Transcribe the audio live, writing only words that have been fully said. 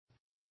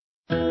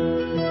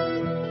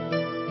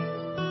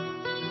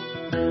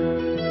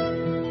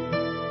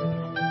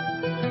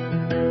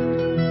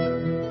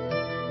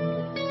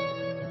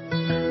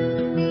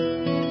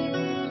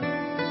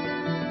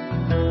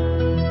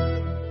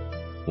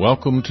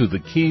Welcome to the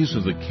Keys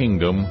of the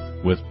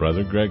Kingdom with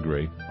Brother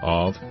Gregory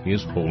of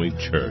His Holy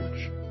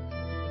Church.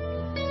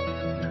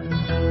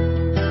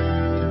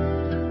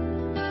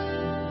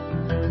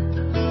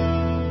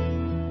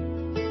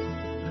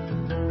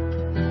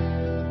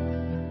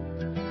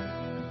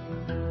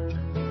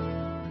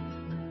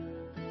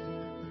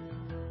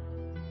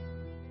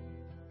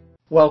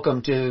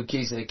 Welcome to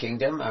Keys of the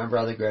Kingdom. I'm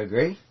Brother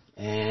Gregory,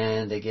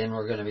 and again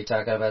we're going to be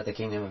talking about the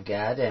Kingdom of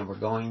God, and we're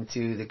going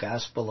to the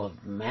Gospel of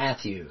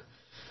Matthew.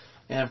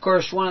 And of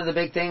course, one of the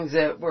big things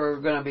that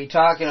we're going to be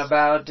talking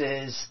about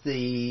is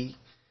the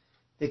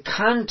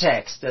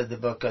context of the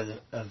book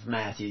of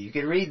Matthew. You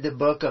can read the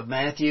book of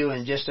Matthew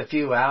in just a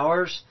few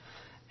hours,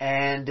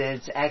 and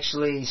it's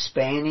actually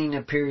spanning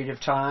a period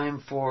of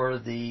time for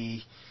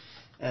the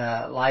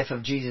life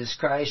of Jesus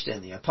Christ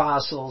and the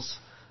apostles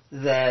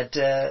that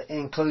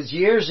includes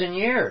years and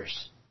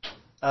years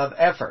of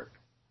effort.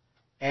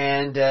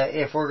 And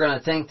if we're going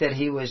to think that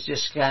he was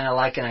just kind of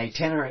like an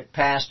itinerant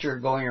pastor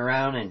going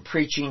around and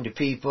preaching to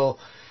people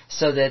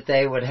so that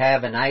they would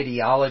have an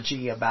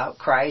ideology about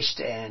Christ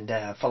and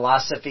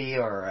philosophy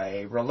or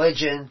a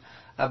religion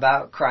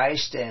about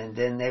Christ, and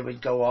then they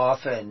would go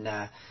off and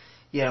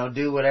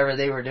do whatever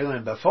they were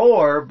doing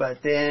before, but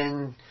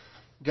then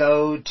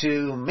go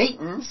to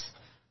meetings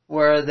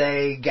where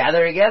they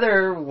gather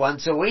together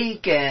once a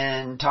week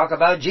and talk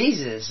about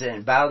Jesus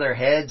and bow their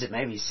heads and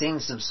maybe sing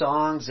some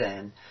songs,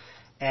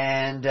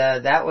 and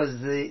that was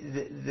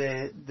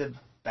the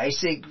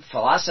basic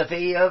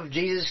philosophy of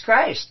Jesus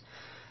Christ,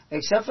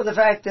 except for the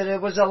fact that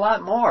it was a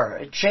lot more.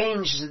 It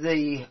changed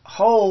the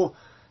whole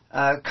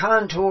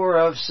contour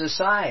of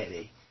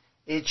society.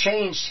 It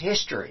changed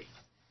history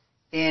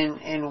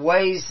in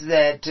ways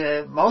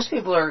that most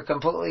people are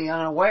completely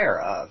unaware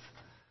of.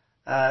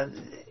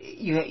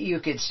 You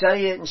could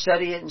study it and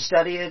study it and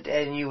study it,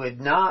 and you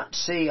would not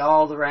see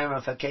all the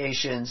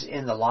ramifications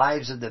in the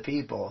lives of the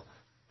people.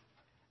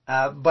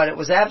 But it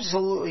was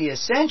absolutely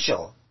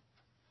essential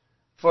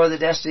for the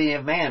destiny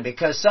of man,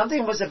 because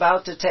something was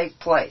about to take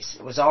place.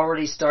 It was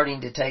already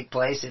starting to take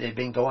place. It had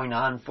been going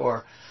on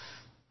for,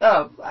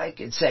 I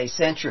could say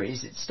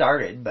centuries. It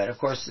started, but of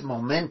course the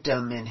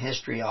momentum in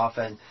history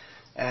often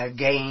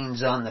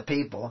gains on the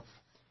people.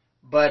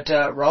 But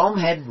Rome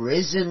had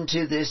risen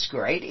to this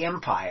great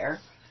empire.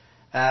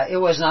 It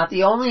was not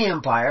the only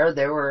empire.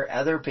 There were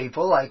other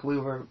people, like we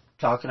were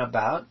talking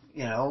about,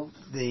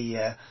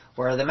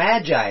 where the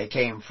Magi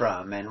came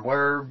from and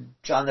where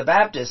John the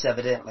Baptist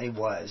evidently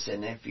was.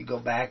 And if you go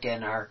back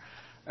in our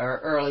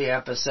early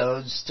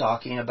episodes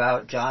talking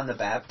about John the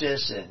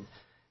Baptist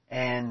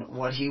and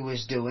what he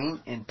was doing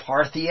in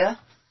Parthia,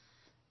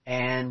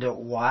 and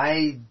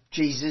why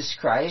Jesus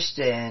Christ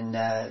and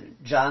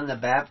John the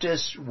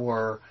Baptist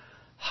were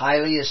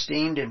highly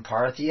esteemed in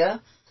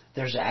Parthia.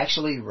 There's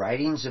actually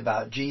writings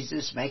about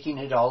Jesus making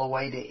it all the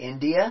way to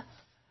India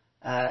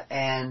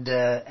and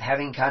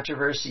having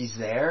controversies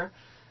there,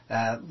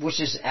 which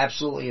is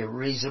absolutely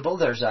reasonable.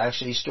 There's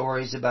actually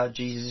stories about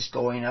Jesus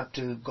going up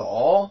to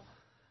Gaul,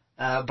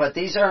 but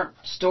these aren't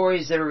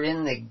stories that are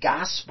in the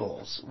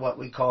Gospels, what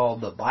we call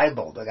the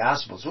Bible, the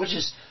Gospels, which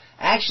is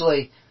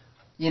actually,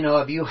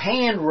 if you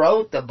hand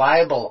wrote the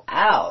Bible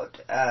out,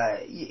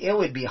 it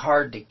would be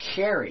hard to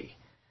carry.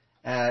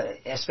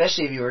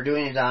 Especially if you were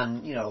doing it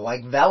on,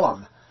 like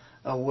vellum,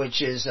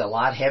 which is a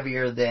lot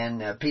heavier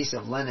than a piece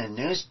of linen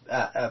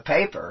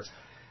paper.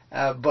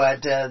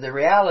 But the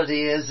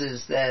reality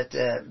is that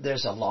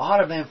there's a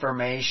lot of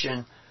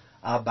information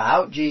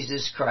about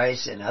Jesus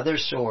Christ and other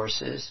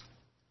sources,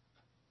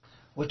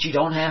 which you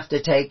don't have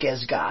to take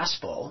as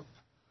gospel.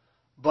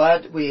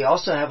 But we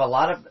also have a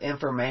lot of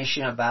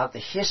information about the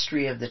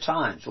history of the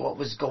times, what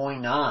was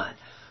going on.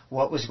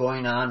 What was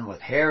going on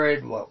with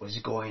Herod, what was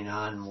going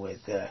on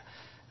with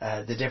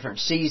the different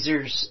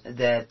Caesars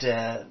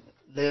that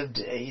lived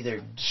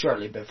either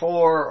shortly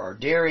before or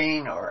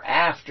during or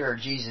after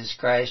Jesus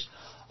Christ.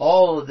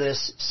 All of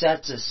this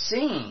sets a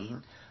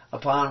scene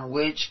upon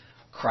which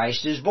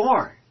Christ is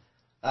born.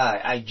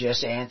 I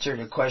just answered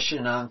a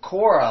question on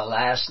Quora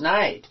last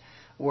night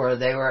where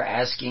they were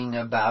asking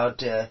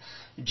about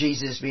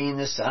Jesus being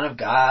the Son of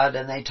God,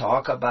 and they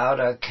talk about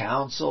a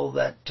council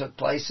that took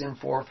place in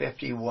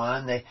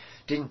 451. They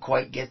didn't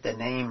quite get the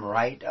name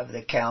right of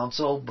the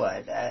council,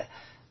 but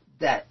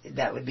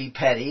that would be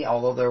petty,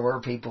 although there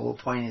were people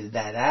who pointed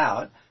that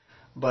out.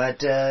 But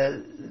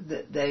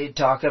they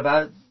talk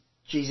about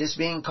Jesus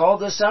being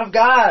called the Son of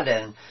God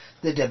and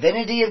the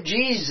divinity of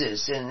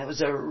Jesus, and it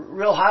was a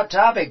real hot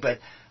topic. But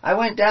I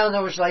went down,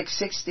 there was like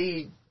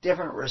 60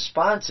 different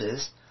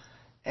responses,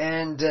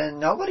 and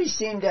nobody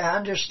seemed to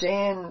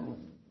understand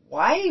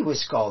why he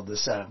was called the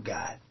Son of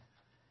God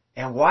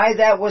and why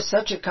that was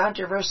such a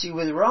controversy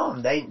with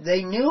Rome.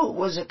 They knew it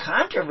was a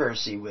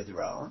controversy with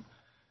Rome.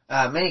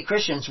 Many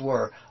Christians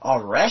were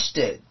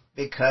arrested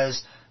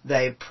because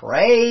they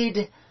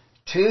prayed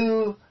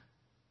to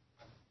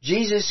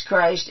Jesus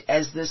Christ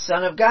as the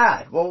Son of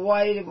God. Well,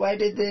 why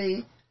did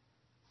the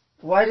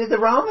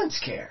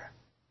Romans care?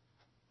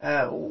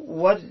 Rome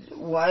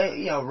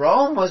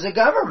was a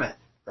government,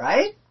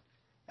 right?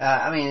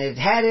 It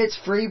had its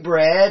free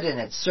bread and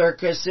its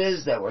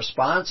circuses that were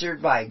sponsored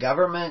by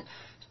government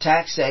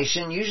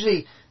taxation.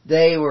 Usually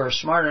they were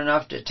smart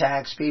enough to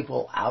tax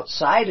people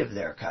outside of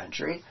their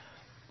country,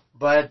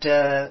 but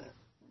this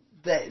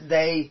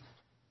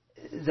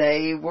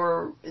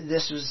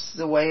was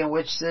the way in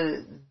which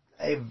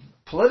a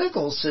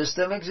political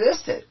system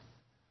existed.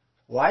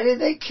 Why did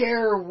they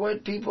care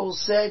what people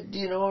said,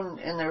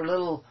 in their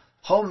little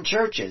home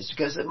churches?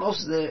 Because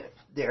most of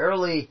the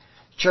early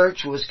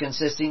church was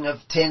consisting of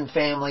 10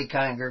 family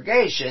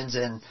congregations,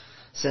 and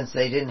since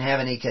they didn't have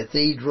any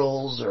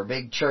cathedrals or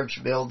big church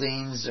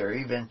buildings or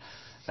even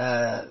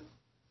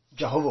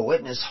Jehovah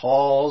Witness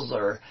halls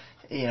or,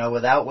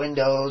 without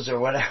windows or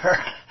whatever,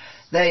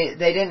 they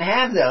didn't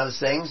have those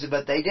things,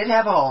 but they did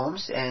have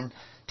homes, and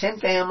 10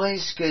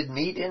 families could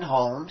meet in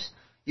homes,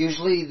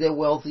 usually the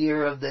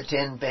wealthier of the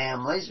 10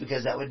 families,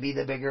 because that would be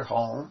the bigger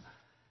home.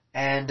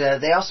 And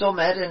they also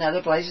met in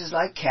other places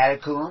like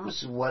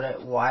catacombs.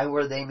 Why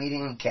were they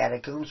meeting in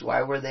catacombs?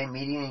 Why were they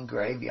meeting in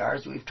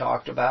graveyards? We've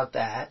talked about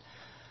that.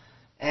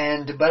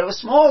 But it was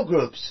small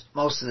groups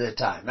most of the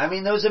time.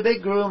 There was a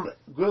big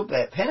group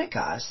at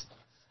Pentecost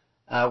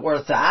where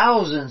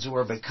thousands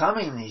were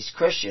becoming these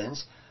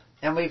Christians,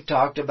 and we've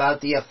talked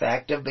about the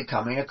effect of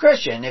becoming a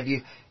Christian.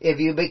 If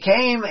you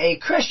became a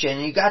Christian,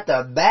 you got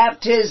the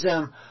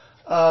baptism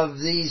of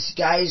these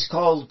guys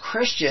called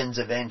Christians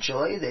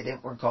eventually. They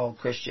weren't called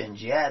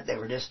Christians yet. They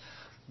were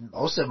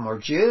most of them were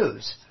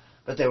Jews,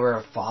 but they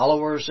were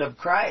followers of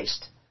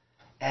Christ.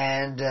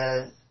 And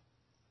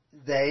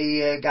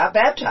they got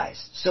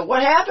baptized. So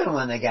what happened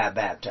when they got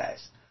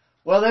baptized?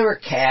 Well, they were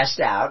cast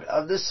out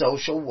of the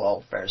social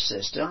welfare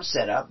system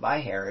set up by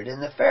Herod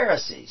and the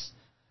Pharisees.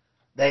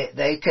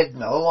 They could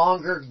no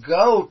longer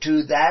go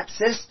to that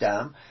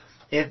system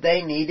if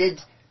they needed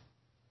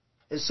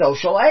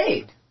social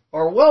aid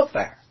or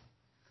welfare.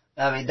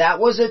 That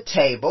was a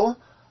table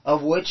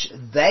of which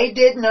they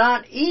did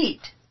not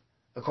eat,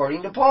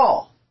 according to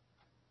Paul,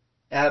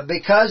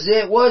 because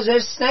it was a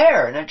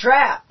snare and a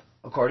trap,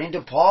 according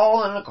to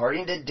Paul and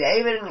according to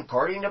David and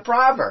according to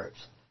Proverbs.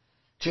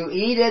 To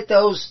eat at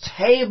those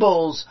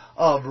tables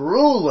of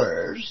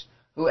rulers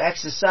who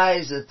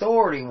exercised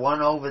authority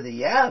one over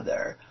the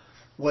other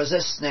was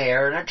a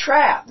snare and a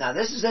trap. Now,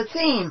 this is a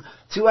theme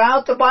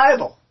throughout the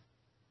Bible.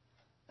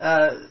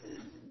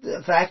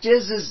 The fact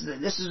is that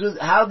this is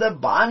how the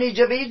bondage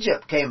of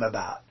Egypt came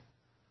about,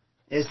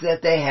 is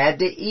that they had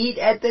to eat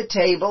at the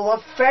table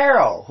of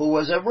Pharaoh, who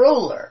was a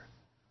ruler.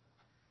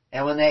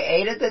 And when they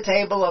ate at the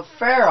table of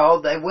Pharaoh,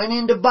 they went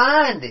into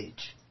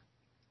bondage.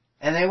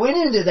 And they went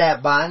into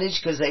that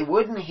bondage because they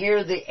wouldn't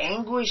hear the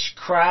anguished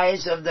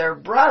cries of their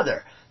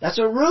brother. That's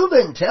what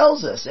Reuben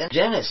tells us in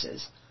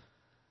Genesis,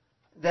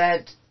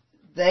 that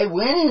they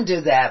went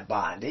into that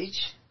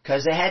bondage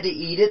because they had to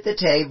eat at the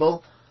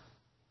table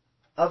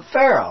of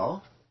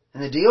Pharaoh.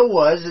 And the deal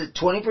was that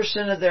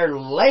 20% of their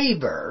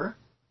labor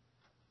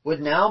would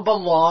now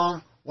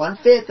belong,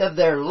 1/5 of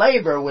their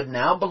labor would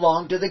now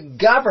belong to the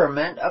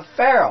government of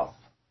Pharaoh.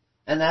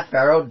 And that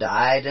Pharaoh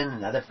died, and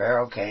another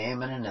Pharaoh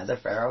came, and another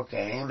Pharaoh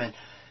came,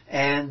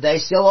 and they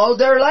still owed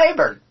their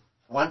labor,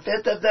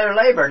 1/5 of their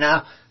labor.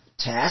 Now,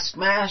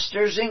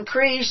 taskmasters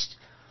increased,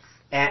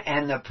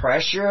 and the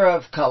pressure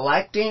of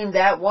collecting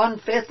that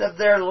 1/5 of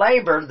their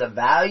labor, the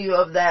value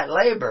of that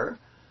labor,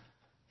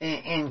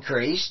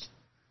 increased.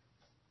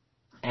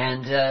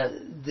 And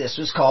this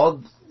was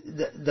called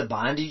the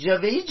bondage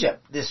of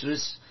Egypt.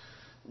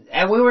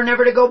 And we were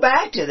never to go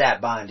back to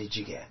that bondage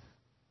again.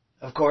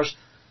 Of course,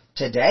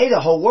 today the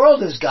whole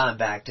world has gone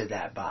back to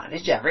that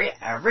bondage.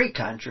 Every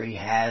country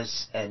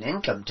has an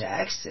income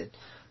tax. It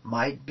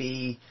might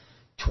be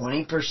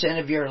 20%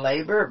 of your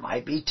labor. It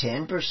might be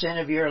 10%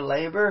 of your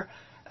labor.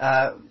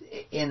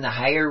 In the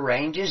higher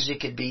ranges, it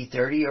could be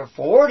 30 or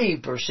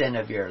 40%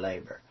 of your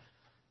labor.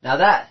 Now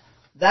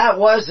that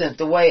wasn't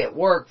the way it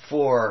worked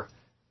for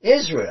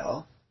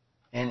Israel.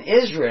 In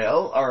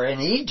Israel, or in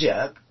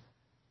Egypt,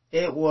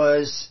 it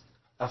was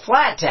a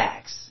flat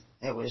tax.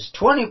 It was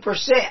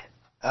 20%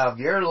 of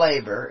your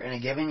labor in a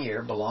given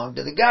year belonged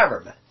to the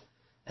government.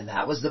 And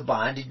that was the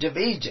bondage of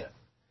Egypt.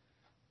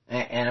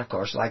 And of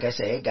course, like I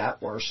say, it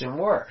got worse and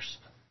worse.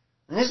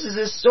 And this is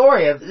the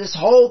story of this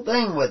whole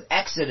thing with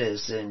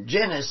Exodus and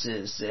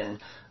Genesis and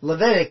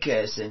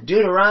Leviticus and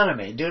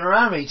Deuteronomy.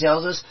 Deuteronomy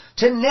tells us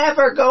to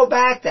never go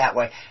back that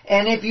way.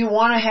 And if you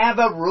want to have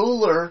a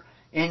ruler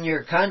in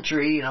your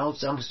country,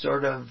 some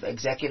sort of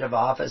executive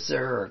officer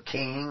or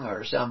king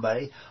or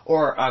somebody,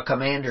 or a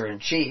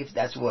commander-in-chief,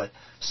 that's what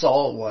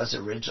Saul was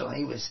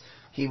originally.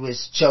 He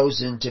was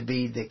chosen to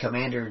be the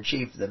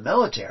commander-in-chief of the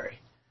military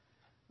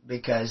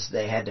because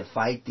they had to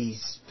fight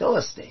these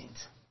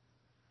Philistines.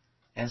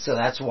 And so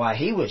that's why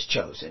he was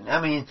chosen.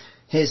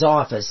 His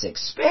office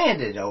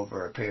expanded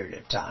over a period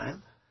of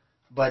time,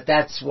 but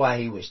that's why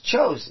he was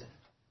chosen.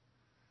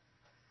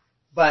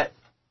 But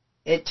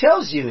it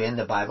tells you in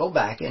the Bible,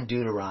 back in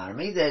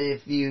Deuteronomy, that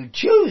if you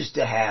choose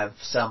to have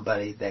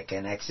somebody that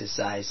can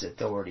exercise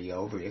authority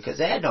over you, because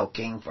they had no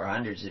king for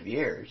hundreds of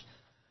years,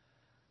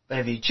 But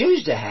if you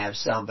choose to have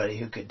somebody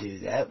who could do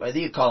that, whether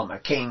you call him a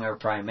king or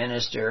prime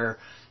minister,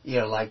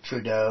 like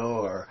Trudeau,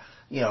 or,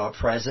 a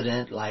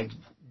president like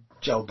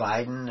Joe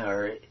Biden,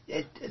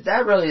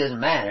 that really doesn't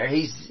matter.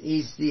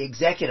 He's the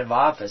executive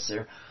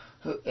officer,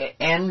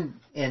 and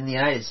in the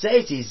United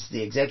States, he's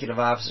the executive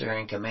officer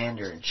and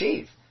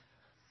commander-in-chief.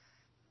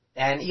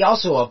 And he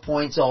also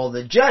appoints all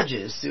the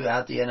judges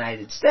throughout the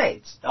United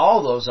States.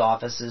 All those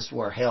offices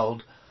were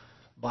held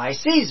by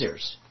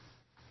Caesars.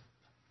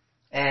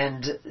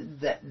 And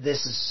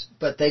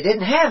but they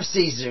didn't have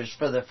Caesars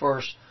for the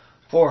first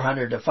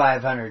 400 to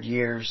 500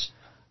 years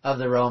of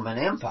the Roman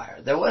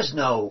Empire. There was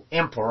no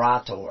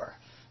imperator.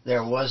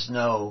 There was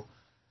no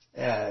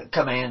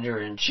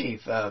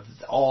commander-in-chief of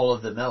all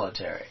of the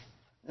military.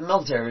 The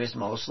military is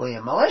mostly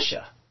a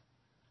militia.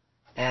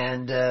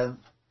 And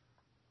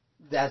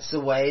that's the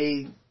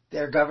way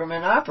their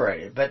government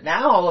operated. But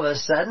now all of a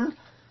sudden,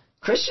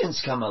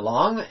 Christians come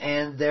along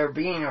and they're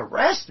being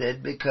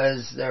arrested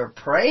because they're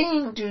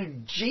praying to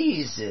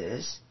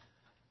Jesus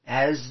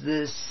as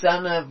the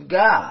Son of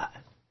God.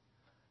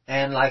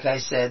 And like I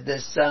said, the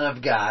Son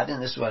of God,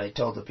 and this is what I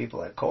told the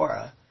people at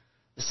Korah,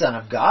 the Son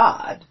of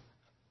God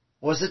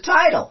was a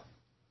title.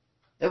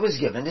 It was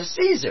given to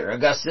Caesar.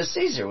 Augustus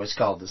Caesar was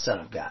called the Son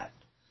of God.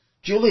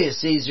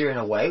 Julius Caesar, in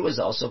a way, was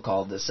also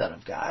called the Son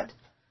of God.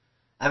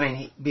 I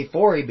mean,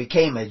 before he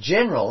became a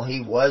general,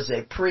 he was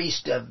a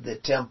priest of the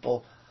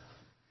temple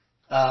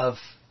of,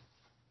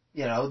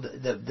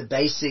 the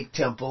basic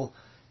temple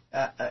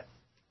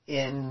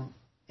in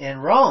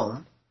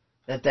Rome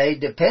that they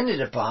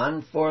depended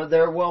upon for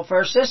their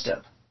welfare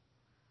system.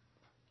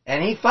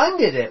 And he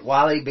funded it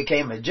while he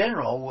became a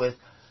general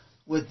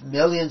with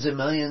millions and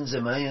millions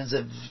and millions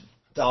of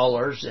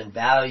dollars in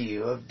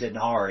value of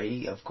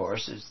denarii, of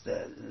course, is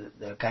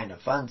the kind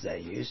of funds they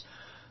use.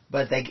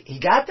 But he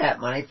got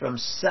that money from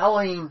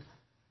selling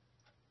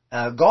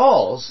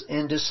Gauls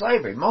into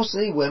slavery,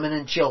 mostly women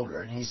and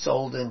children. He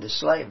sold into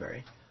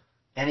slavery.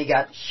 And he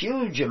got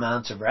huge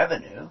amounts of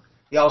revenue.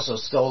 He also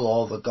stole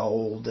all the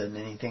gold and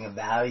anything of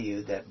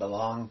value that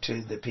belonged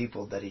to the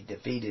people that he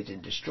defeated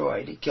and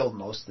destroyed. He killed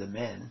most of the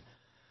men.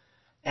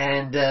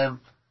 And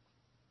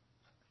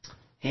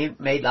he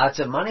made lots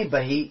of money,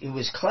 but he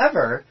was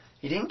clever.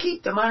 He didn't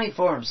keep the money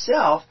for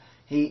himself.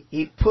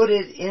 He put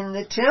it in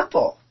the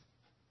temple.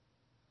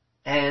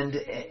 And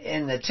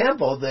in the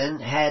temple then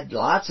had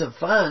lots of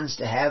funds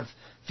to have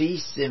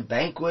feasts and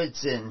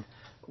banquets, and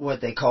what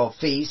they call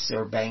feasts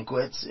or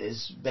banquets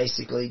is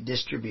basically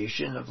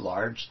distribution of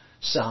large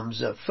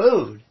sums of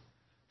food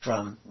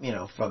from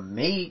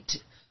meat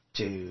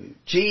to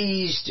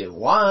cheese to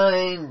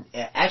wine,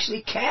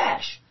 actually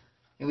cash.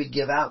 He would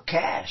give out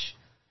cash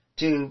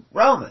to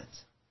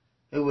Romans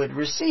who would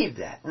receive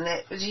that. And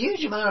there was a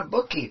huge amount of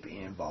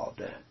bookkeeping involved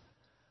in it.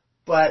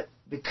 But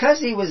because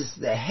he was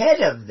the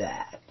head of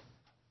that,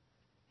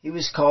 he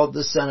was called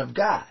the Son of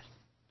God.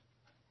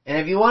 And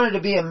if you wanted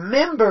to be a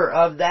member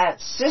of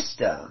that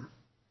system,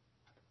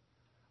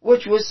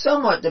 which was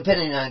somewhat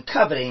depending on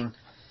coveting,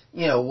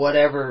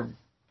 whatever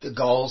the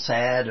Gauls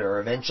had, or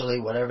eventually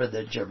whatever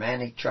the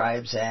Germanic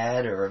tribes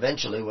had, or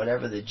eventually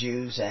whatever the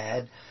Jews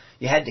had,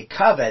 you had to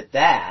covet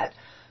that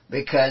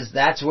because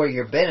that's where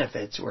your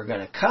benefits were going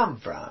to come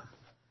from,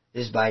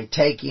 is by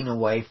taking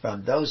away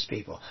from those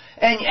people.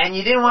 And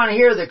you didn't want to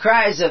hear the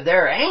cries of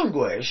their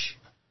anguish.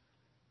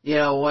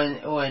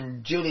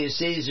 When Julius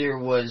Caesar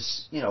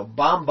was,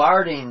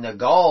 bombarding the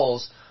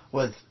Gauls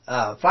with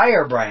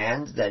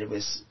firebrands that it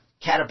was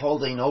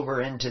catapulting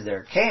over into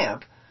their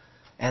camp,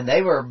 and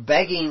they were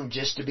begging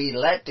just to be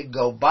let to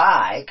go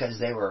by because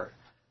they were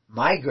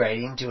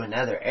migrating to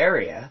another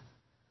area,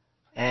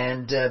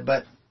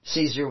 but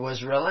Caesar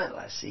was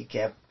relentless. He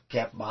kept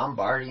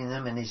bombarding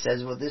them, and he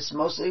says, well, this is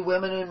mostly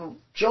women and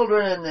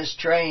children in this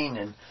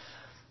train,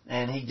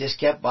 and he just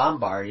kept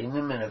bombarding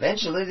them, and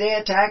eventually they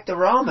attacked the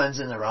Romans,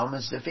 and the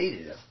Romans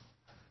defeated them.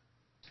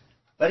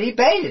 But he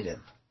baited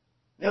him.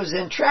 It was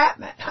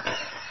entrapment.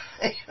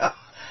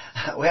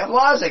 We have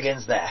laws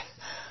against that.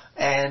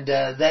 And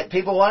that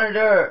people wanted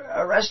to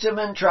arrest him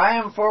and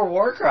try him for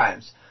war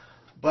crimes.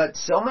 But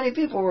so many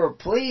people were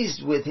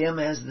pleased with him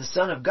as the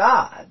Son of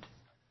God,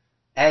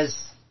 as,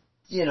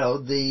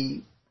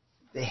 the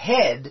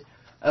head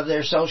of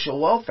their social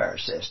welfare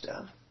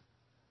system,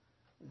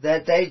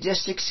 that they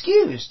just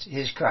excused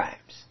his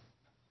crimes.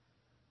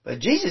 But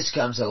Jesus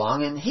comes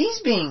along and he's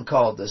being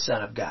called the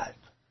Son of God.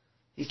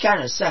 He's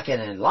kind of second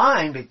in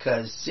line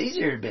because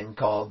Caesar had been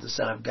called the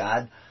Son of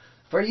God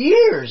for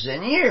years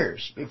and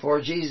years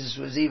before Jesus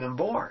was even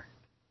born.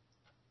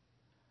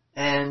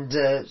 And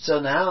so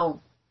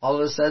now, all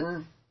of a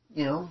sudden,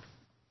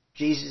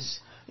 Jesus,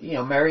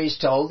 Mary's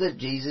told that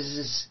Jesus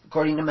is,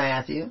 according to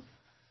Matthew,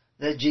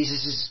 that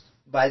Jesus is,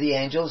 by the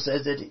angel,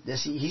 says that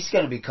he's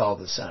going to be called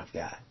the Son of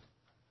God.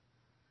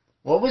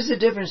 What was the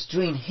difference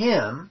between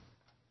him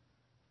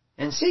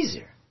and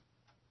Caesar?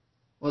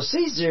 Well,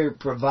 Caesar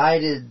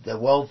provided the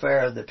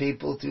welfare of the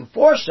people through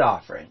forced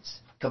offerings,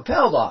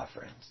 compelled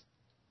offerings.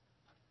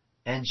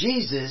 And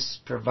Jesus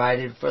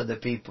provided for the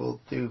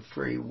people through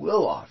free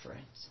will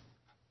offerings.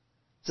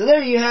 So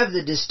there you have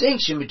the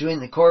distinction between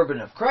the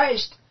Corban of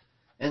Christ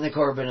and the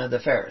Corban of the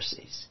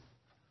Pharisees.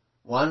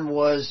 One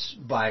was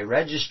by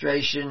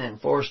registration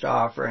and forced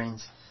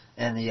offerings,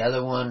 and the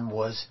other one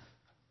was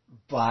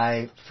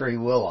by free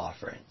will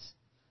offerings.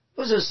 It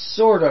was a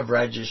sort of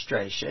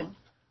registration,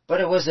 but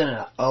it wasn't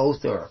an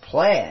oath or a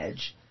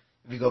pledge.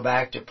 If you go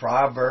back to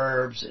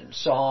Proverbs and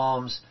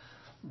Psalms,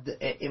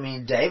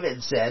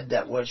 David said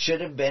that what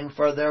should have been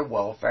for their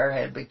welfare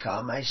had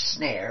become a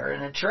snare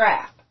and a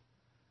trap.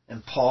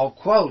 And Paul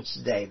quotes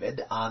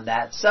David on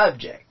that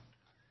subject.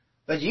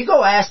 But you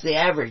go ask the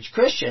average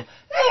Christian,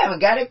 they haven't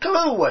got a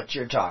clue what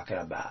you're talking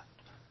about.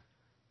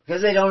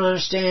 Because they don't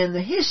understand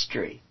the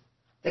history,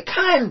 the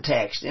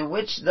context in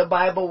which the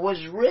Bible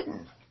was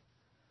written.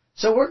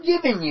 So we're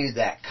giving you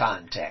that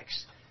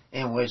context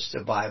in which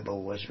the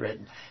Bible was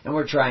written. And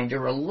we're trying to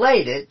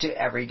relate it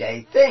to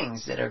everyday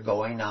things that are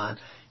going on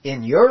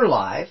in your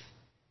life,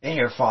 in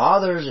your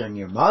father's and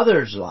your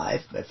mother's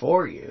life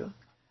before you.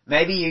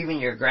 Maybe even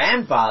your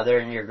grandfather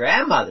and your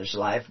grandmother's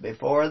life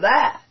before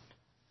that.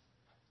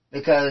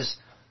 Because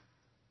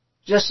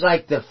just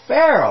like the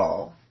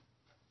Pharaoh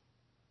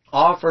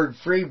offered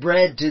free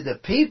bread to the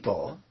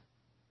people,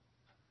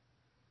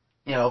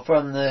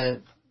 from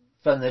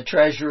the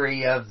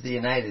treasury of the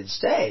United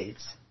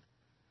States,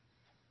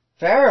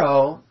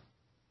 Pharaoh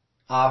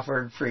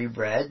offered free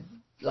bread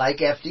like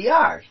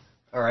FDR,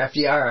 or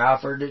FDR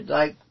offered it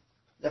like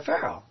the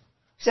Pharaoh.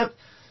 Except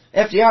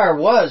FDR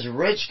was a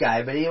rich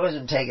guy, but he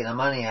wasn't taking the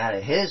money out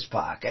of his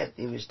pocket.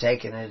 He was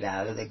taking it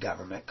out of the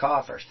government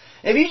coffers.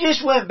 If you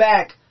just went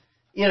back,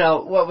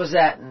 what was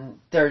that in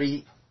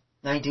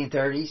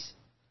 1930s?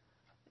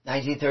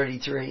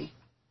 1933?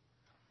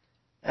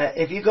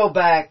 If you go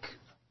back,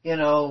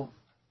 to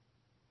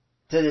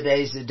the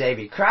days of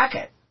Davy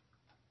Crockett,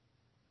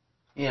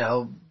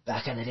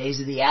 back in the days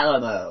of the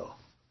Alamo,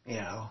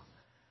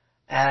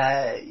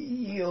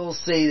 you'll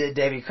see that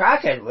Davy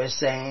Crockett was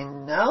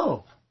saying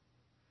no.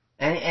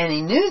 And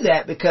he knew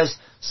that because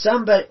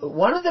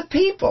one of the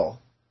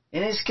people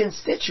in his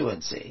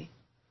constituency,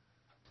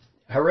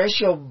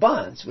 Horatio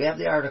Bunce, we have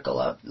the article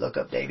up, look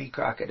up Davy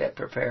Crockett at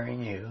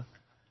Preparing You.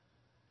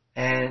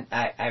 And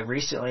I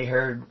recently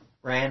heard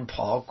Rand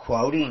Paul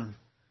quoting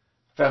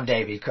from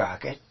Davy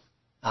Crockett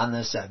on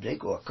the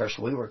subject. Well, of course,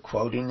 we were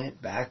quoting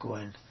it back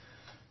when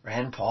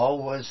Rand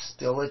Paul was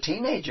still a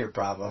teenager,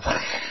 probably.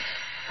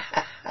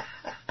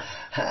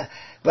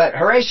 But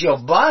Horatio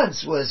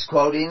Bunce was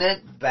quoting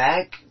it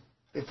back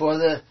before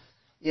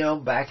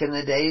back in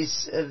the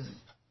days of,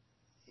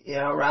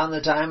 around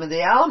the time of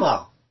the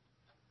Alamo.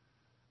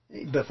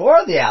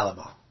 Before the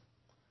Alamo.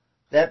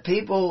 That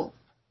people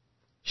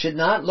should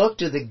not look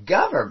to the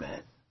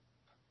government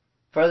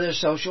for their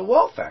social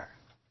welfare.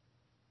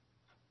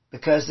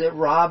 Because it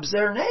robs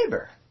their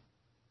neighbor.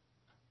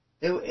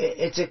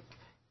 It's a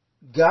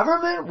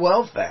government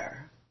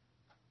welfare,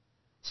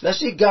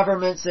 especially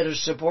governments that are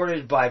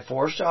supported by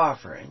forced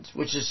offerings,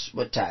 which is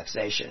what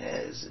taxation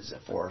is a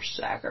forced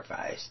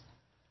sacrifice,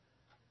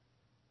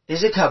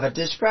 is a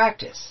covetous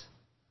practice.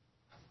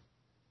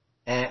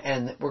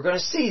 And we're going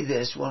to see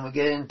this when we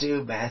get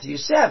into Matthew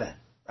 7,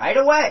 right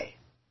away.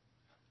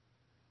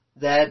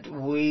 That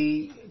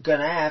we're going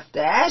to have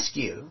to ask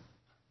you,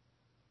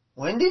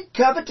 when did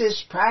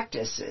covetous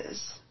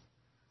practices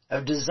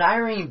of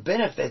desiring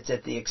benefits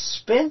at the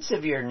expense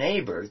of your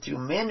neighbor through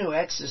men who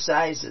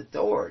exercise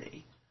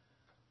authority,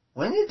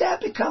 when did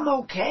that become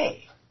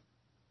okay?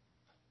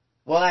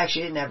 Well,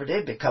 actually, it never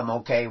did become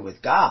okay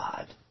with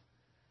God.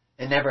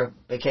 It never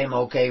became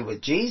okay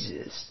with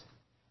Jesus.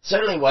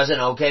 Certainly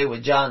wasn't okay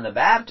with John the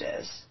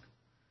Baptist.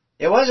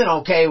 It wasn't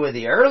okay with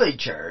the early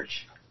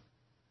church.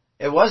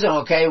 It wasn't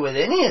okay with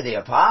any of the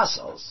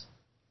apostles.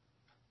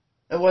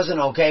 It wasn't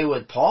okay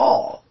with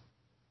Paul.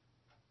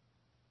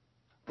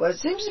 But it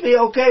seems to be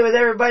okay with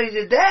everybody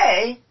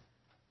today,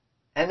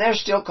 and they're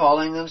still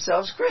calling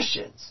themselves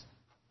Christians.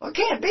 Well, it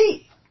can't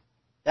be.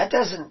 That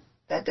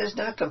does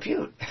not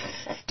compute.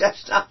 It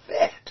does not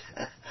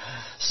fit.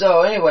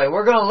 So anyway,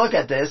 we're going to look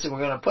at this, and we're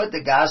going to put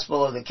the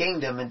gospel of the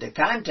kingdom into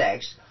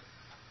context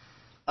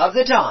of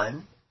the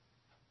time,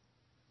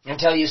 and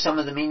tell you some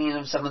of the meaning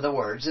of some of the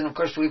words. And of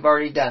course, we've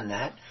already done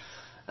that.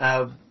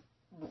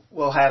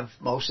 We'll have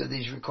most of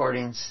these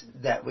recordings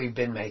that we've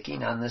been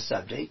making on this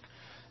subject,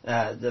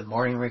 the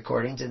morning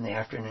recordings and the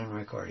afternoon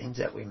recordings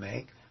that we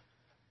make,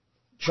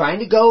 trying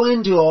to go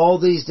into all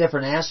these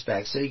different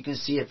aspects so you can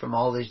see it from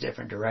all these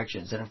different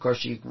directions. And of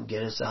course, you can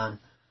get us on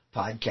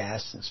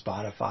podcasts and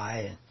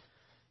Spotify, and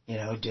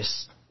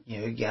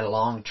you get a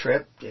long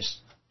trip, just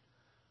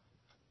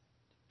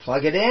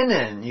plug it in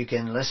and you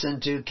can listen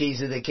to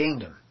Keys of the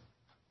Kingdom.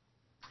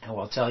 And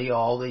we'll tell you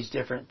all these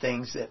different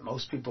things that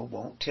most people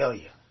won't tell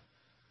you,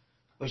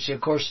 which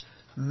of course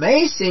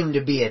may seem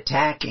to be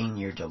attacking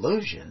your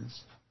delusions,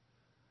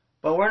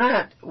 but we're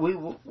not. We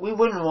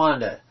wouldn't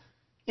want to.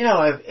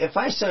 If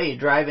I saw you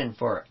driving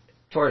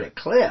toward a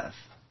cliff,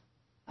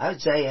 I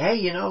would say,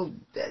 hey,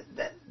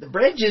 the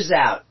bridge is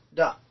out.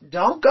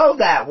 Don't go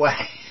that way.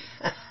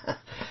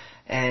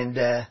 and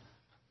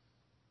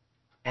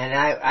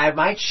I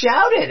might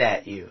shout it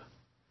at you.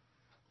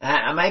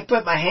 I might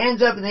put my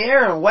hands up in the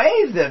air and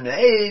wave them.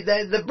 Hey,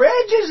 the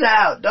bridge is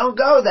out. Don't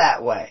go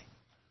that way.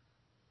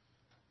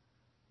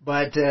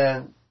 But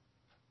I'm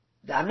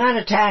not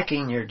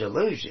attacking your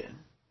delusion.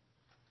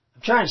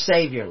 I'm trying to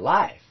save your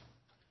life.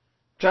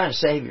 I'm trying to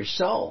save your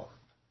soul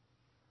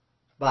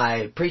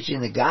by preaching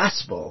the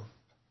gospel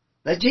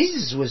that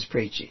Jesus was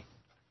preaching.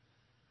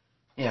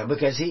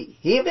 Because he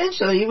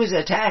eventually was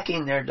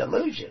attacking their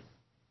delusion.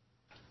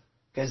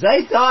 Because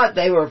they thought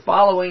they were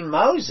following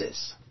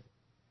Moses.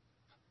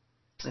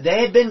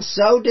 They had been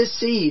so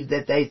deceived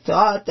that they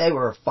thought they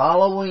were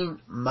following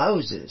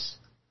Moses,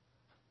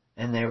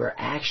 and they were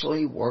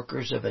actually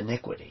workers of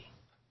iniquity.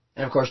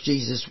 And of course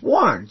Jesus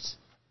warns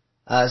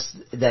us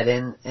that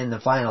in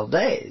the final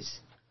days,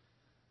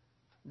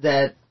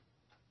 that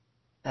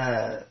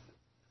a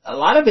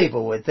lot of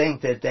people would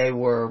think that they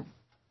were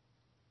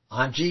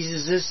on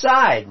Jesus'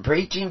 side,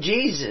 preaching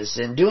Jesus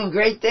and doing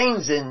great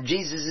things in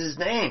Jesus'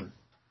 name.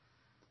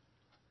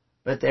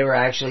 But they were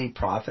actually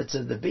prophets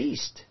of the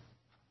beast.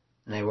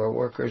 And they were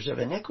workers of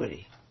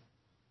iniquity.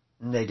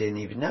 And they didn't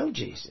even know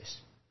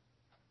Jesus.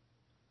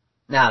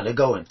 Now, to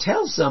go and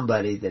tell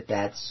somebody that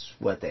that's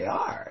what they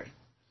are,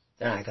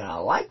 they're not going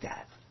to like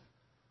that.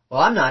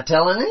 Well, I'm not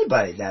telling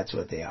anybody that's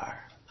what they are.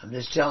 I'm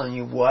just telling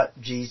you what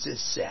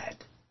Jesus said.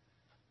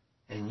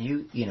 And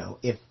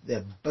if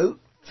the boot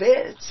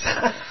fits,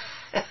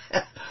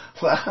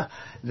 well,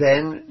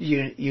 then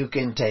you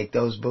can take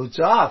those boots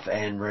off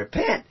and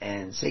repent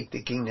and seek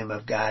the kingdom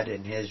of God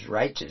and His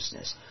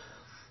righteousness.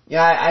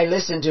 Yeah, I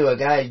listened to a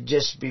guy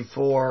just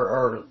before,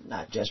 or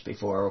not just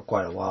before, or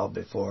quite a while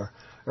before,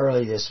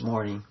 early this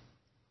morning.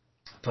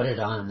 Put it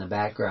on in the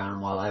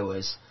background while I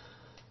was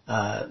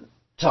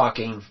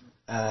talking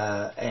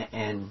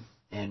and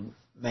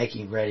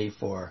making ready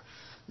for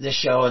this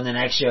show and the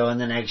next show and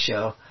the next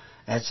show,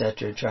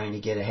 etc., trying to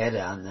get ahead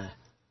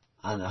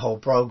on the whole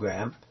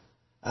program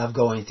of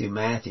going through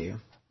Matthew.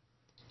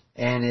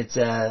 And it's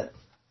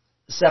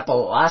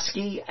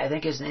Sapolsky, I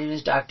think his name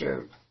is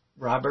Dr.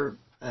 Robert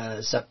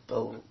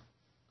Sapolsky,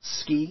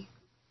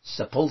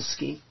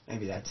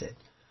 maybe that's it.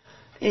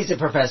 He's a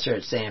professor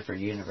at Stanford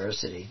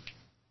University.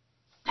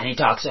 And he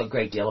talks a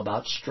great deal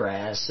about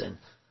stress and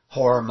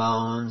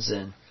hormones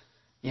and,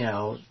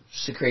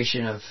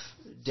 secretion of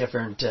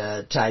different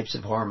types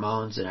of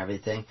hormones and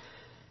everything.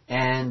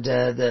 And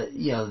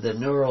the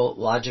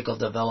neurological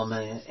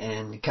development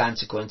and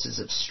consequences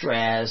of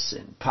stress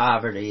and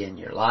poverty in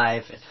your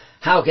life, and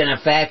how it can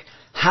affect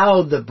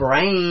how the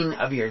brain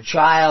of your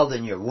child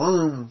in your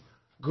womb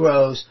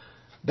grows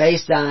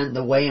based on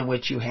the way in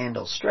which you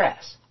handle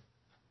stress.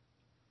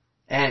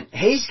 And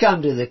he's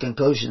come to the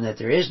conclusion that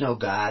there is no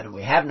God, and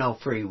we have no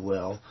free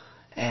will,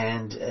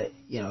 and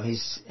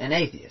he's an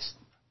atheist.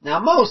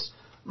 Now,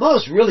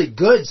 most really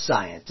good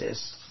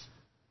scientists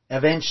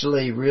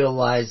eventually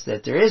realize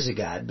that there is a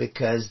God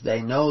because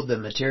they know the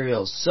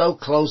materials so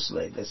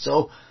closely,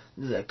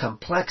 the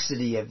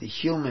complexity of the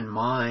human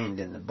mind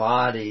and the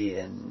body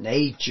and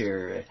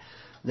nature,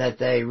 that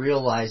they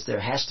realize there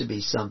has to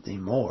be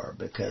something more,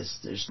 because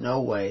there's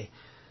no way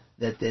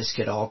that this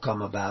could all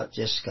come about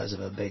just because of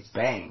a big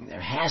bang. There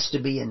has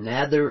to be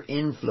another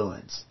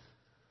influence,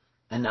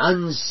 an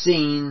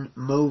unseen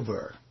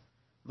mover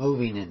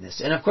moving in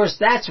this. And of course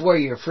that's where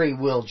your free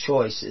will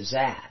choice is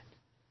at.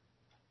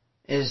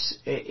 Is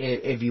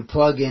if you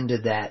plug into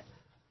that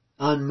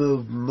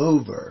unmoved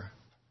mover,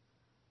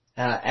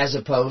 as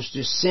opposed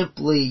to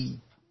simply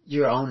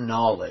your own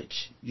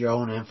knowledge, your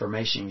own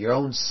information, your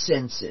own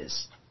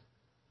senses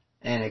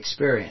and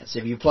experience.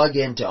 If you plug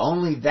into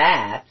only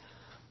that,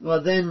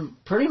 well then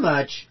pretty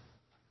much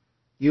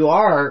you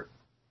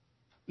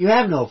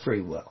have no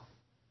free will.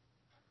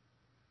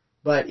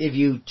 But if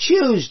you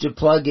choose to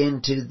plug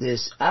into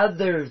this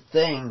other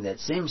thing that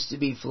seems to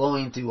be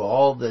flowing through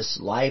all this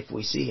life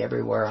we see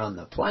everywhere on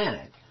the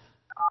planet,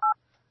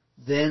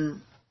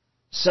 then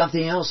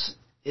something else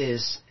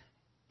is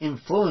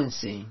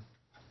influencing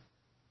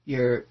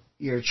your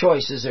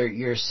choices, or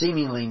your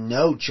seemingly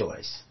no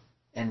choice.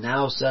 And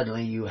now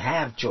suddenly you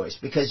have choice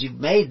because you've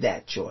made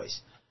that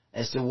choice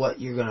as to what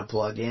you're going to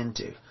plug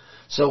into.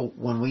 So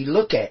when we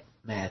look at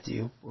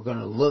Matthew, we're going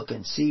to look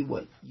and see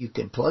what you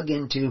can plug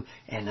into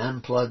and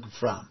unplug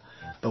from.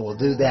 But we'll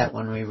do that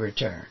when we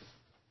return.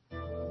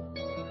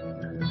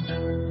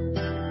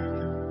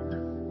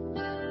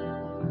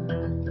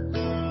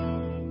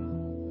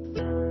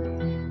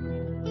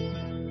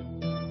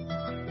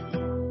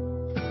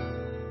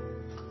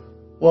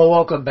 Well,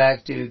 welcome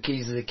back to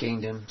Keys of the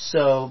Kingdom.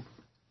 So,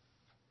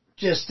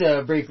 just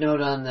a brief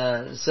note on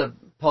the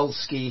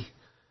Sapolsky,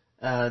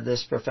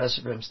 this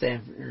professor from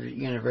Stanford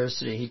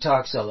University. He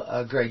talks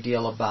a great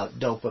deal about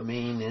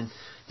dopamine and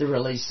the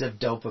release of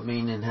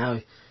dopamine, and how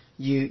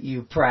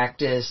you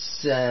practice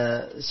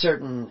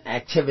certain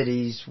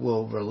activities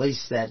will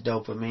release that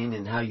dopamine,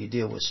 and how you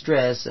deal with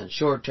stress and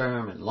short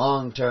term and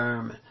long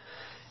term,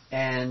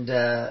 and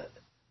that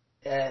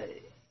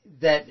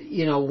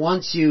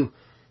once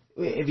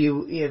if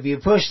you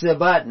push the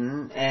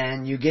button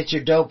and you get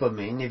your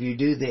dopamine, if you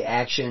do the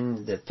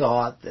action, the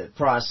thought, the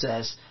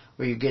process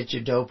where you get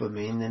your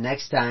dopamine, the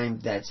next time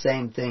that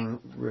same thing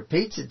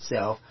repeats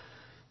itself,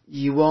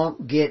 you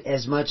won't get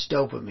as much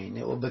dopamine.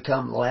 It will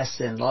become less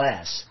and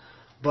less.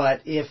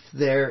 But if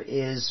there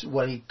is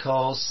what he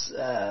calls,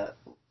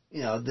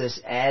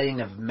 this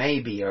adding of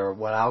maybe, or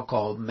what I'll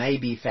call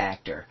maybe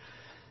factor,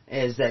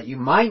 is that you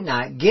might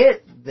not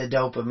get the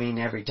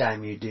dopamine every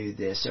time you do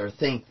this or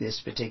think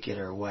this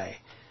particular way.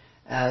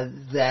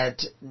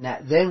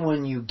 Then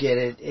when you get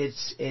it,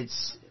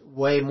 it's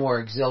way more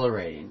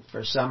exhilarating.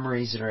 For some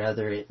reason or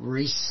other, it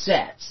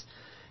resets.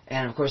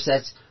 And of course,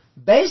 that's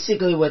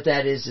basically what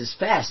that is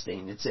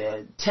fasting. It's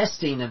a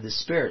testing of the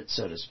spirit,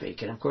 so to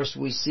speak. And of course,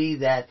 we see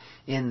that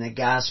in the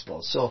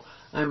gospel. So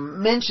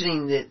I'm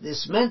mentioning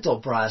this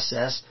mental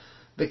process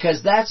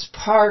because that's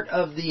part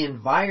of the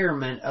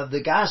environment of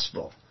the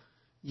gospel.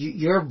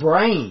 Your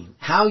brain,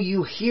 how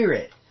you hear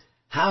it,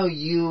 how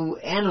you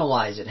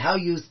analyze it, how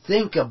you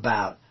think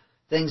about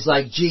things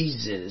like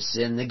Jesus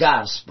and the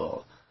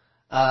gospel.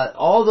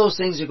 All those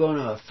things are going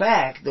to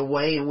affect the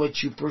way in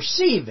which you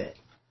perceive it.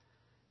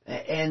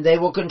 And they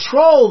will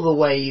control the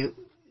way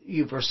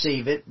you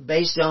perceive it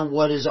based on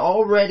what is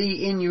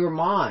already in your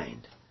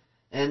mind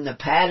and the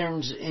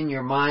patterns in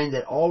your mind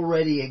that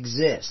already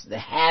exist, the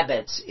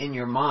habits in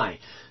your mind,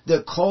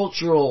 the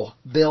cultural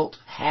built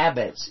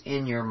habits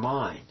in your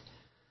mind.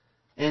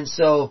 And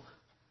so,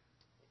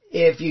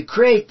 if you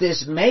create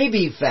this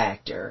maybe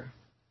factor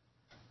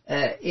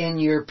in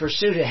your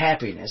pursuit of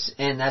happiness,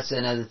 and that's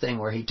another thing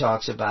where he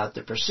talks about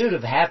the pursuit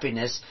of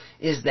happiness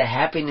is the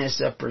happiness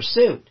of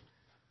pursuit.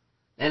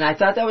 And I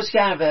thought that was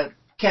kind of a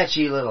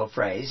catchy little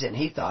phrase, and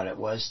he thought it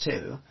was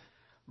too.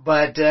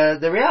 But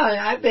the reality,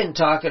 I've been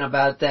talking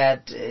about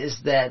that,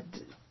 is that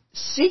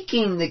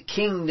seeking the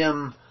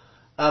kingdom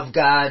of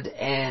God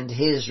and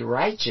His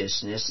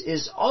righteousness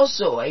is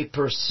also a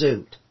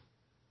pursuit.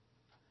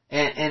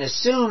 And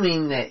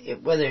assuming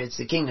that whether it's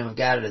the kingdom of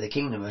God or the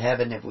kingdom of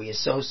heaven, if we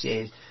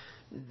associate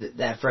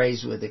that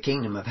phrase with the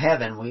kingdom of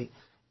heaven,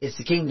 it's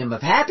the kingdom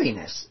of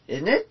happiness,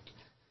 isn't it?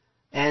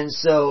 And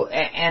so,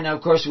 and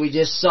of course we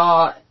just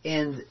saw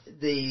in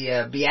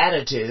the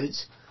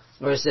Beatitudes,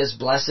 where it says,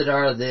 blessed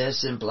are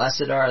this and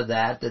blessed are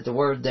that the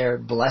word there,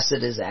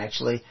 blessed, is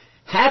actually,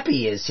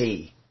 happy is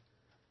he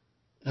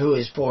who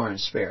is poor in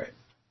spirit.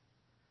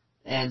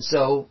 And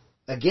so,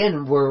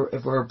 again,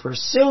 if we're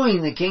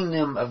pursuing the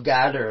kingdom of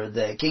God or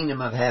the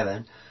kingdom of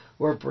heaven,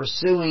 we're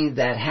pursuing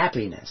that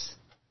happiness.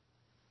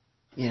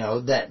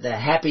 That the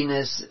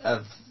happiness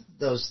of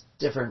those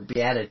different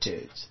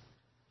Beatitudes.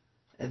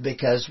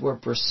 Because we're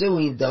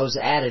pursuing those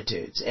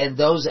attitudes. And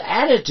those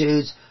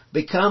attitudes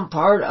become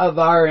part of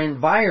our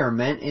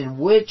environment in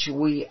which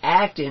we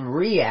act and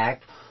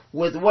react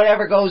with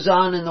whatever goes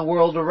on in the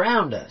world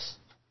around us.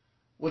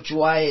 Which is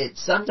why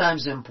it's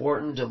sometimes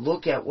important to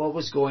look at what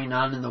was going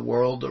on in the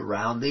world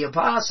around the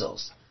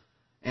apostles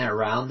and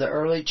around the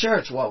early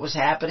church, what was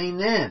happening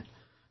then.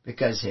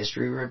 Because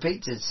history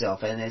repeats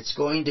itself, and it's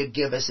going to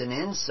give us an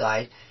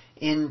insight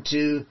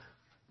into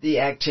the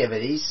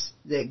activities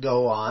that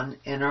go on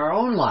in our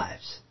own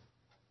lives.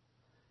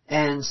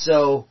 And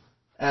so,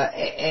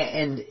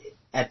 and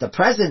at the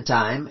present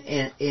time,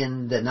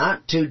 in the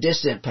not too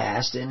distant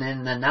past, and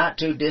in the not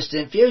too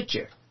distant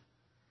future.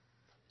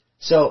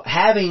 So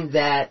having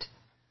that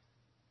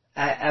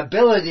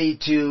ability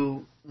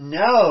to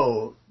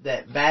know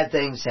that bad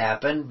things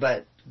happen,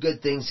 but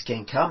good things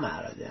can come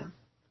out of them,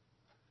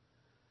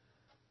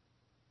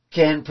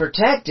 can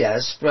protect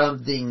us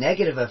from the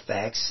negative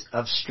effects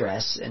of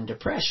stress and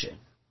depression.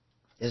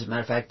 As a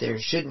matter of fact, there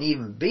shouldn't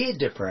even be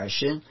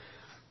depression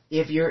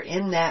if you're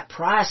in that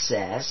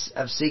process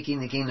of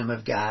seeking the kingdom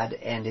of God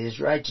and His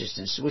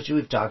righteousness, which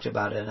we've talked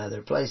about in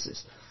other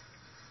places.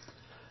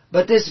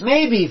 But this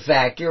maybe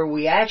factor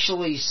we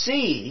actually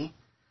see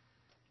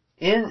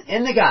in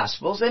the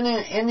Gospels and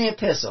in the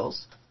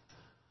epistles,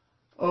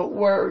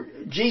 where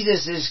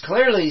Jesus is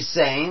clearly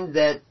saying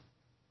that,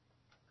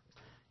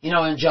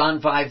 in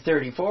John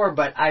 5:34,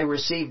 but I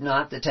receive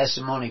not the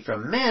testimony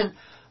from men,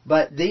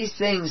 but these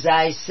things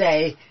I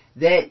say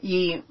that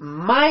ye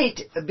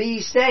might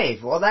be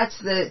saved. Well, that's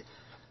that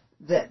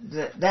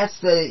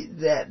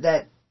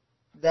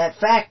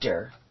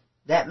factor,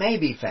 that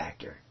maybe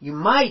factor. You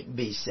might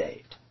be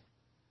saved.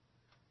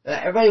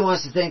 Everybody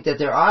wants to think that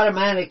they're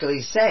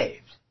automatically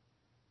saved.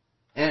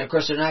 And of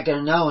course they're not going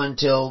to know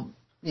until,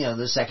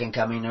 the second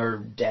coming or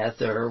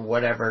death or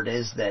whatever it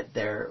is that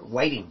they're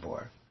waiting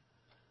for.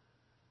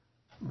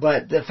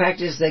 But the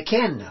fact is they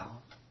can know.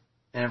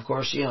 And of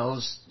course,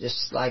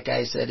 just like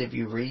I said, if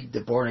you read the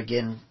born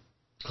again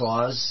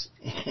clause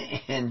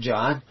in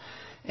John,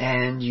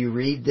 and you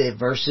read the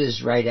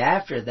verses right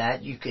after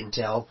that, you can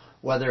tell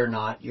whether or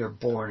not you're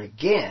born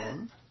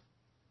again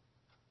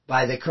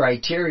by the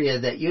criteria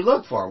that you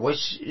look for,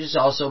 which is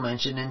also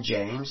mentioned in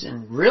James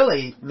and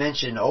really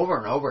mentioned over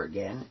and over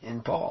again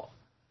in Paul,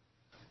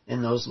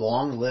 in those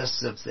long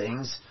lists of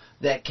things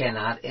that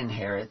cannot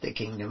inherit the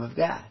kingdom of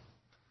God.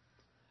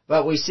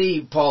 But we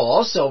see Paul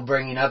also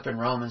bringing up in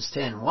Romans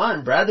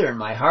 10:1, brethren,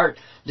 my heart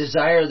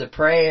desire the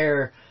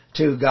prayer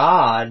to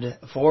God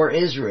for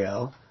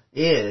Israel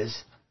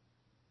is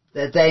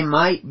that they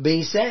might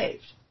be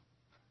saved.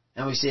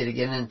 And we see it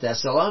again in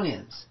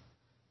Thessalonians.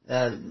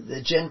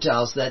 The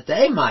Gentiles, that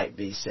they might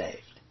be saved.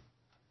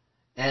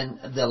 And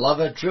the love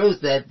of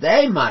truth, that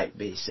they might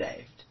be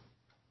saved.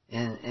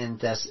 In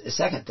 2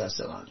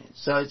 Thessalonians.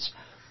 So it's,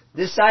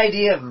 this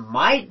idea of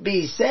might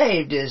be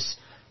saved is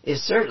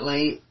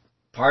certainly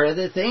part of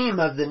the theme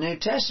of the New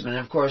Testament.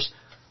 Of course,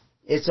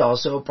 it's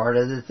also part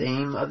of the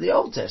theme of the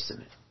Old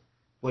Testament,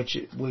 which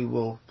we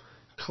will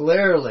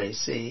clearly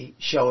see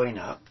showing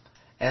up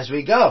as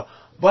we go.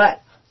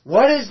 But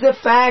what is the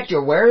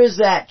factor? Where is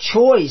that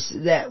choice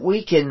that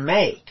we can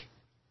make?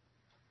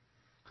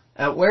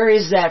 Where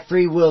is that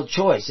free will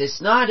choice?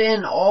 It's not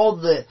in all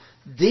the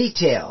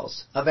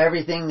details of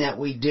everything that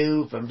we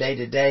do from day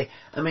to day.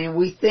 I mean,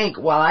 we think,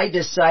 well, I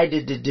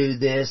decided to do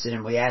this,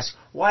 and we ask,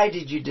 why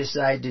did you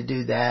decide to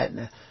do that?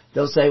 And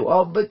they'll say,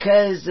 well,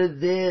 because of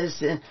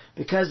this, and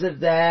because of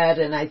that,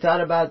 and I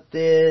thought about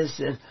this,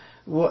 and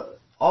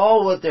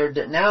all what they're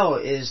now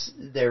is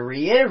they're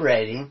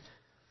reiterating,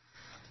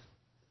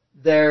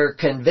 they're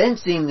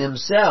convincing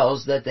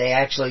themselves that they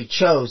actually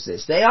chose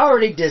this. They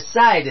already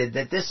decided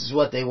that this is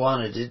what they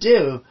wanted to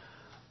do,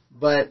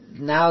 but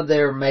now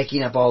they're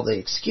making up all the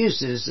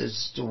excuses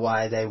as to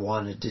why they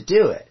wanted to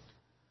do it.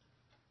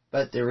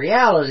 But the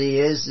reality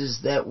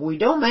is that we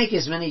don't make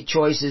as many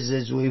choices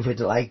as we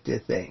would like to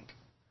think.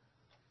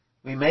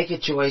 We make a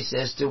choice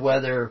as to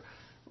whether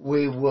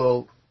we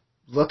will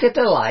look at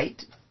the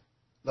light,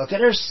 look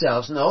at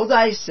ourselves, know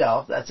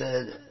thyself.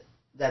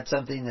 That's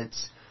something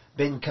that's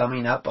been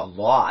coming up a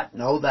lot.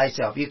 Know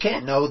thyself. You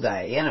can't know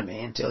thy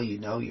enemy until you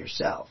know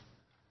yourself.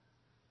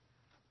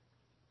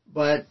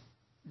 But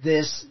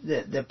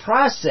the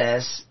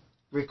process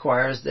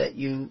requires that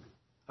you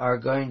are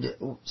going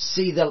to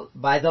see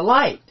by the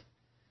light,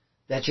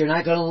 that you're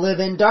not going to live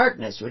in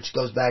darkness, which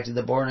goes back to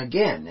the born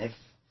again.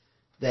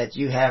 That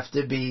you have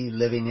to be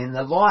living in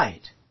the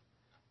light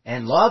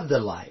and love the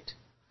light.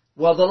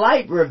 Well, the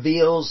light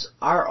reveals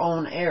our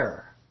own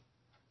error.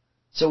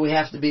 So we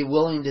have to be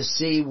willing to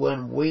see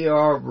when we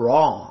are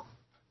wrong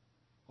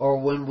or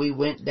when we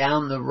went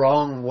down the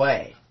wrong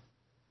way.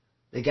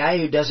 The guy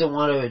who doesn't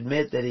want to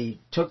admit that he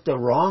took the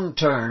wrong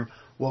turn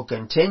will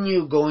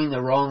continue going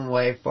the wrong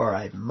way for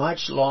a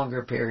much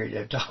longer period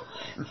of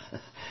time.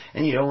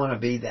 And you don't want to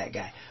be that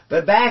guy.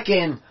 But back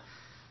in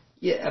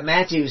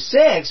Matthew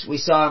 6, we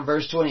saw in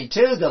verse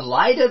 22, the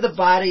light of the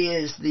body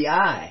is the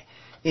eye.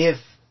 If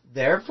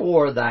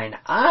therefore thine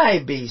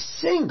eye be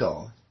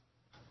single,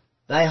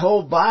 thy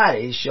whole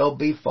body shall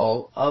be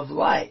full of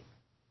light.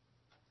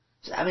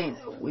 I mean,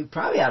 we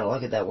probably ought to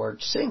look at that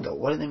word single.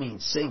 What do they mean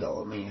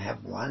single? I mean, you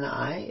have one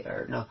eye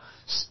or no?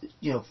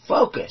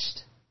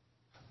 Focused.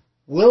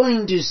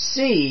 Willing to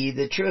see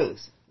the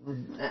truth.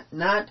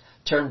 Not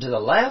turn to the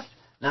left,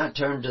 not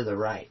turn to the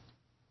right.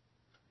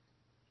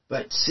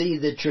 But see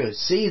the truth.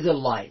 See the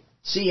light.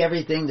 See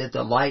everything that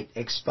the light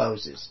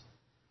exposes.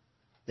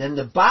 Then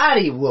the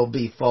body will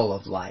be full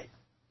of light.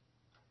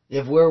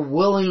 If we're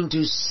willing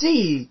to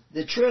see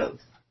the truth.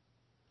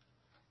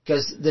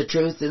 Because the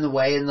truth and the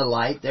way and the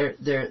light,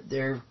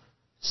 they're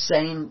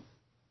same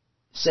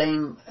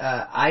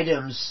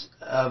items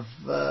of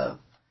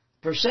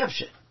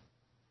perception.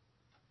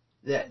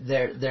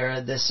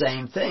 They're the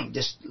same thing,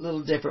 just a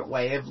little different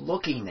way of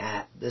looking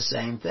at the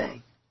same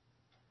thing.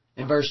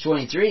 In verse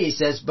 23 he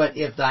says, but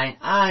if thine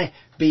eye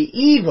be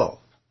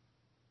evil,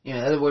 in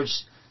other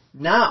words,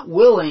 not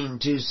willing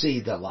to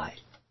see the light,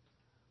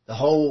 the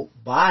whole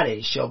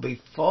body shall be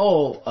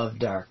full of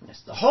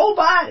darkness. The whole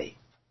body.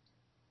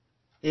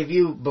 If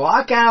you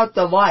block out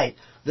the light,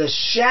 the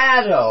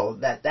shadow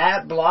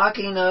that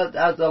blocking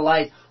of the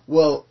light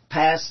will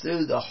pass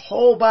through the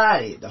whole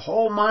body, the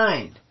whole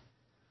mind.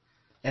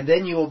 And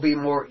then you will be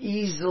more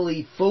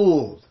easily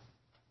fooled,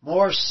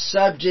 more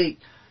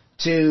subject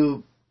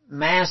to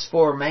mass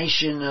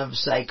formation of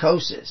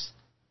psychosis.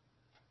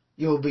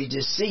 You will be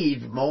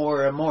deceived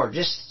more and more.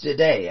 Just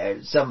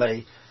today,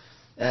 somebody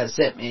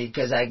sent me,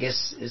 because I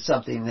guess it's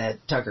something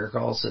that Tucker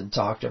Carlson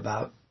talked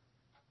about,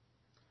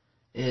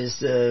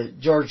 is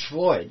George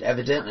Floyd.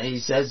 Evidently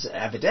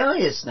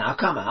it's now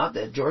come out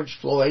that George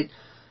Floyd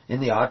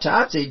in the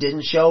autopsy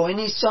didn't show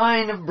any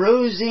sign of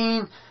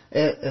bruising,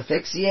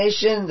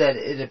 asphyxiation, that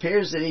it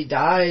appears that he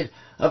died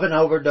of an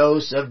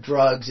overdose of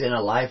drugs in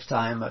a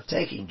lifetime of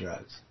taking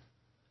drugs.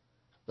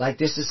 Like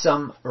this is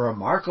some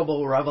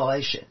remarkable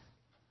revelation.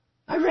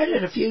 I read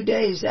it a few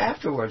days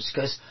afterwards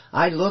because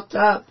I looked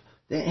up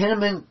the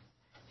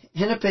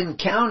Hennepin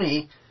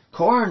County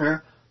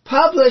coroner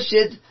published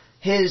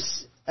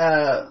his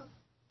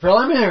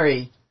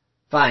preliminary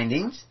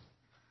findings,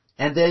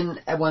 and then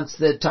once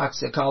the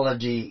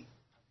toxicology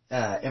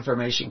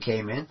information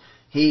came in,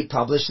 he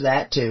published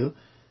that too.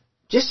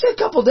 Just a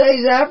couple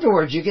days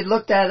afterwards, you could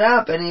look that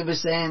up, and he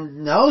was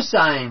saying no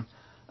sign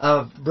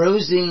of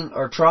bruising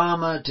or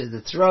trauma to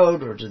the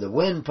throat or to the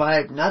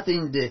windpipe,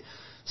 nothing to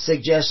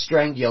suggest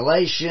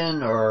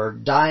strangulation or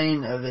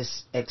dying of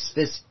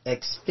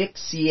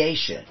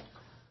asphyxiation.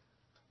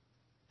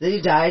 That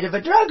he died of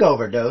a drug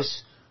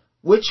overdose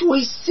which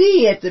we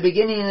see at the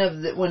beginning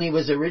of when he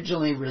was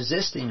originally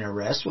resisting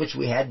arrest, which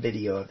we had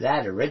video of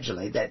that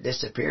originally, that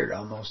disappeared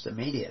almost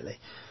immediately.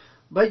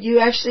 But you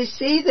actually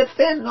see the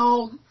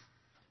fentanyl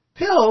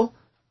pill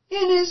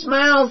in his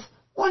mouth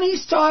when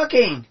he's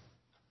talking.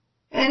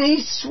 And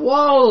he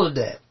swallowed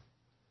it,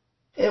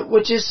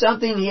 which is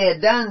something he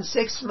had done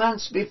 6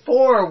 months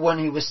before when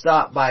he was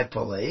stopped by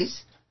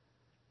police.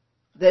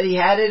 That he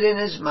had it in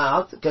his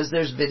mouth, because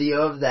there's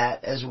video of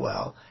that as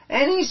well.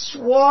 And he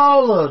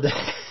swallowed it.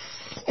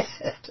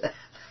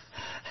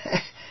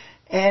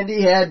 And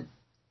he had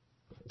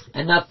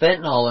enough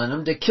fentanyl in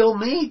him to kill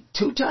me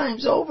 2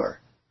 times over.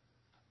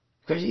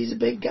 Because he's a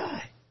big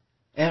guy.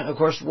 And of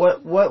course,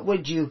 what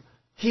would you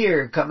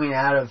hear coming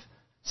out of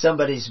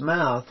somebody's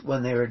mouth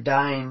when they were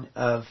dying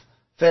of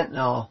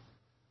fentanyl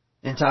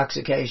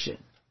intoxication?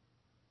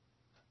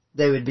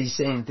 They would be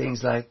saying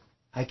things like,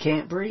 I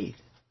can't breathe.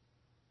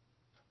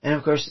 And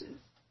of course,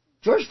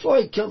 George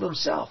Floyd killed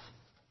himself.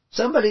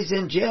 Somebody's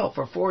in jail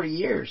for 40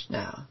 years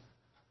now.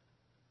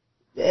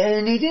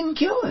 And he didn't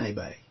kill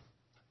anybody.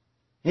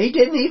 He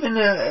didn't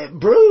even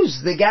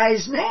bruise the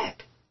guy's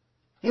neck.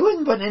 He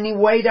wouldn't put any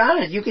weight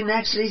on it. You can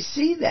actually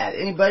see that.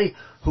 Anybody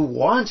who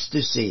wants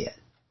to see it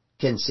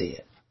can see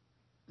it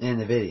in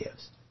the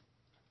videos.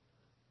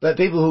 But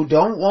people who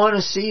don't want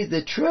to see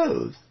the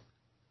truth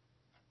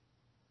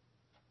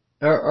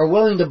are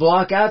willing to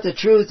block out the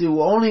truth,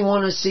 who only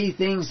want to see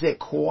things that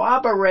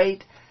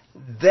corroborate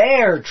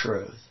their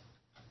truth,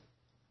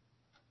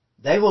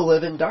 they will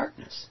live in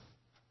darkness.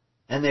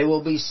 And they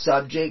will be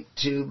subject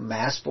to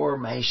mass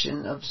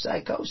formation of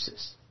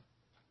psychosis.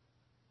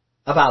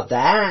 About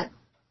that,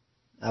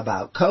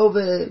 about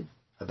COVID,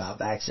 about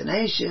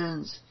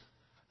vaccinations,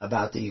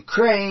 about the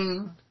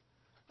Ukraine,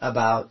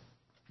 about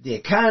the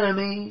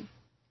economy,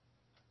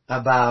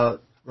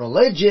 about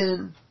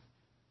religion,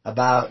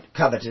 about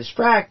covetous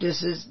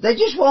practices. They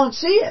just won't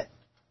see it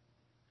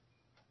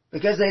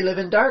because they live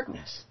in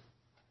darkness.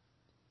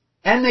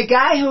 And the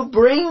guy who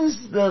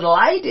brings the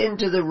light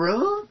into the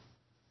room,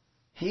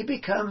 he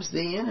becomes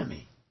the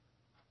enemy.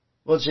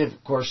 Which,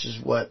 of course,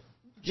 is what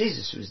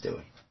Jesus was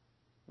doing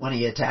when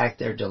he attacked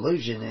their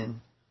delusion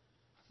in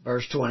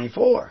verse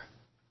 24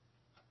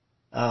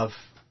 of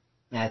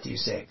Matthew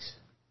 6.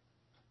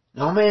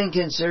 No man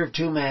can serve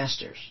 2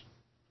 masters,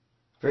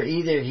 for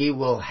either he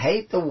will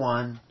hate the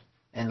one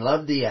and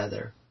love the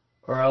other,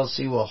 or else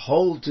he will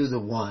hold to the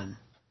one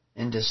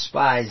and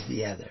despise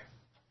the other.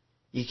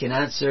 You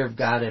cannot serve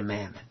God and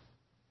mammon.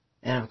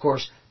 And of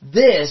course,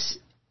 this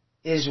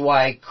is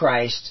why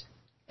Christ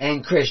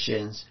and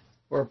Christians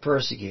were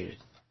persecuted.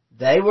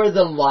 They were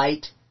the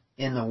light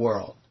in the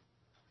world.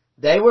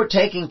 They were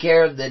taking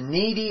care of the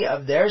needy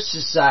of their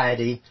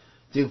society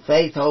through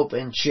faith, hope,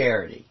 and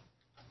charity.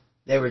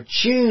 They were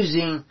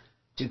choosing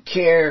to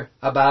care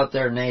about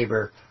their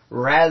neighbor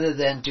rather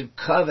than to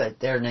covet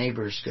their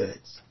neighbor's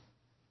goods.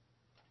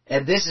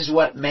 And this is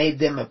what made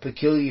them a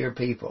peculiar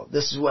people.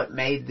 This is what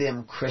made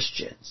them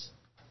Christians.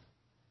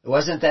 It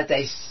wasn't that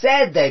they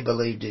said they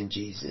believed in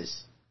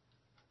Jesus.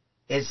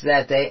 It's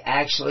that they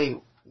actually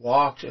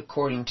walked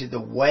according to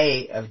the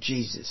way of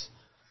Jesus.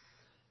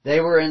 They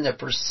were in the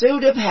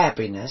pursuit of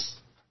happiness,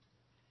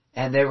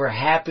 and they were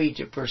happy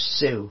to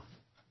pursue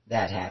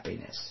that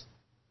happiness,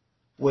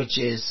 which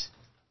is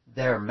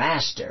their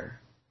master,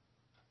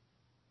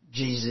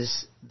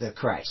 Jesus the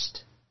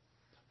Christ,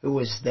 who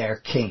was their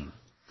king.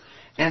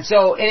 And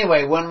so,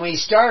 anyway, when we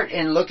start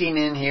in looking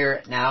in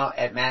here now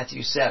at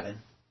Matthew 7,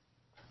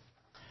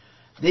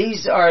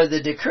 these are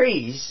the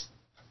decrees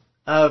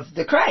of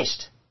the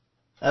Christ,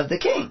 of the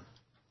King.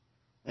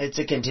 It's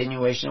a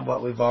continuation of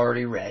what we've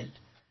already read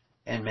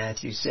in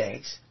Matthew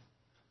 6.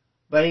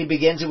 But he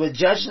begins it with,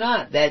 judge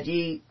not, that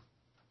ye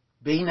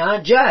be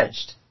not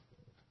judged.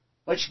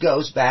 Which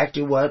goes back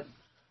to what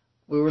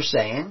we were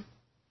saying.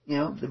 You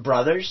know, the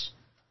brothers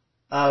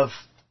of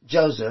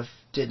Joseph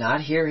did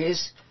not hear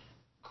his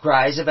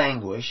cries of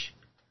anguish.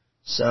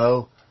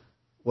 So,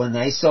 when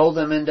they sold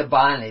them into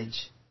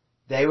bondage,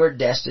 they were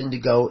destined to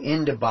go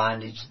into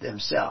bondage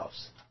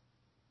themselves.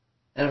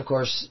 And of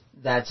course,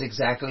 that's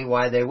exactly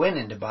why they went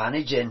into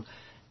bondage.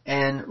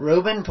 And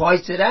Reuben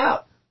points it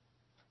out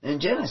in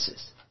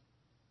Genesis.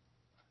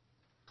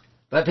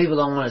 But people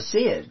don't want to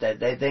see it. That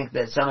they think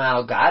that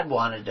somehow God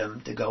wanted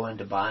them to go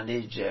into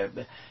bondage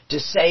to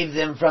save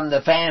them from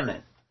the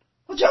famine.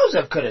 Well,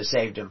 Joseph could have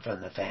saved them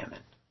from the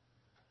famine.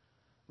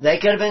 They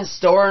could have been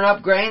storing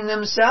up grain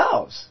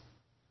themselves.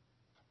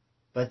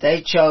 But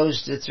they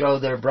chose to throw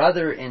their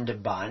brother into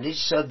bondage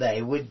so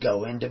they would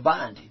go into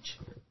bondage.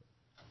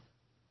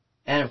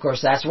 And of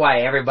course, that's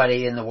why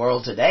everybody in the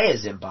world today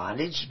is in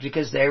bondage,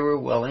 because they were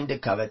willing to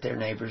covet their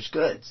neighbor's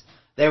goods.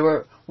 They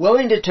were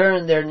willing to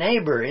turn their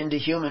neighbor into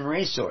human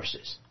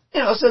resources.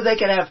 You know, so they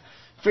could have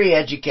free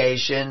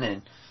education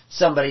and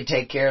somebody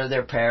take care of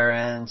their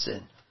parents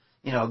and,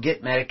 you know,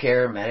 get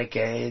Medicare,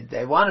 Medicaid.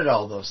 They wanted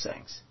all those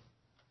things.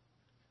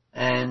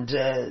 And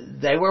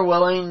they were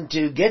willing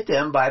to get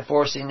them by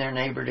forcing their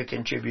neighbor to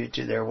contribute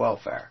to their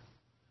welfare.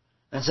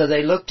 And so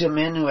they looked to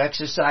men who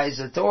exercised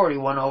authority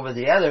one over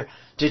the other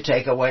to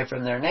take away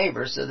from their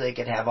neighbors so they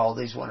could have all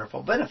these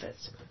wonderful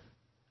benefits.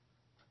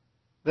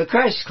 But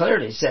Christ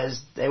clearly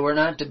says they were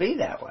not to be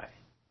that way.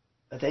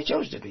 But they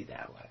chose to be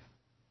that way.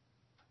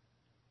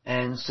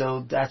 And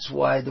so that's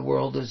why the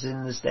world is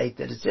in the state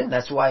that it's in.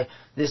 That's why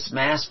this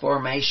mass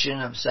formation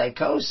of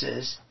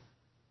psychosis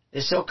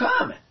is so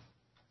common.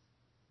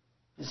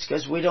 It's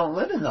because we don't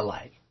live in the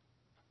light.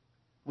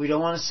 We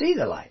don't want to see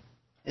the light.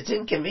 It's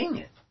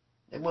inconvenient.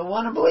 And we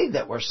want to believe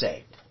that we're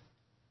saved.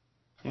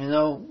 Even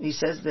though he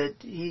says that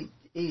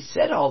he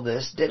said all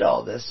this, did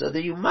all this, so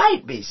that you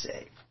might be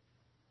saved.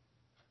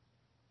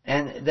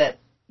 And that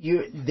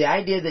the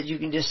idea that you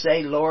can just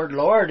say, Lord,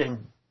 Lord, and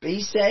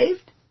be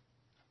saved?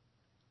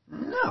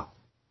 No.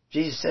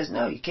 Jesus says,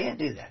 no, you can't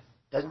do that.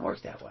 It doesn't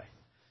work that way.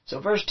 So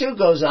verse 2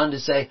 goes on to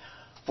say,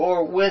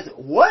 for with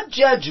what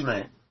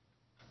judgment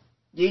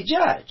ye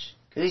judge?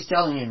 Because he's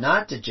telling you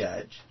not to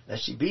judge,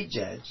 lest you be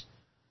judged.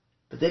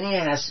 But then he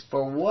asks,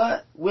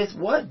 with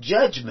what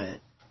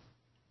judgment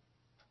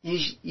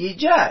ye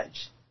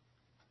judge?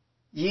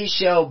 Ye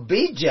shall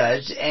be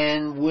judged,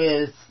 and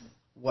with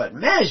what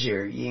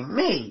measure ye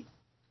meet,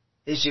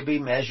 it shall be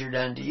measured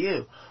unto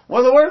you.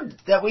 Well, the word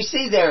that we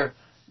see there,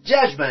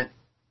 judgment,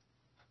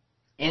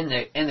 in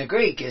the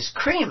Greek is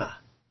crema,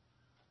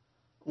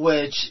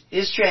 which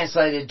is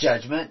translated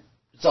judgment.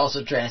 It's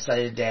also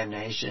translated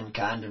damnation,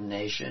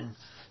 condemnation,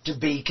 to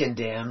be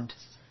condemned,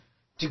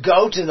 to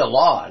go to the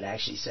law, it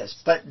actually says.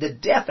 But the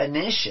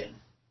definition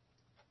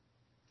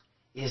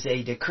is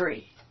a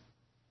decree,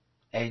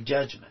 a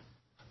judgment.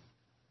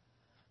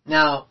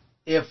 Now,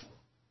 if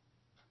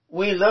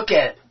we look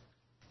at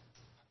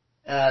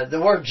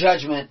the word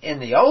judgment in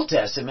the Old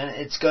Testament,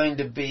 it's going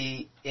to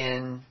be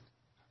in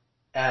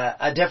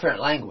a different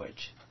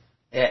language,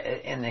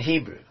 in the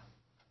Hebrew.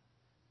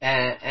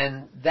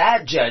 And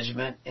that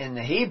judgment in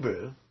the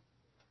Hebrew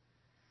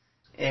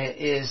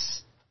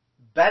is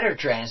better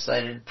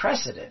translated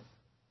precedent.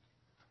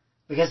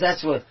 Because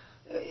that's what,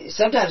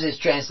 sometimes it's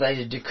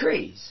translated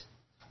decrees.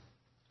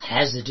 It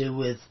has to do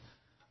with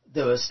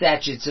the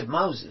statutes of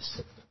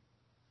Moses,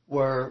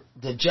 were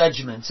the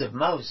judgments of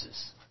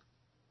Moses.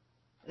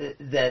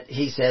 That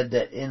he said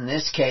that in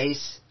this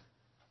case,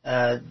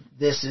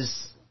 this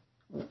is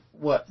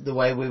what the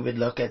way we would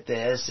look at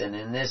this, and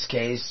in this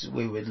case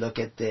we would look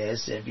at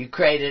this. If you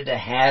created a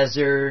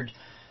hazard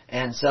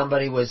and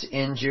somebody was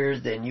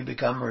injured, then you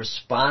become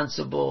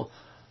responsible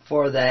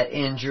for that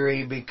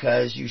injury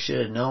because you should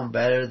have known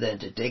better than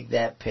to dig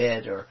that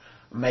pit or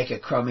make a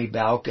crummy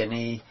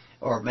balcony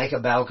or make a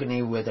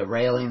balcony with a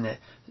railing that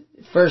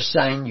first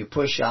sign you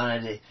push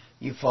on it,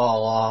 you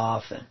fall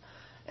off.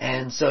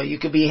 And so you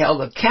could be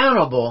held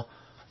accountable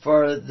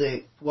for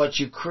what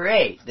you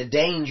create, the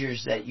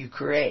dangers that you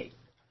create.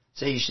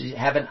 So you should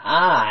have an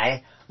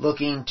eye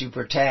looking to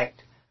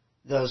protect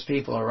those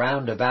people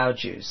around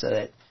about you so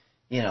that,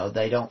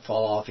 they don't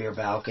fall off your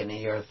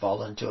balcony or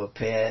fall into a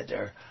pit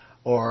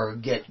or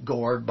get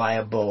gored by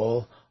a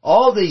bull.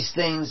 All these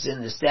things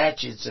in the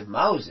statutes of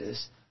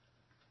Moses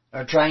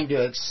are trying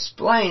to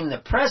explain the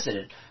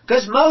precedent.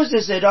 Because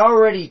Moses had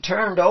already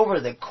turned over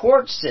the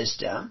court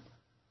system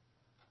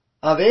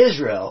of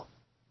Israel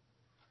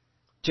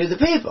to the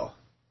people,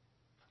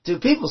 to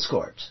people's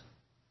courts.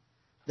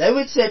 They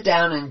would sit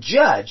down and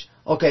judge,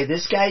 okay,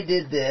 this guy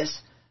did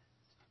this,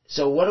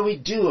 so what do we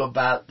do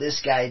about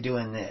this guy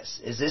doing this?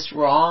 Is this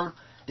wrong?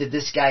 Did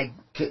this guy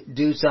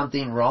do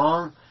something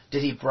wrong?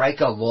 Did he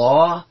break a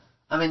law?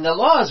 I mean, the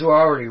laws were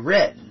already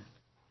written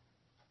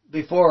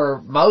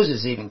before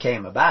Moses even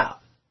came about.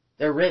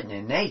 They're written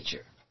in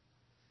nature.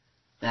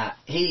 Now,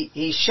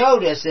 he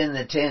showed us in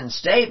the 10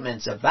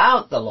 statements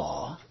about the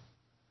law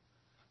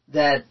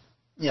that,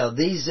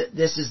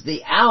 this is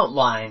the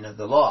outline of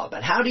the law.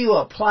 But how do you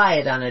apply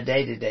it on a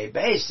day-to-day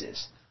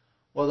basis?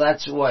 Well,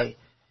 that's why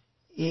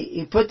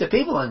he put the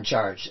people in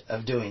charge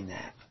of doing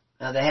that.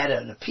 Now, they had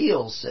an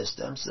appeals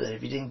system so that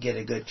if you didn't get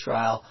a good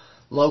trial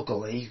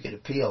locally, you could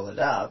appeal it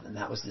up, and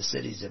that was the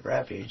cities of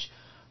refuge.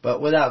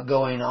 But without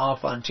going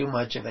off on too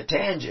much of a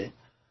tangent,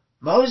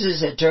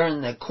 Moses had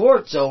turned the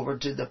courts over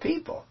to the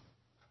people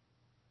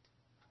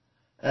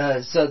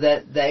so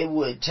that they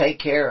would take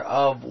care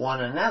of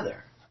one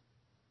another.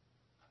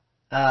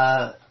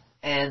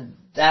 And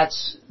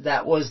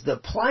that was the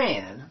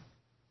plan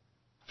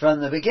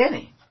from the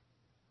beginning.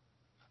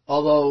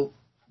 Although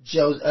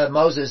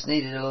Moses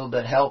needed a little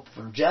bit of help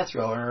from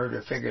Jethro in order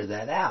to figure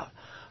that out.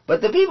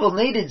 But the people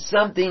needed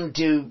something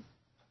to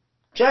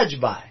judge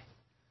by.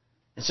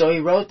 And so he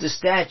wrote the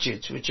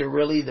statutes, which are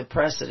really the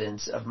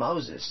precedents of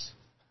Moses.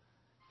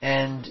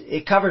 And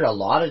it covered a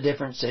lot of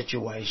different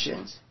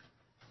situations.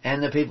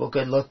 And the people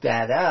could look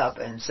that up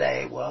and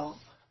say, well,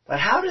 but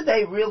how do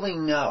they really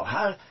know?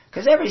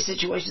 Because every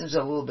situation is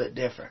a little bit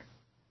different.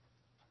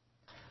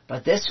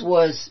 But this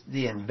was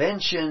the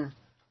invention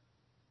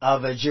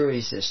of a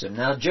jury system.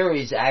 Now,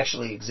 juries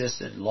actually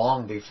existed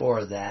long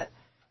before that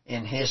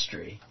in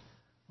history.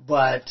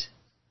 But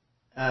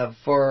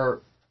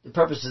for the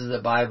purposes of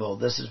the Bible,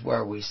 this is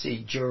where we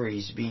see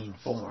juries being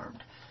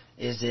formed,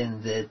 is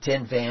in the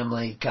 10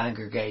 family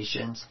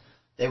congregations,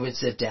 they would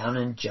sit down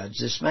and judge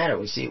this matter.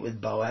 We see it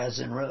with Boaz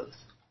and Ruth.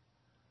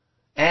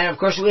 And of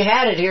course we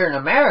had it here in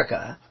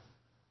America,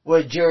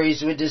 where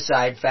juries would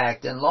decide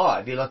fact and law.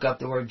 If you look up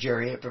the word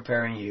jury at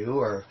Preparing You,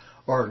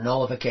 or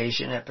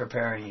nullification at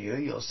Preparing You,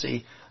 you'll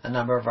see a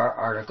number of our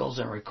articles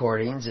and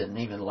recordings and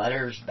even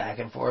letters back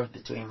and forth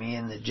between me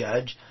and the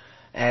judge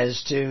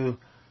as to,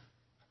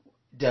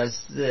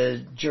 does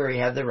the jury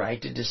have the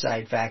right to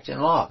decide fact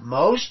and law?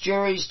 Most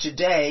juries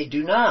today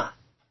do not.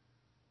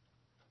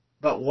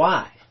 But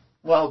why?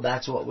 Well,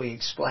 that's what we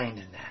explained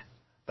in that.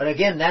 But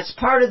again, that's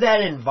part of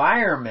that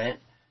environment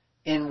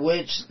in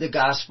which the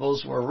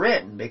Gospels were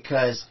written,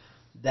 because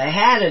they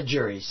had a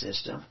jury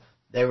system.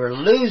 They were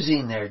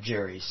losing their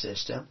jury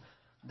system.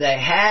 They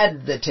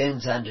had the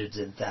tens, hundreds,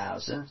 and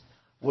thousands,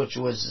 which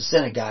was the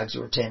synagogues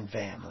were 10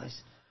 families.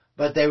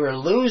 But they were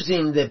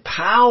losing the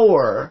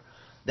power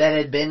that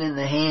had been in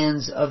the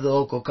hands of the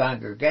local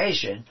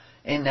congregation,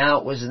 and now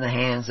it was in the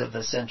hands of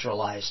a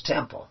centralized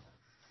temple.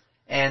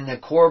 And the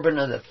Corban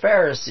of the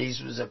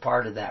Pharisees was a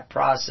part of that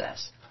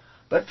process.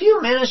 But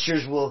few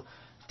ministers will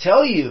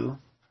tell you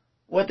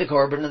what the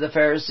Corban of the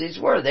Pharisees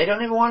were. They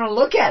don't even want to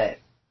look at it.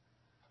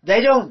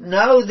 They don't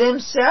know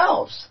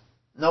themselves.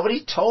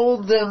 Nobody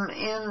told them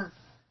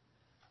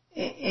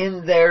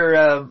in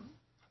their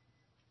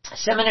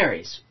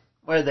seminaries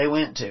where they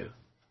went to,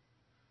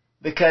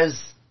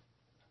 because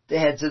the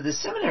heads of the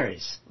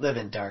seminaries live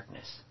in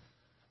darkness.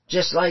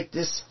 Just like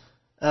this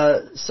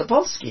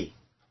Sapolsky,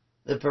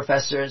 the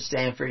professor at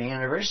Stanford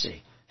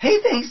University.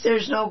 He thinks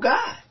there's no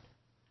God.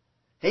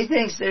 He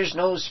thinks there's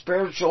no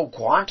spiritual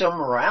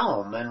quantum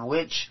realm in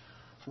which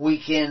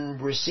we can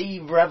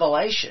receive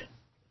revelation.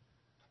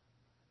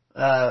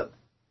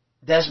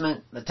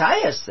 Desmond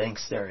Matthias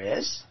thinks there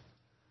is.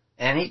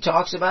 And he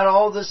talks about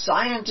all the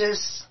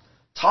scientists,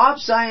 top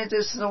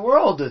scientists in the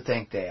world who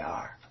think they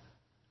are.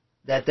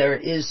 That there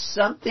is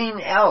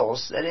something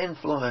else that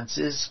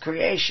influences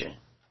creation.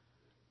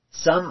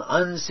 Some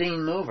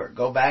unseen mover.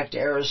 Go back to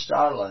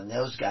Aristotle and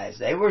those guys.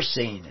 They were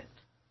seeing it.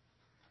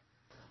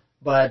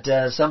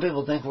 But some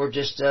people think we're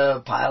just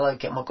a pile of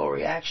chemical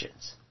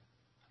reactions.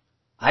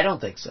 I don't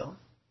think so.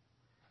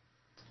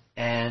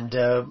 And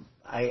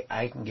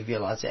I can give you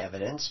lots of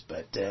evidence,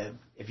 but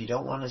if you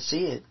don't want to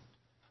see it,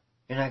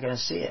 you're not going to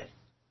see it.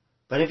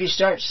 But if you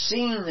start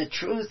seeing the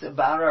truth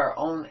about our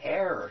own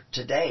error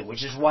today,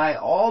 which is why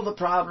all the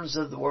problems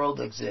of the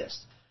world exist,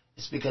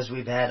 it's because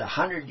we've had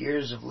 100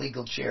 years of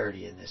legal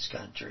charity in this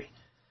country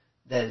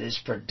that has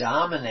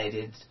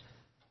predominated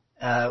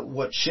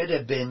what should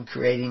have been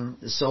creating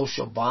the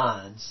social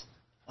bonds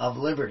of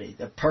liberty,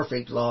 the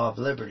perfect law of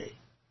liberty.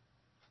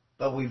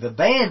 But we've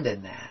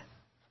abandoned that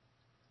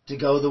to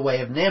go the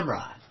way of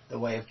Nimrod, the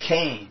way of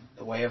Cain,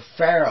 the way of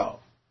Pharaoh,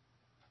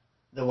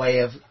 the way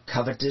of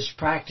covetous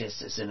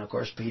practices. And of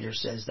course Peter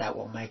says that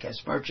will make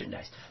us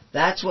merchandise.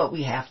 That's what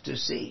we have to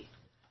see.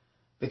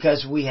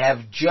 Because we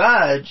have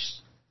judged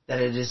that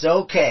it is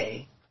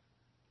okay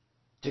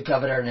to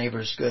covet our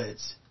neighbor's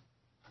goods.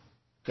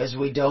 Because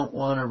we don't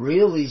want to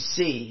really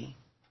see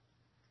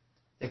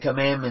the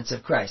commandments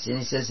of Christ. And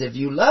he says, if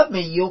you love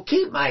me, you'll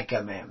keep my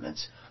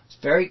commandments. It's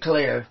very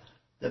clear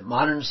that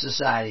modern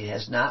society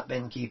has not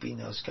been keeping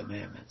those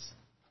commandments.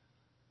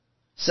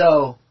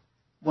 So,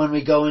 when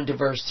we go into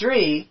verse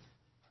 3,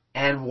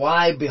 and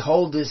why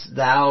beholdest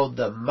thou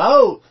the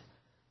mote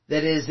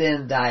that is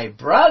in thy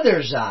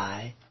brother's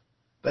eye,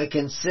 but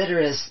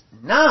considerest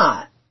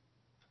not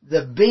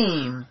the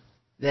beam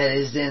that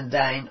is in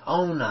thine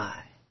own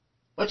eye?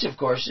 Which, of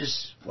course,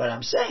 is what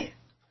I'm saying,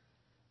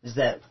 is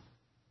that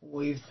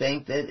we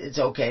think that it's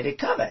okay to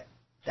covet.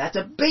 That's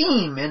a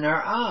beam in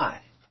our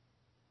eye.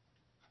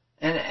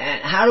 And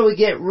how do we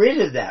get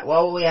rid of that?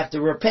 Well, we have to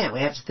repent.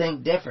 We have to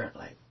think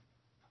differently.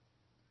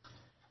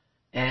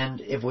 And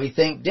if we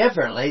think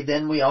differently,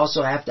 then we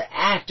also have to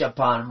act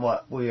upon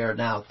what we are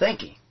now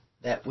thinking,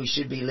 that we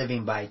should be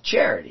living by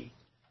charity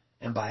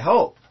and by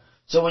hope.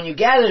 So when you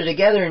gather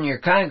together in your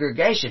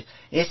congregation,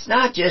 it's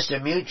not just a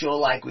mutual,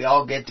 like we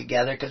all get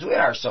together, because we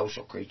are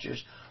social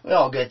creatures. We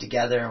all get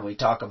together and we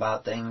talk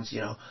about things,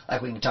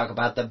 like we can talk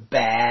about the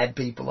bad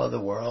people of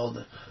the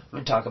world. We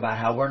can talk about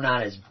how we're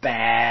not as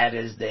bad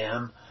as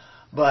them.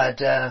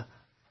 But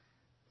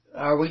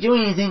are we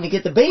doing anything to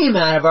get the beam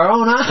out of our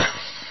own eye?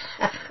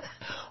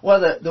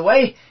 Well, the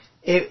way,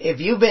 if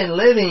you've been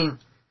living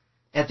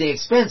at the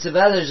expense of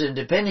others and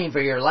depending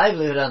for your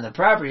livelihood on the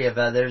property of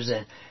others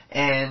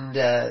and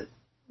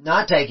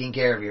not taking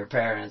care of your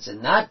parents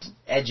and not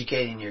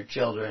educating your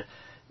children,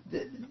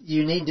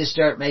 you need to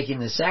start making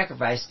the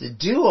sacrifice to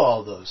do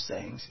all those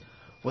things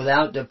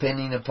without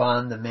depending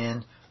upon the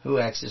men who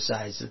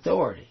exercise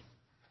authority.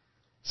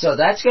 So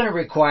that's going to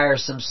require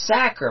some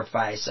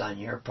sacrifice on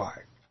your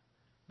part.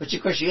 But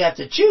of course you have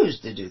to choose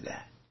to do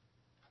that.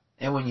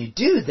 And when you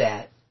do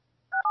that,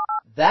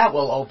 that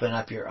will open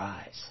up your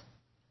eyes.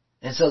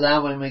 And so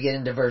now when we get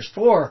into verse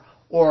 4,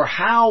 or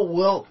how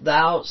wilt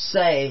thou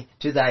say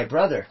to thy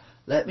brother,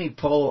 let me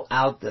pull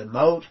out the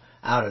mote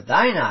out of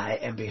thine eye,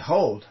 and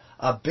behold,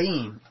 a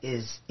beam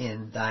is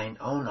in thine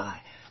own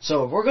eye.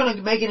 So if we're going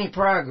to make any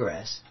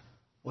progress,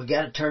 we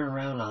got to turn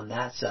around on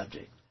that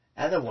subject.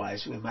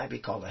 Otherwise, we might be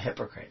called a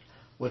hypocrite,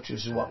 which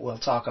is what we'll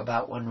talk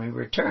about when we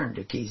return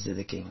to Keys of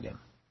the Kingdom.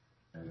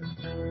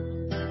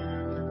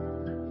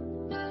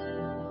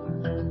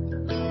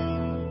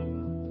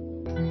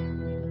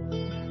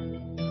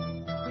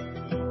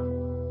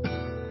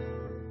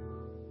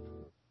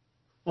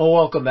 Well,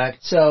 welcome back.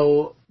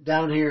 So,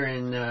 down here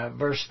in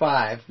verse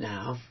 5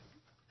 now,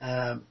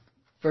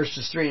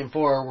 verses 3 and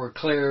 4 were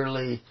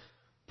clearly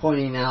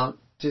pointing out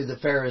to the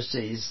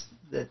Pharisees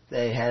that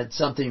they had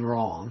something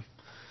wrong,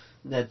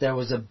 that there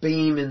was a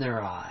beam in their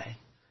eye,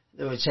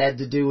 which had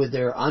to do with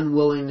their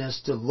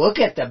unwillingness to look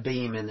at the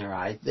beam in their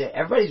eye.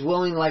 Everybody's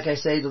willing, like I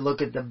say, to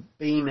look at the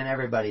beam in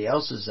everybody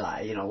else's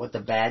eye, you know, what the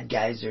bad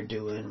guys are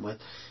doing with,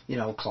 you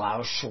know,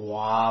 Klaus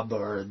Schwab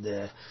or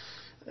the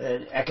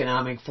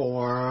Economic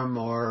Forum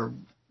or,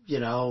 you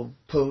know,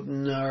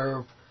 Putin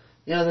or,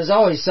 you know, there's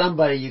always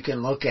somebody you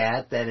can look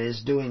at that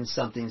is doing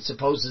something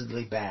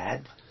supposedly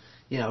bad,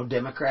 you know,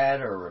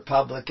 Democrat or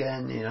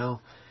Republican, you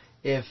know.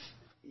 If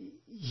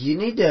you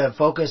need to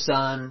focus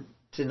on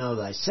to know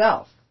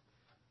thyself,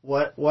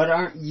 what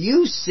aren't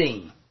you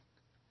seeing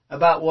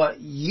about what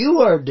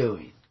you are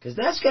doing? Because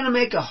that's going to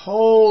make a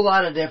whole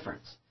lot of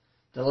difference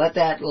to let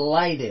that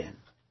light in.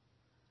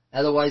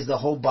 Otherwise, the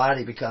whole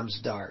body becomes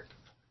dark.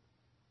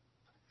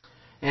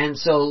 And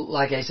so,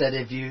 like I said,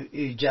 if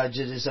you judge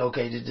it as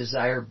okay to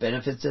desire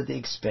benefits at the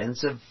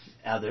expense of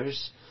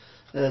others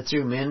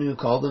through men who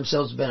call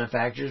themselves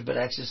benefactors but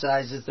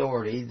exercise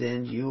authority,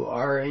 then you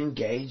are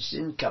engaged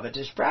in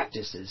covetous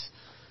practices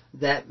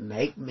that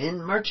make men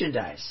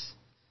merchandise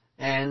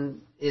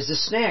and is a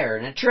snare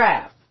and a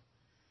trap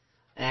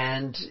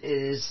and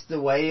is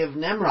the way of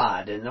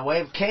Nimrod and the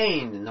way of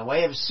Cain and the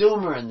way of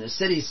Sumer and the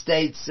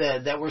city-states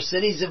that were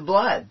cities of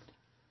blood.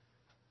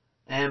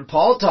 And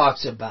Paul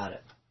talks about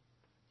it.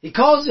 He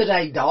calls it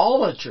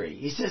idolatry.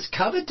 He says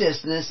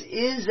covetousness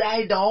is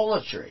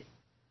idolatry,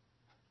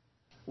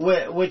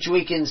 which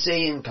we can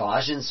see in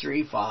Colossians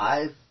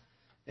 3:5,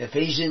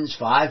 Ephesians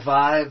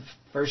 5:5,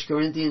 1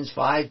 Corinthians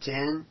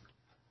 5:10.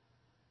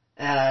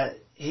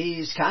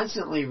 He's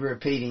constantly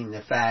repeating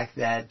the fact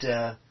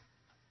that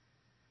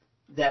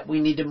we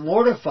need to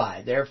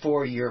mortify,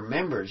 therefore, your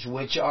members,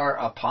 which are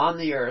upon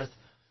the earth,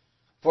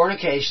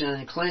 fornication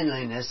and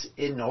uncleanness,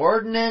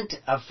 inordinate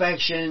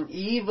affection,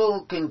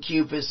 evil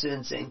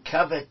concupiscence, and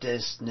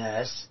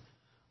covetousness,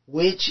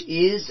 which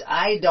is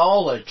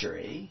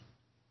idolatry,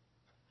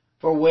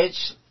 for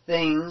which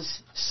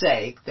things'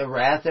 sake the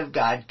wrath of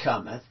God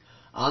cometh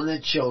on the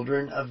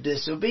children of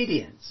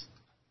disobedience.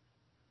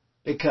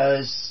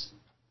 Because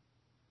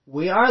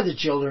we are the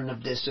children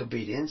of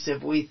disobedience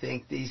if we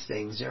think these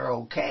things are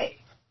okay,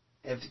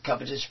 if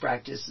covetous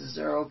practices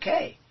are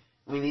okay.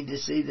 We need to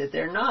see that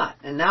they're not.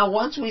 And now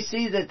once we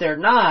see that they're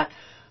not,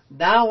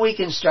 now we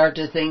can start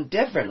to think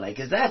differently,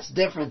 because that's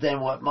different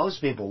than what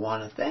most people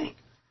want to think.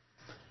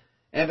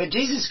 But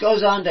Jesus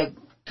goes on to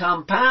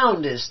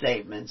compound his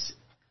statements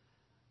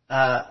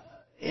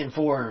in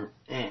 4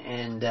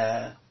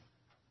 and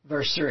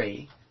verse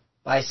 3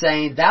 by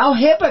saying, Thou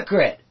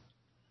hypocrite,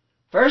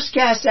 first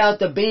cast out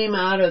the beam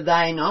out of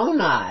thine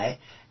own eye,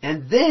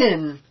 and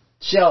then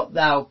shalt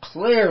thou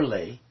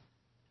clearly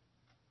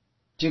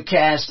to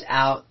cast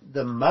out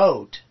the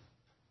mote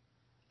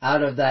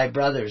out of thy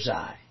brother's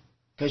eye.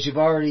 Because you've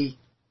already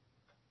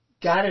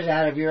got it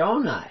out of your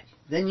own eye.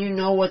 Then you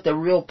know what the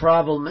real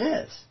problem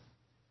is.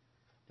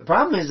 The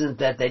problem isn't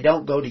that they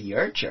don't go to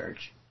your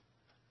church.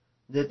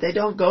 That they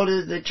don't go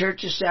to the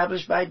church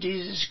established by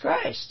Jesus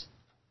Christ.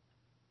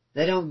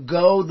 They don't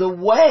go the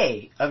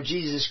way of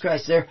Jesus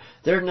Christ.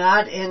 They're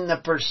not in the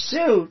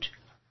pursuit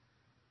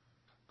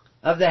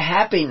of the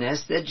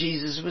happiness that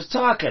Jesus was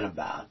talking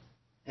about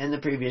in the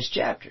previous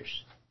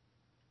chapters.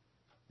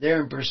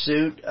 They're in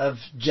pursuit of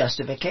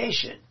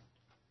justification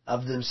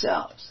of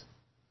themselves.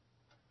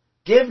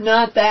 Give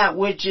not that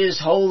which is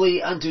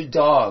holy unto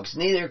dogs,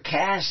 neither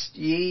cast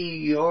ye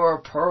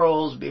your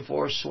pearls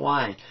before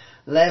swine,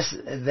 lest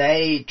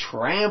they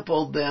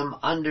trample them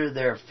under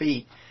their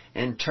feet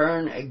and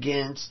turn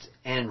against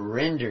and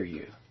render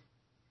you.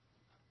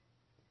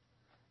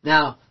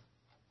 Now,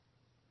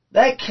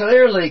 that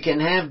clearly can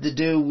have to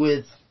do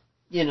with,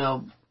 you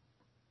know,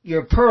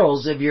 your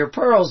pearls. If your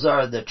pearls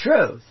are the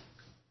truth,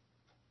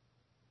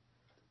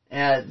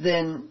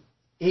 then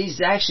he's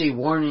actually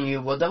warning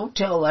you, well, don't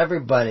tell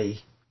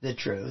everybody the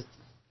truth.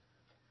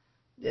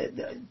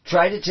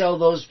 Try to tell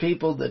those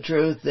people the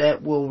truth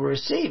that will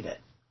receive it.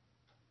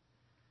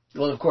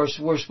 Well, of course,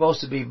 we're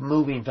supposed to be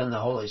moving from the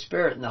Holy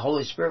Spirit, and the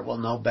Holy Spirit will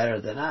know better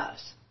than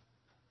us.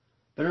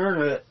 But in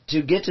order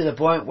to get to the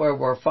point where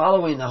we're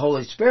following the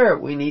Holy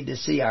Spirit, we need to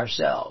see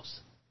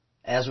ourselves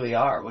as we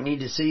are. We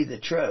need to see the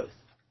truth.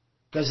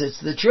 Because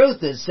it's the truth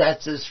that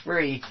sets us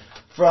free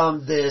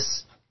from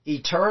this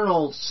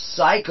eternal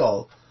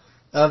cycle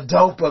of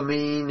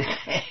dopamine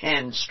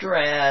and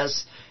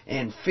stress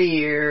and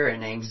fear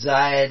and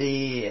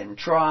anxiety and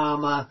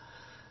trauma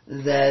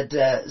that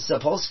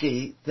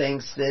Sapolsky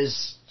thinks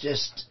this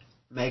just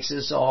makes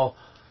us all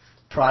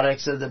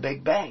products of the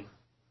Big Bang.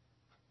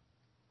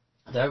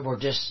 that we're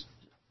just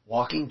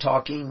walking,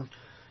 talking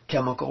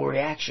chemical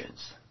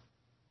reactions.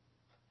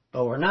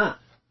 But we're not.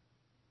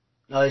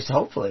 At least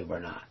hopefully we're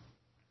not.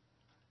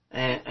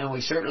 And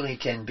we certainly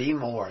can be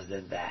more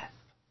than that.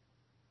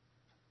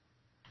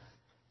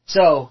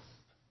 So,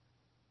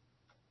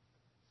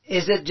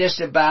 is it just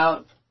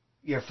about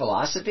your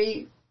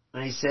philosophy?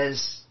 When he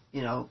says,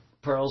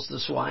 pearls to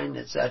swine,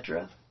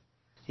 etc.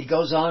 He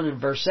goes on in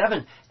verse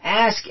 7,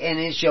 ask and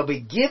it shall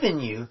be given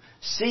you,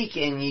 seek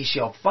and ye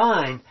shall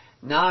find,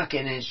 knock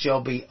and it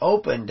shall be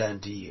opened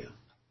unto you.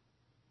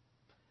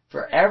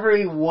 For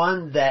every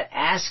one that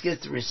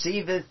asketh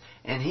receiveth,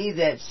 and he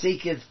that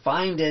seeketh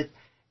findeth,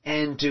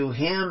 and to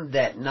him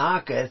that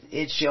knocketh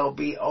it shall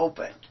be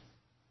opened.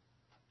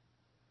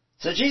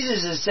 So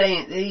Jesus is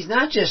saying, he's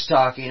not just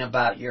talking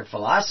about your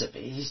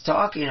philosophy, he's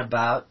talking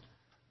about,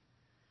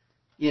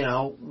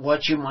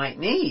 what you might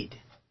need.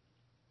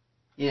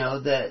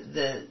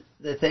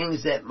 The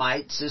things that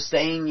might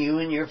sustain you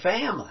and your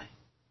family.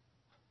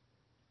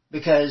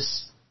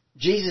 Because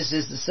Jesus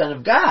is the Son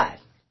of God.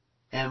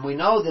 And we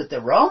know that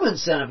the Roman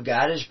Son of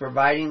God is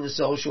providing the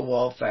social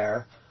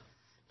welfare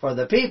for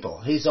the people.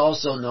 He's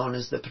also known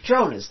as the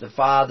Patronus, the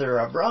father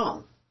of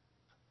Rome.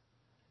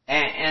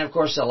 And of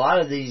course, a lot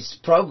of these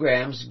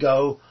programs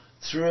go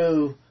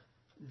through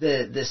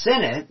the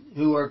Senate,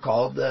 who are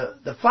called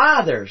the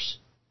fathers,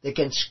 the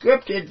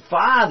conscripted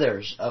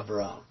fathers of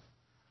Rome.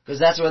 Because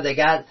that's where they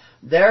got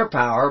their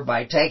power,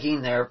 by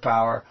taking their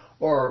power,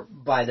 or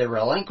by the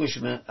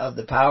relinquishment of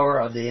the power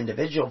of the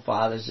individual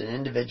fathers and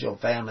individual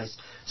families,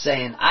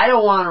 saying, I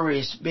don't want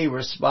to be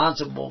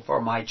responsible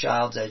for my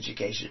child's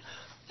education.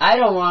 I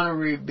don't want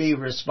to be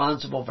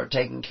responsible for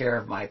taking care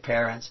of my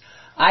parents.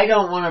 I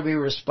don't want to be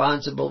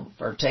responsible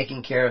for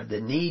taking care of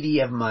the needy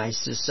of my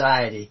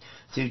society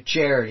through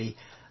charity.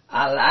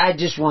 I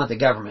just want the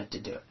government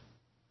to do it.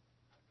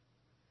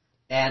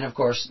 And of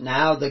course,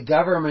 now the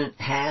government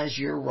has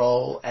your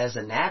role as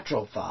a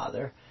natural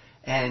father,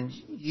 and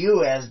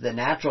you as the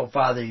natural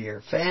father of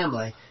your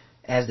family,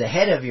 as the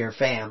head of your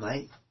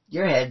family,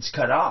 your head's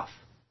cut off.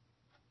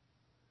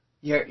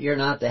 You're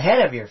not the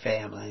head of your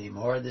family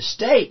anymore. The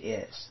state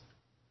is.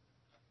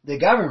 The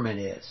government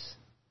is.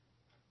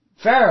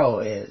 Pharaoh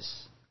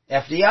is.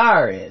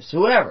 FDR is.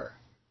 Whoever.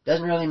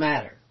 Doesn't really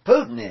matter.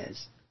 Putin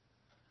is.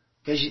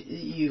 Because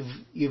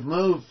you've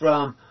moved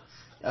from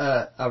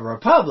a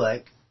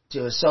republic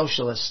to a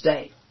socialist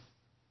state.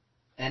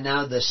 And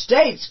now the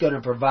state's going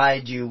to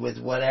provide you with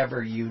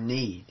whatever you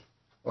need,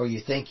 or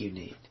you think you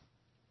need.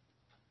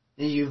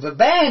 And you've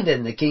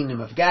abandoned the kingdom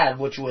of God,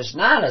 which was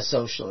not a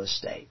socialist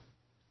state.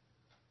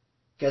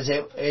 Because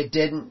it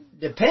didn't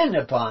depend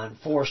upon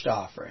forced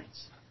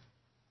offerings.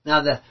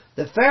 Now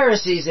the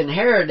Pharisees and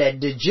Herod had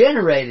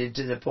degenerated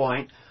to the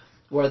point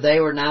where they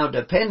were now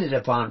dependent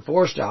upon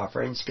forced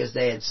offerings, because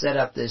they had set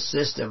up this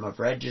system of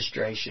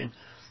registration.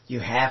 You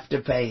have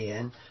to pay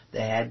in.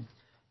 They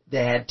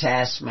had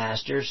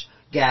taskmasters,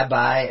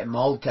 Gabbai and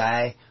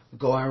Molokai,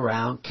 going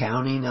around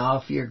counting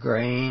off your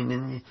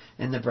grain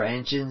and the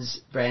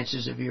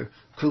branches of your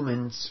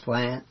cumin's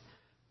plant,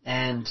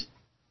 and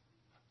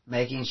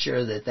making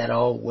sure that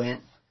all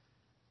went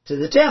to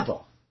the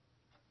temple,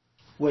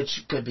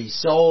 which could be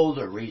sold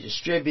or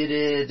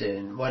redistributed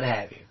and what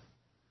have you.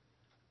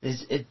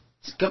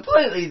 It's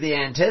completely the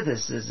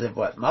antithesis of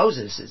what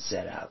Moses had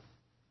set up.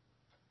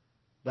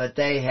 But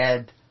they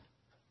had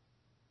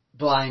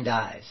blind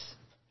eyes.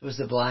 It was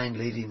the blind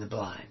leading the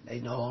blind. They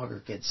no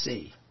longer could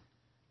see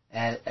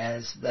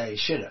as they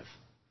should have.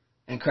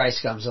 And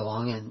Christ comes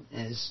along and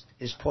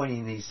is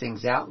pointing these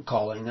things out and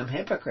calling them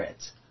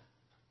hypocrites.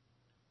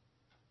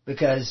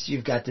 Because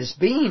you've got this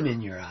beam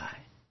in your eye.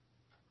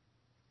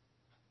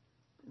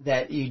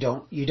 That you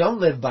don't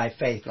live by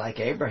faith like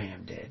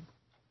Abraham did,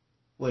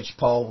 which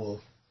Paul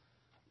will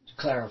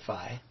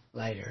clarify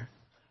later.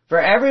 For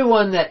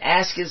everyone that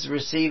asketh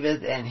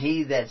receiveth, and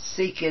he that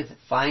seeketh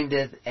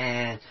findeth,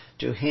 and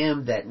to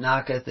him that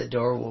knocketh the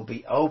door will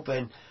be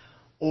open.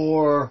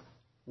 Or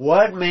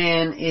what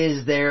man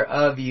is there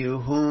of you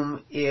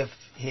whom if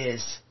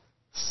his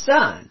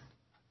son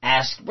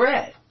ask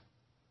bread,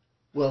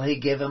 will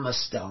he give him a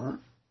stone?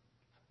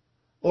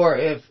 Or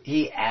if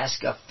he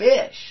ask a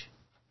fish,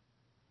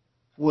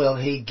 will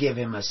he give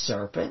him a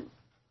serpent?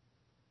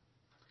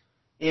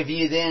 If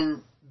you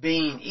then,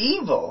 being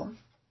evil,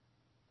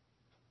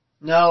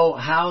 know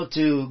how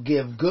to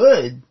give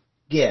good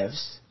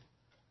gifts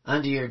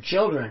unto your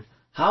children,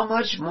 how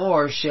much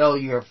more shall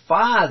your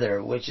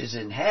Father which is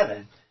in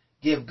heaven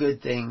give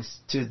good things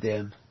to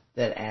them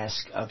that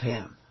ask of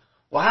him?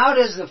 Well, how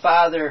does the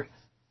Father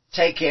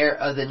take care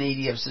of the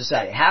needy of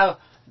society? How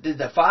did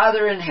the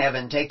Father in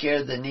heaven take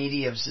care of the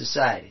needy of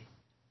society?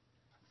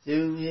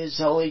 Through His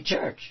holy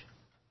church.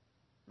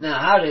 Now,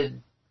 how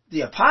did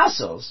the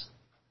apostles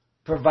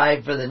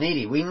provide for the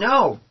needy? We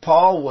know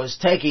Paul was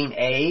taking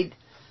aid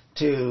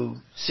to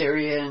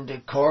Syria and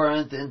to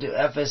Corinth and to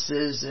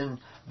Ephesus and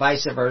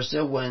vice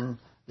versa when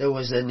there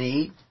was a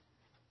need.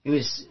 He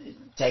was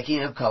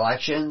taking up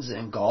collections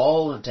in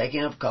Gaul and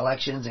taking up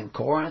collections in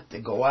Corinth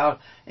to go out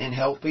and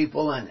help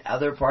people in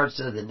other parts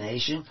of the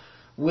nation.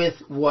 with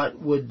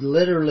what would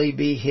literally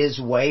be his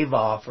wave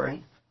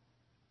offering.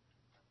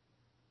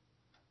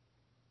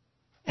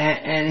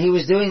 And he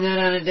was doing that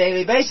on a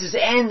daily basis.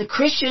 And the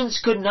Christians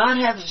could not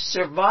have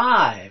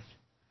survived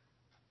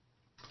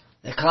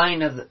the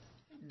decline of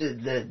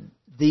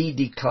the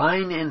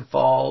decline and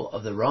fall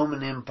of the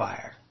Roman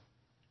Empire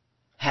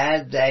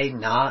had they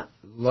not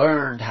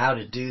learned how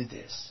to do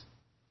this,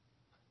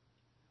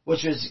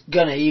 which was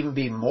going to even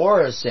be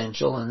more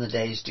essential in the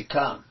days to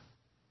come,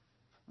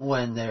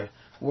 when there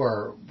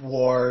were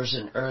wars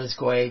and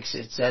earthquakes,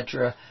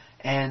 etc.,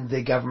 and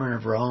the government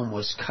of Rome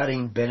was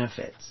cutting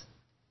benefits.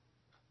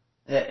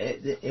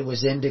 It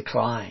was in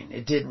decline.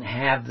 It didn't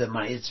have the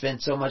money. It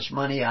spent so much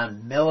money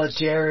on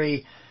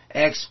military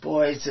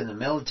exploits and the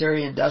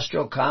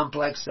military-industrial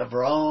complex of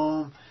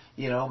Rome,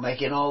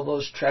 making all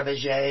those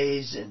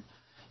trebuchets and,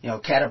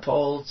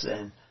 catapults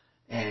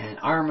and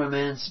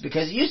armaments,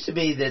 because it used to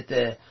be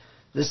that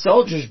the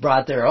soldiers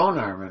brought their own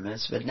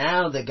armaments, but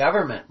now the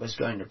government was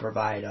going to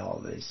provide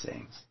all these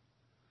things.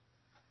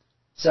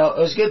 So it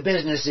was good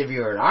business if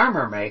you were an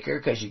armor maker,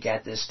 because you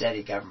got this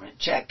steady government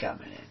check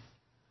coming in.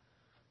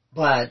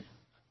 But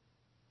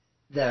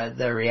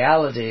the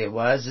reality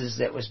is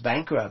that it was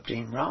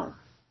bankrupting Rome.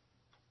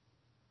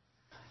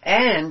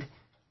 And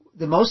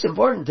the most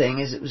important thing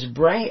is it was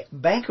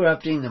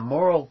bankrupting the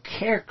moral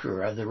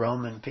character of the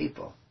Roman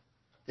people.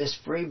 This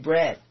free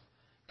bread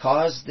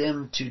caused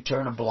them to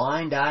turn a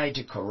blind eye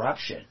to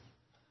corruption.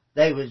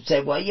 They would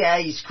say, well, yeah,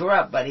 he's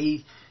corrupt, but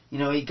he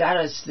got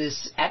us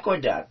this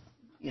aqueduct,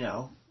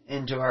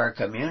 into our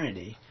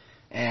community.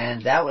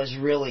 And that was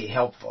really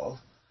helpful.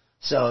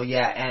 So,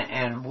 yeah,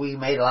 and we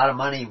made a lot of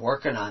money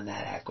working on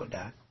that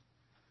aqueduct.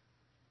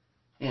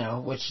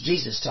 Which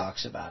Jesus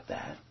talks about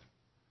that.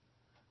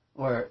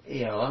 Where,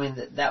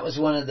 that was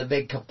one of the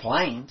big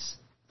complaints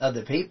of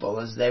the people,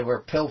 is they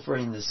were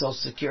pilfering the Social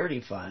Security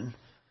fund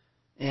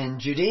in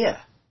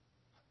Judea.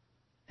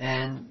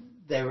 And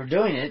they were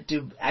doing it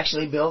to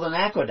actually build an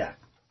aqueduct.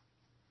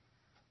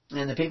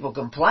 And the people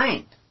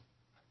complained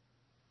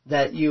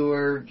that you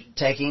were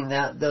taking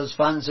those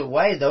funds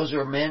away. Those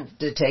were meant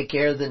to take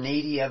care of the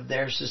needy of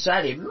their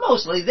society.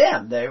 Mostly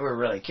them. They were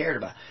really cared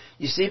about.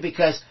 You see,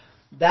 because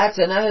that's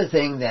another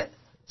thing that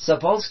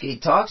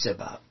Sapolsky talks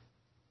about,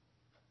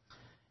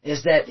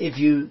 is that if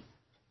you,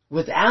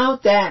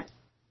 without that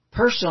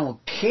personal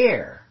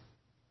care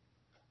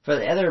for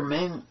the other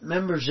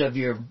members of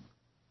your,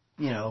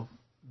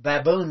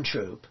 baboon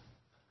troop,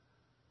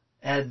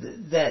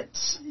 that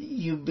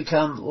you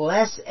become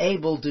less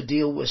able to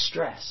deal with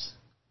stress.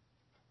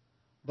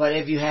 But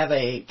if you have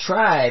a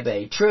tribe,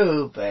 a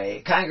troop,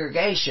 a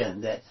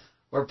congregation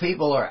where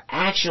people are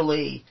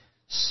actually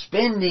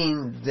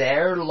spending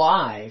their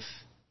life,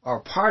 or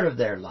part of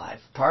their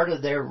life, part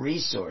of their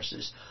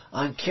resources,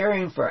 on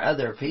caring for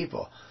other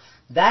people,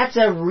 that's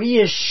a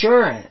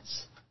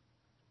reassurance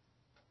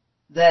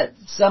that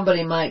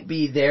somebody might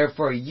be there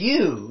for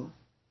you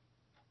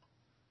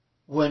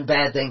when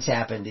bad things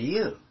happen to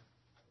you.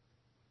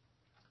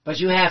 But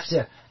you have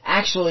to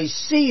actually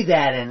see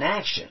that in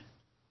action.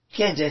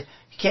 You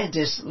can't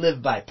just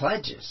live by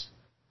pledges.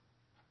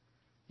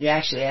 You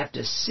actually have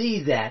to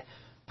see that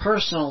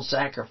personal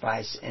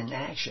sacrifice in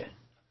action,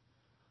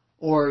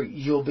 or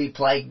you'll be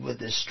plagued with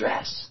the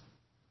stress.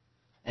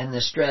 And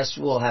the stress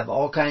will have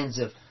all kinds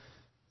of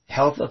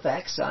health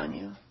effects on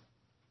you.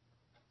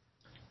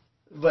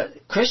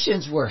 But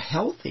Christians were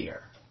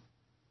healthier,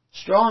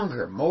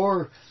 stronger,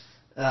 more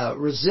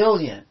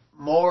resilient,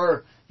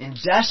 more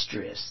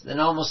industrious than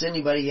almost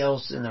anybody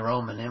else in the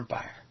Roman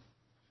Empire.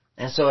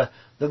 And so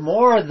the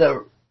more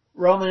the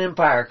Roman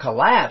Empire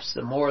collapsed,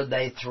 the more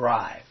they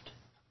thrived.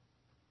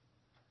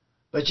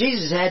 But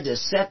Jesus had to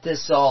set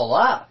this all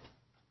up.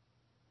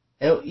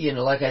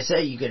 Like I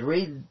said, you could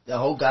read the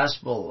whole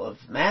Gospel of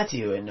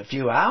Matthew in a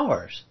few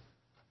hours.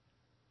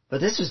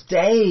 But this was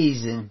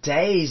days and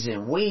days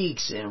and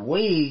weeks and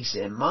weeks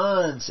and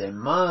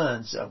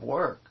months of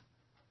work.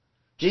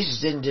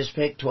 Jesus didn't just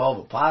pick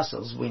 12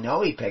 apostles. We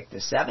know he picked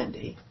the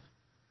 70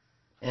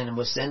 and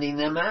was sending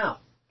them out.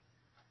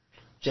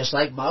 Just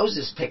like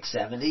Moses picked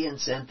 70 and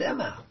sent them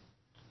out.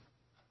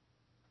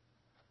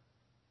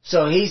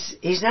 So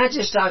he's not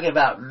just talking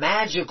about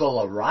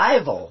magical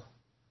arrival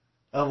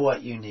of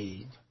what you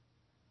need.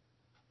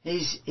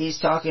 He's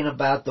talking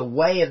about the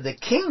way of the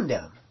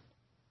kingdom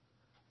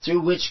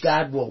through which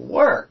God will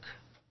work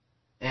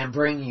and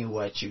bring you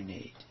what you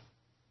need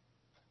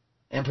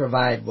and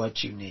provide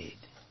what you need.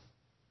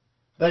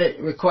 But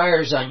it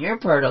requires on your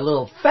part a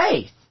little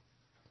faith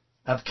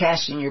of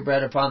casting your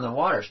bread upon the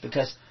waters,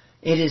 because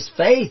it is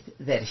faith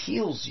that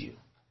heals you.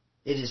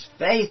 It is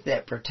faith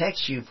that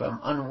protects you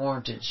from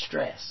unwarranted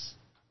stress.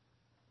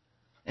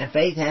 And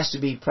faith has to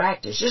be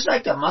practiced, just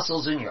like the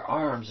muscles in your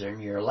arms or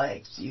in your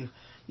legs.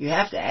 You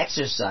have to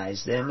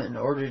exercise them in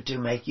order to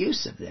make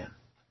use of them.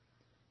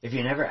 If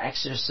you never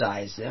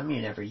exercise them,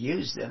 you never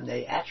use them,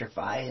 they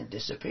atrophy and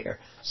disappear.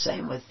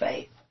 Same with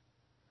faith.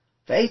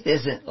 Faith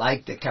isn't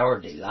like the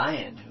cowardly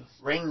lion who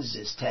rings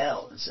his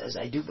tail and says,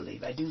 I do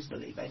believe, I do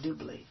believe, I do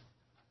believe.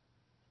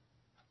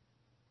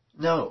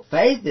 No,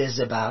 faith is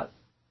about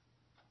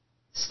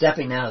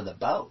stepping out of the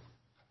boat.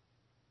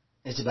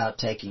 It's about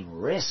taking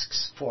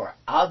risks for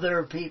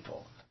other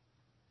people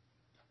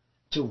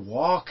to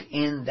walk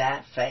in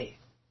that faith.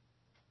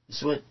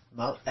 This is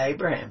what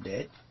Abraham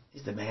did.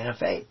 He's the man of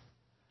faith.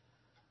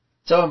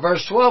 So in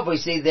verse 12 we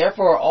see,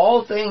 therefore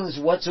all things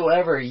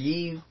whatsoever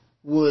ye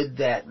would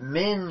that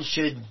men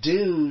should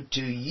do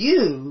to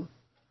you,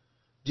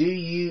 do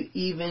you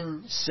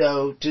even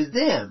so to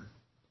them.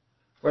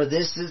 For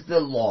this is the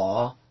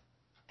law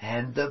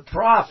and the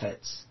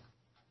prophets,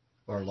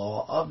 or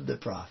law of the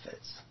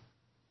prophets.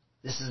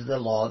 This is the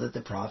law that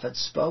the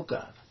prophets spoke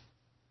of.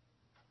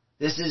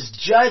 This is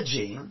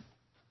judging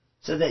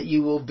so that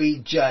you will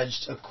be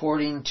judged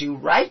according to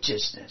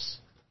righteousness.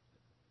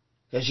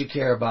 Because you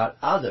care about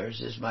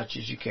others as much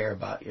as you care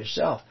about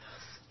yourself.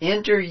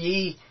 Enter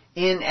ye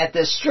in at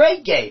the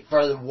strait gate,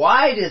 for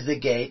wide is the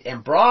gate,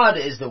 and broad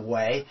is the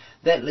way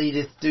that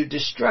leadeth to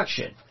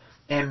destruction.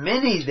 And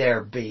many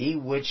there be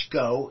which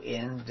go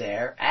in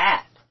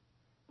thereat.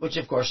 Which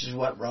of course is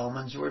what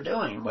Romans were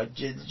doing, what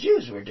the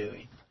Jews were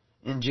doing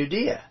in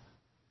Judea.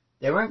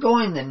 They weren't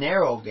going the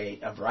narrow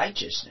gate of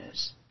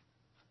righteousness.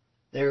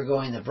 They were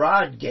going the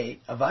broad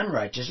gate of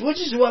unrighteousness, which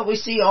is what we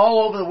see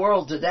all over the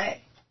world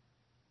today.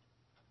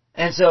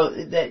 And so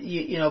that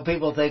you know,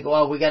 people think,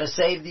 well, we got to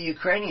save the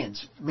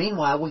Ukrainians.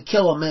 Meanwhile, we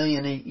kill 1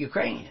 million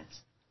Ukrainians.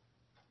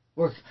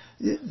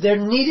 There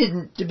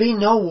needed to be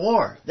no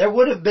war. There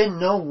would have been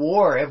no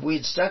war if we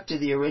had stuck to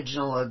the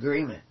original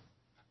agreement,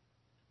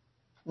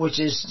 which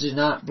is to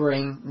not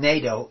bring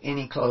NATO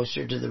any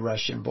closer to the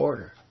Russian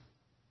border.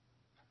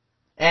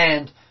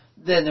 And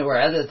then there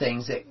were other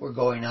things that were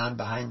going on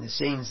behind the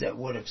scenes that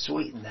would have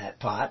sweetened that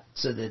pot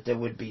so that there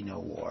would be no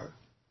war.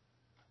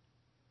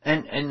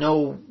 And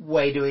no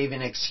way to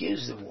even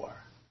excuse the war.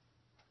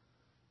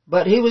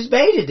 But he was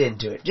baited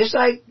into it. Just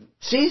like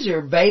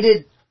Caesar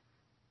baited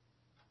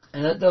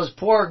those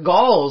poor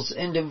Gauls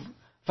into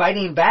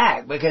fighting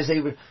back because they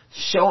were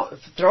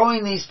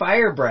throwing these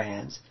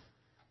firebrands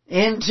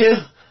into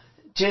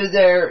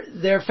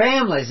their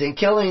families and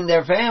killing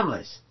their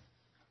families.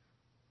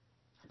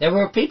 There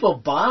were people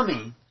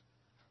bombing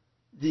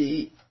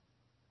the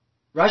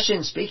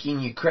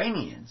Russian-speaking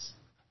Ukrainians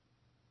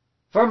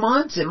for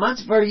months and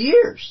months, for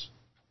years,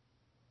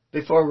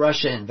 before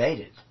Russia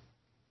invaded.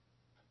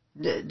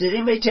 Did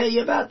anybody tell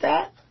you about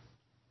that?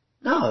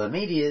 No, the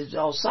media is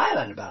all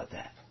silent about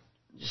that.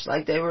 Just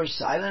like they were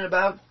silent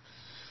about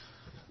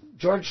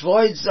George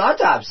Floyd's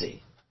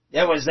autopsy.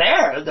 It was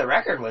there. The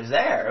record was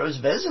there. It was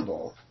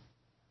visible.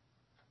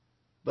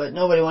 But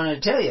nobody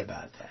wanted to tell you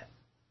about that.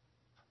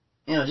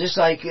 You know, just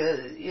like,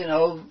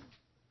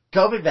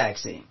 COVID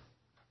vaccine.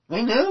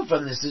 We knew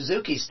from the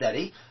Suzuki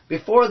study,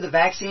 before the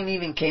vaccine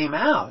even came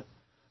out,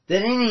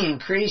 that any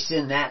increase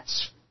in that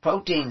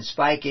protein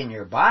spike in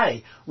your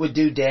body would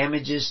do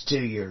damages to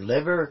your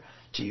liver,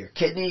 to your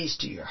kidneys,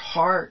 to your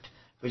heart,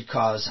 would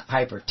cause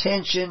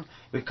hypertension,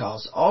 would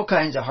cause all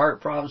kinds of heart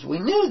problems. We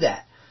knew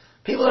that.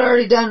 People had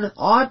already done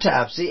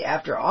autopsy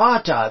after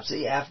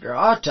autopsy after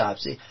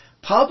autopsy,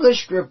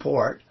 published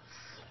report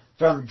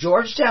from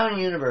Georgetown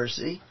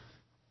University,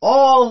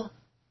 all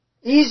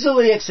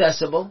easily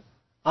accessible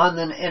on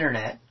the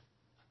internet,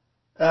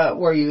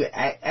 where you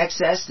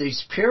access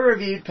these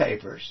peer-reviewed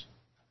papers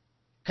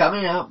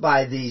coming out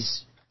by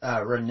these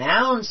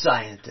renowned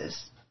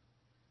scientists.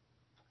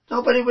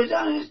 Nobody was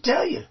going to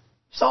tell you.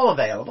 It's all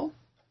available.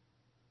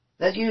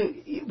 That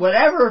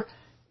whatever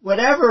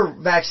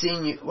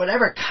vaccine,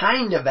 whatever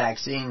kind of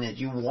vaccine that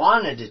you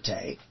wanted to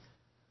take,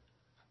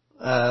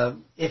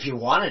 if you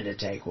wanted to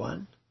take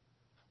one,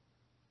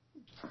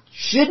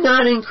 should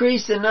not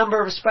increase the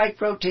number of spike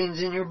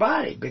proteins in your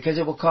body because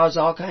it will cause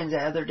all kinds of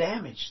other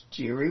damage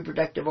to your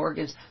reproductive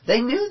organs.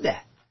 They knew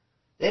that.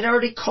 They'd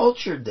already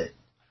cultured it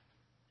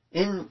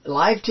in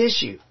live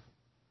tissue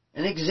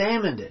and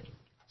examined it.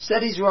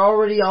 Studies were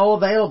already all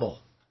available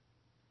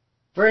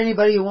for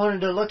anybody who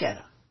wanted to look at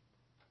them.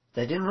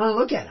 They didn't want to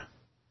look at them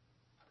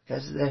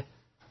because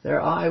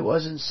their eye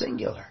wasn't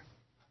singular.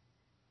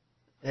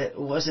 It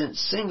wasn't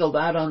singled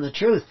out on the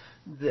truth.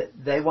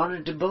 They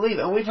wanted to believe.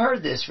 And we've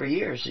heard this for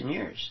years and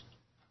years.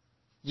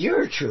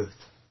 Your truth.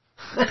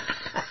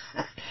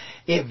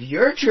 If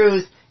your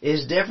truth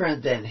is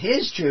different than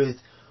his truth,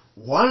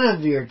 one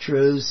of your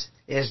truths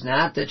is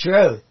not the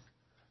truth.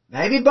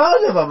 Maybe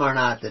both of them are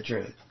not the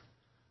truth.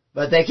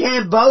 But they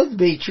can't both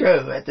be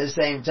true at the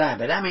same time.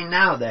 But I mean,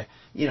 now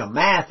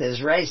math is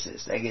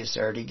racist. They get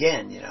started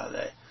again,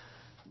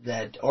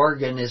 that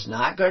Oregon is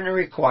not going to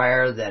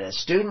require that a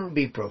student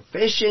be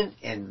proficient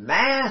in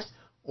math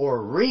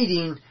or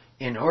reading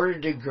in order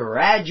to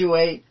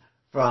graduate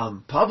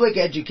from public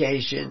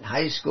education,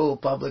 high school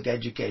public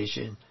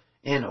education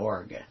in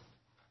Oregon.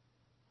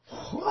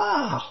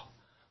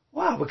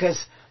 Wow,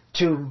 because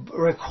to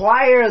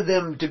require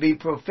them to be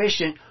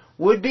proficient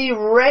would be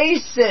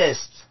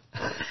racist.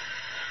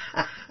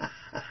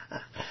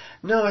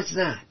 No, it's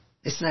not.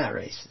 It's not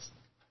racist.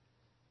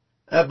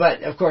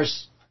 But, of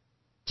course,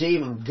 to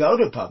even go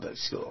to public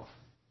school,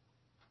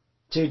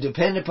 to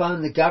depend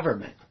upon the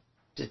government,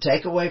 to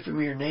take away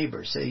from your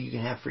neighbors so you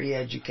can have free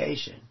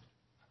education,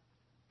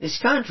 is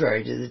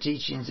contrary to the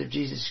teachings of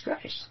Jesus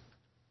Christ.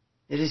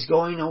 It is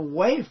going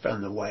away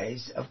from the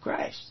ways of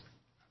Christ.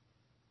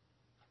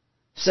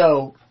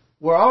 So,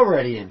 we're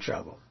already in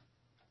trouble.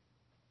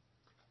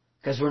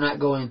 Because we're not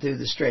going through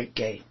the straight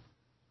gate.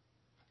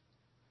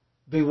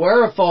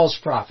 Beware of false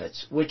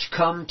prophets, which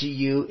come to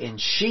you in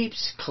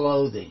sheep's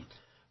clothing,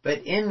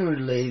 but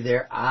inwardly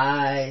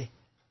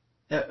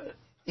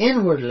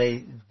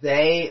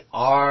they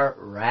are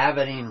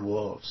ravening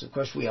wolves. Of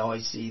course, we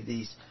always see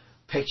these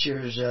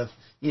pictures of,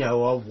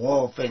 a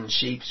wolf in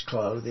sheep's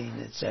clothing,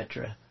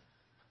 etc.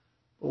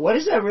 What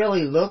does that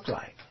really look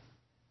like?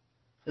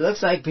 It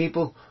looks like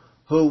people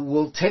who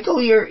will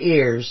tickle your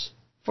ears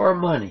for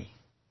money,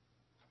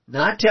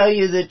 not tell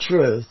you the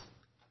truth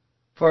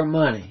for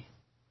money,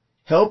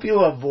 help you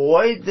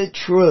avoid the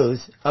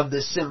truth of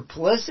the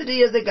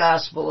simplicity of the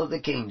gospel of the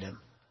kingdom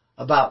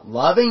about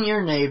loving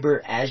your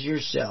neighbor as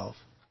yourself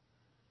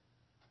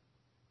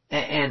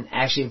and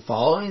actually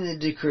following the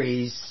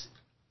decrees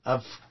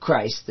of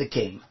Christ the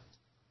King.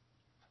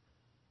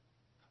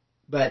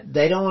 But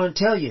they don't want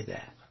to tell you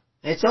that.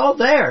 It's all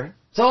there.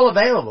 It's all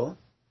available.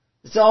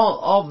 It's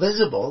all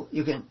visible.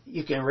 You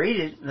can read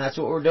it, and that's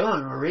what we're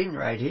doing. We're reading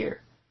right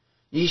here.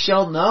 Ye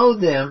shall know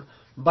them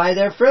by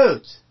their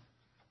fruits.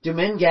 Do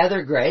men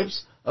gather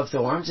grapes of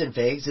thorns and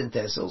figs and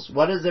thistles?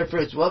 What is their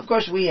fruits? Well, of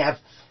course we have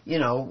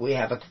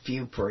a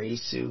few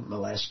priests who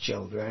molest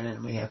children,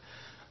 and we have,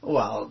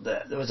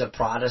 there was a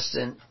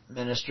Protestant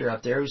minister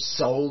up there who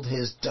sold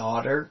his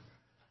daughter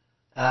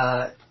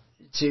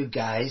to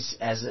guys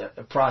as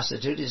a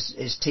prostitute,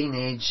 his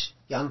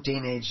young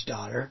teenage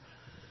daughter.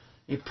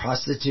 He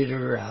prostituted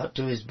her out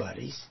to his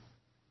buddies.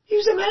 He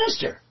was a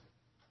minister.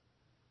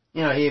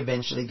 He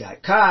eventually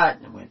got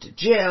caught and went to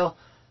jail,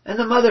 and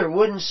the mother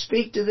wouldn't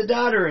speak to the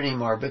daughter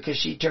anymore because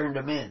she turned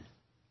him in.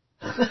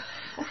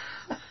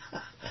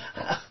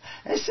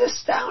 It's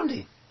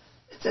astounding.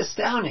 It's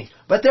astounding.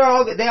 But they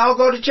all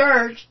go to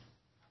church.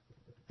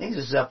 I think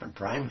this is up in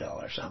Primedale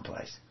or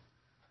someplace.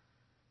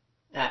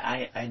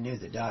 I knew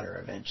the daughter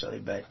eventually,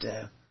 but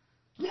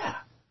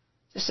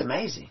just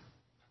amazing.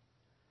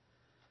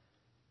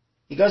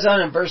 He goes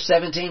on in verse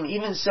 17,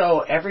 even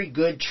so every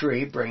good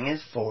tree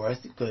bringeth forth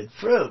good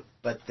fruit,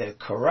 but the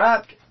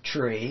corrupt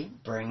tree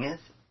bringeth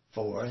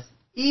forth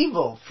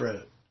evil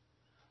fruit.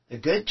 The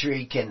good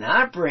tree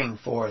cannot bring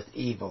forth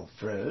evil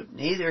fruit,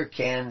 neither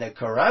can the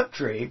corrupt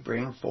tree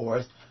bring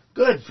forth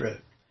good fruit.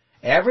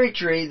 Every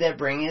tree that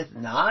bringeth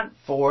not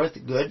forth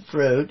good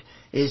fruit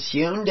is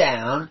hewn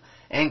down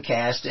and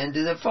cast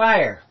into the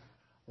fire.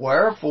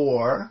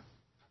 Wherefore,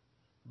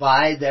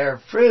 by their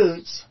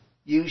fruits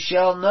you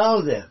shall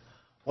know them.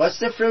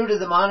 What's the fruit of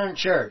the modern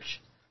church?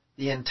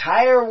 The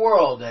entire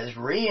world has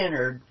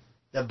re-entered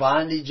the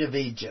bondage of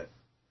Egypt.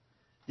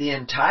 The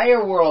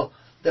entire world,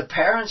 the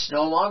parents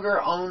no longer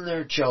own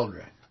their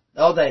children.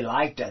 Though they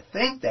like to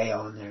think they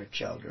own their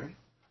children,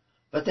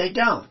 but they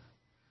don't.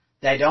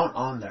 They don't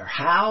own their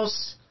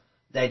house.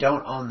 They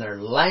don't own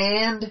their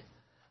land.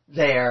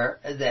 Their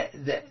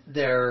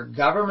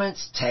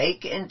governments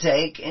take and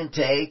take and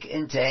take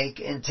and take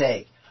and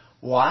take.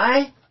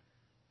 Why?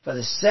 For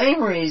the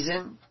same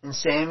reason in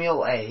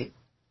Samuel 8,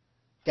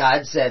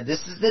 God said,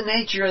 this is the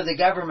nature of the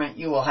government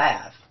you will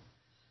have.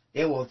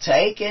 It will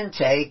take and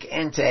take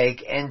and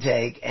take and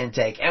take and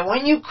take. And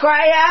when you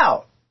cry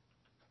out,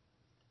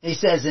 he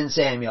says in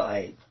Samuel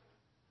 8,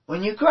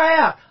 when you cry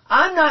out,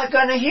 I'm not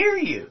going to hear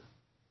you.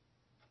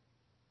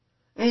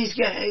 And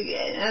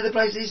in other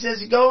places he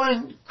says, go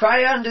and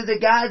cry unto the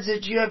gods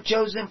that you have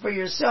chosen for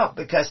yourself.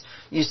 Because,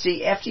 you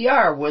see,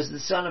 FDR was the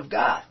Son of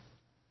God.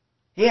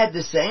 He had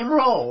the same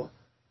role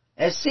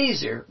as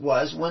Caesar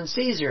was when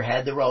Caesar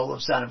had the role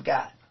of Son of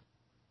God.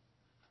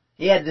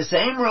 He had the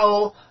same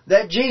role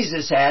that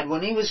Jesus had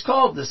when he was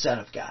called the Son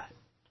of God.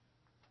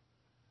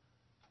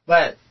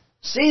 But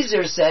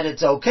Caesar said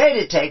it's okay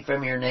to take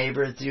from your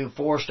neighbor through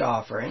forced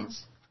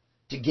offerings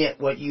to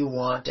get what you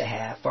want to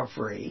have for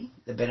free,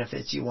 the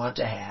benefits you want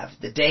to have,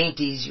 the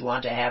dainties you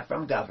want to have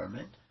from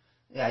government.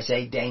 I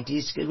say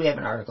dainties because we have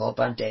an article up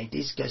on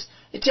dainties because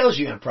it tells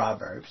you in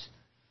Proverbs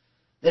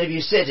that if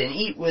you sit and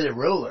eat with a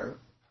ruler,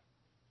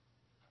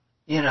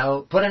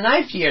 put a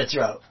knife to your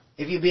throat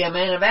if you be a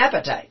man of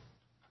appetite.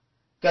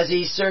 Because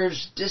he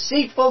serves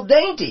deceitful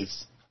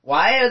dainties.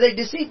 Why are they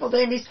deceitful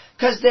dainties?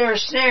 Because they're a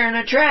snare and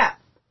a trap.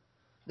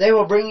 They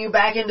will bring you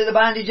back into the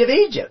bondage of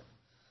Egypt.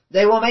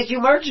 They will make you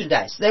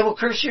merchandise. They will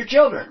curse your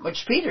children,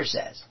 which Peter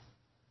says.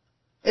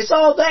 It's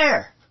all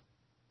there.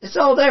 It's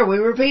all there. We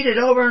repeat it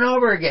over and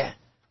over again.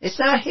 It's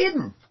not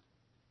hidden.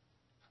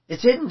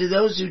 It's hidden to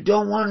those who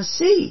don't want to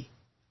see.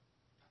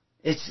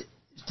 It's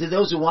to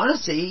those who want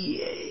to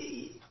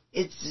see,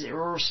 it's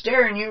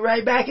staring you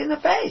right back in the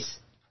face.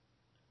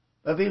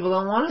 But people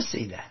don't want to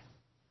see that.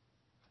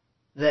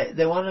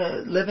 They want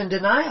to live in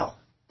denial.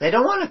 They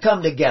don't want to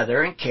come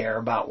together and care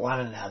about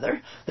one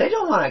another. They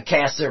don't want to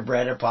cast their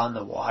bread upon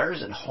the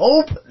waters and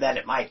hope that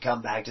it might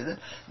come back to them.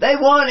 They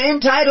want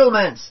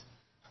entitlements.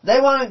 They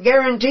want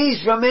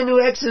guarantees from men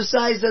who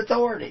exercise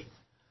authority.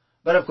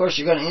 But of course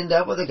you're going to end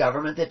up with a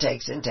government that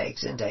takes and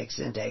takes and takes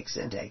and takes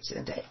and takes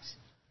and takes.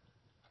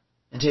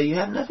 until you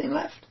have nothing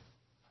left.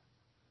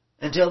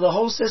 Until the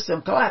whole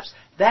system collapses.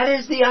 That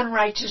is the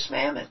unrighteous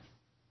mammon.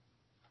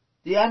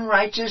 The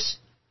unrighteous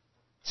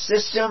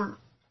system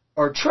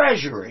or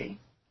treasury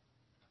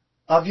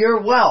of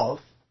your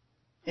wealth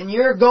and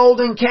your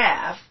golden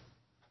calf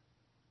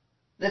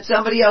that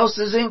somebody else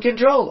is in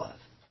control of.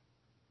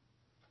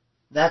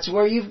 That's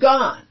where you've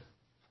gone.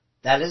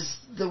 That is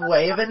the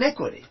way of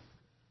iniquity.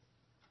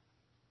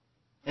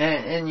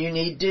 And you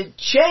need to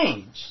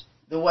change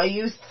the way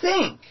you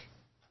think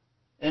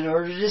in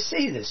order to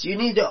see this. You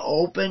need to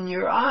open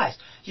your eyes.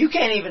 You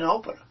can't even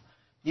open them.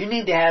 You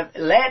need to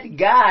let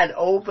God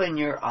open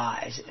your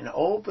eyes and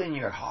open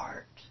your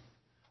heart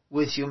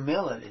with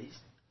humility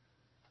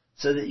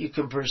so that you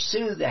can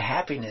pursue the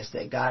happiness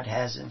that God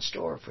has in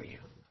store for you.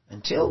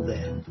 Until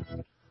then,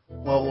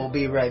 well, we'll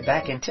be right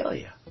back and tell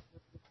you.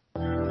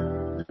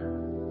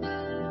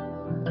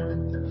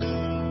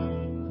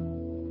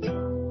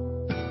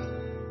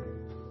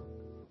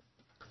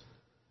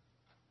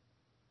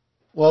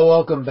 Well,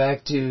 welcome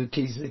back to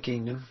Keys of the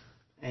Kingdom.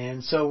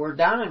 And so we're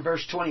down in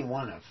verse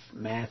 21 of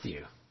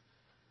Matthew.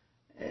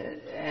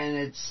 And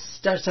it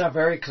starts out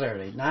very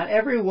clearly. Not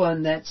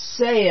everyone that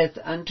saith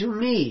unto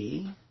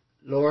me,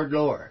 Lord,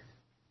 Lord,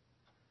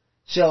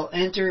 shall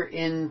enter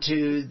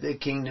into the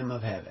kingdom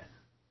of heaven,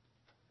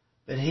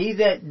 but he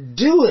that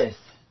doeth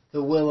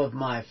the will of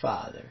my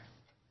Father,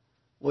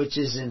 which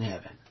is in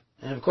heaven.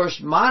 And of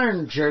course,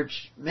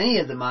 many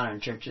of the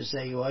modern churches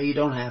say, well, you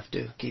don't have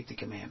to keep the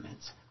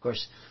commandments. Of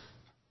course,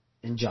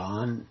 in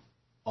John,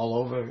 all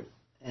over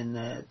in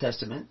the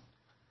Testament,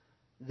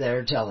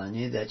 they're telling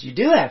you that you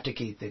do have to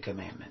keep the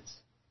commandments.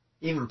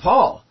 Even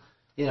Paul,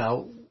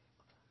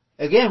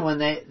 again, when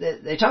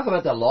they talk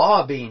about the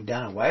law being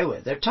done away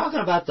with, they're talking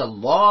about the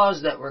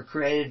laws that were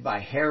created by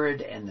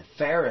Herod and the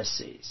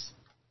Pharisees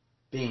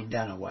being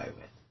done away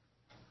with.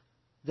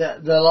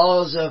 The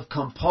laws of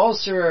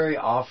compulsory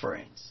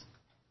offerings,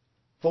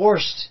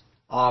 forced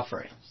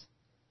offerings,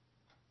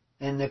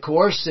 and the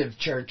coercive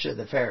church of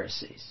the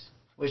Pharisees,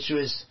 which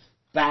was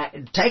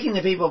taking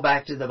the people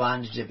back to the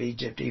bondage of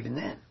Egypt even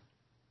then.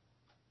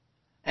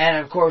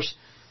 And of course,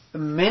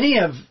 many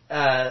of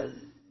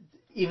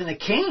even the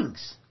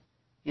kings,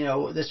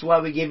 that's why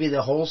we give you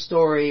the whole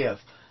story of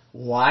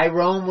why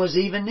Rome was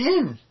even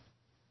in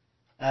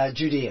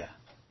Judea.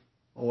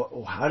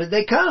 How did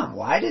they come?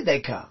 Why did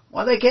they come?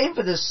 Well, they came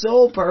for the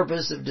sole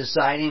purpose of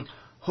deciding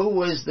who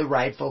was the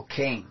rightful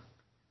king.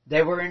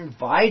 They were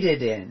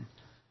invited in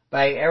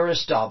by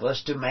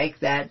Aristobulus to make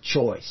that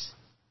choice.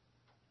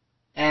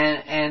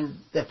 And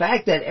the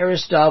fact that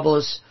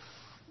Aristobulus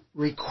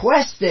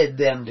requested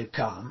them to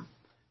come,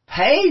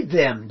 paid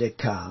them to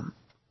come,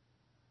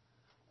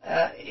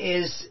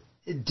 is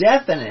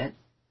definite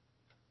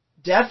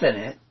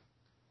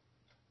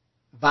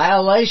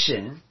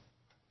violation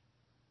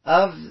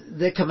of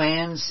the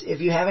commands if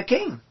you have a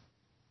king.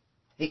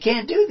 He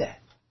can't do that.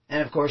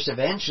 And of course,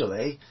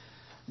 eventually,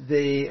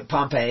 the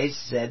Pompey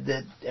said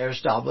that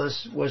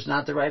Aristobulus was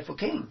not the rightful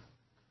king.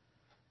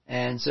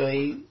 And so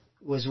he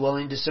was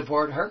willing to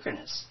support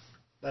Hyrcanus.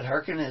 But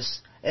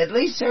Hyrcanus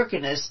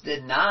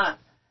did not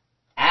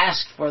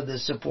ask for the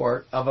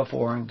support of a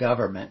foreign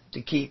government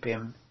to keep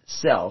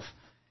himself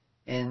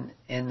in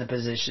the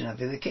position of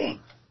the king.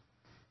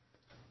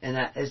 And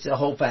that is a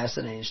whole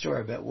fascinating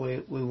story, but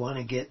we want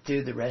to get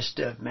through the rest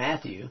of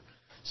Matthew,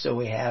 so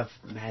we have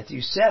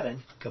Matthew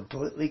 7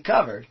 completely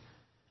covered.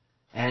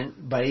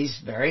 But he's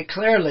very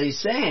clearly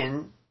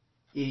saying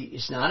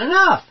it's not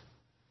enough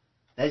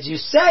that you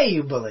say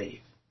you believe.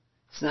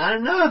 It's not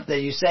enough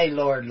that you say,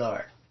 Lord,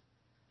 Lord.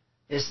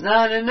 It's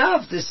not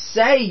enough to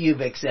say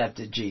you've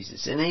accepted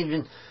Jesus,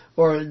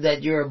 or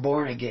that you're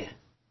born again.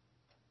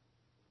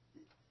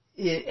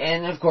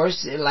 And of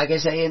course, like I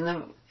say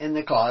in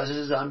the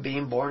clauses on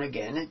being born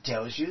again, it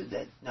tells you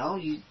that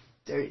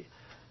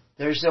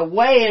there's a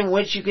way in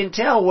which you can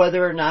tell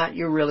whether or not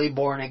you're really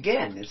born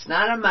again. It's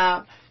not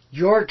about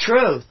your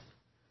truth.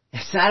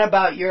 It's not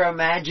about your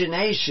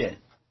imagination.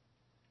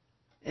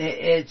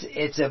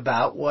 It's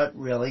about what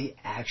really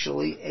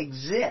actually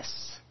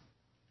exists.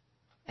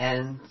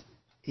 And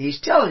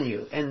he's telling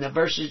you in the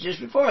verses just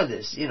before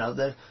this,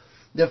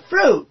 the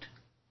fruit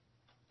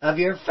of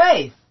your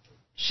faith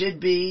should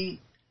be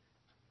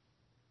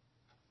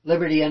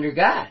liberty under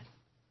God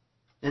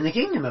and the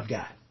kingdom of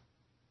God.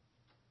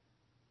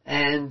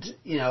 And,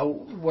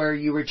 where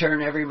you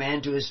return every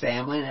man to his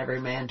family and every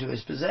man to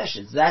his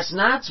possessions. That's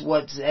not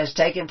what has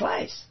taken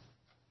place.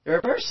 The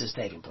reverse has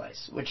taken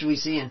place, which we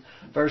see in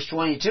verse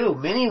 22.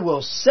 Many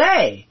will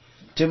say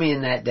to me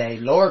in that day,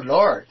 Lord,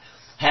 Lord,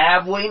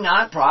 have we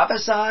not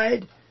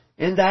prophesied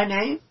in thy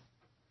name?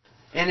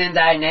 And in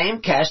thy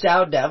name cast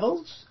out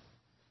devils?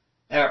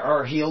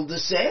 Or healed the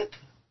sick?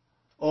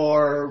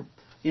 Or,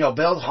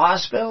 build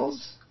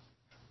hospitals?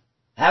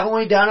 Haven't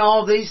we done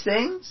all these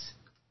things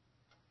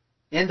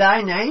in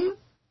thy name?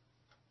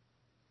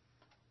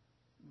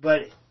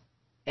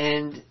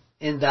 And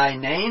in thy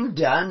name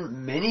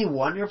done many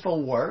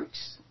wonderful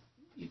works?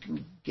 You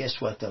can guess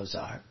what those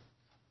are.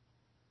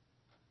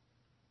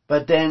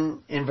 But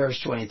then in verse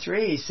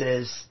 23 he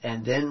says,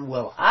 and then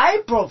will I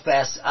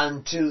profess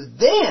unto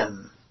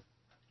them,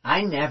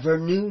 I never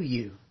knew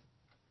you.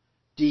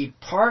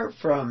 Depart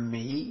from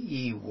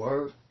me,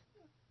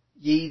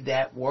 ye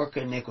that work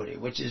iniquity,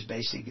 which is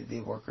basically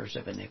the workers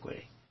of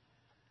iniquity.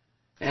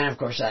 And of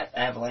course I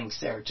have links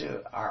there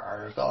to our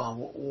article on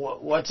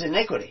what's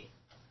iniquity.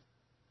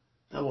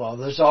 Well,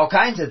 there's all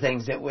kinds of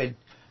things that would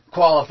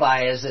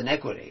qualify as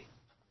iniquity.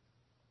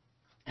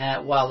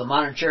 While the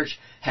modern church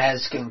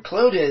has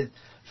concluded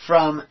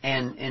from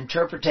an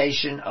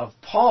interpretation of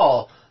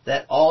Paul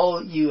that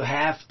all you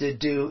have to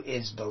do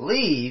is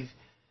believe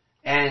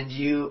and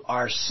you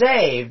are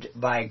saved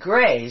by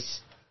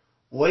grace,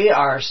 we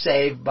are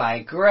saved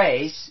by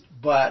grace,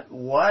 but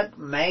what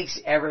makes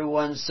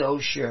everyone so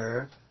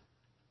sure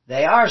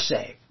they are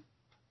saved?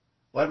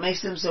 What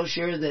makes them so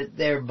sure that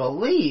their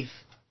belief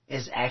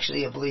is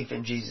actually a belief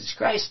in Jesus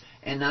Christ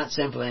and not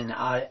simply an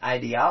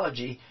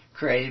ideology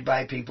created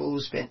by people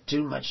who spent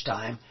too much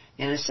time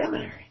in a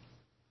seminary?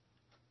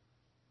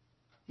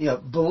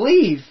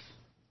 Belief,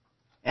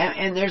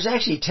 and there's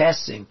actually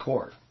tests in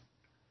court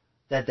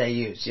that they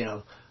use.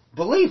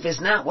 Belief is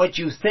not what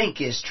you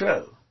think is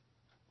true.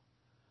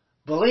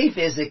 Belief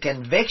is a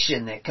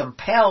conviction that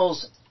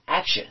compels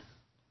action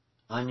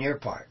on your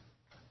part.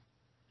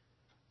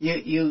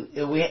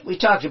 We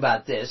talked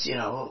about this,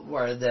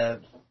 where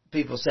the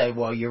people say,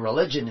 well, your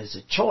religion is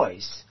a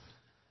choice,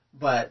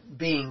 but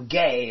being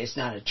gay is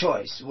not a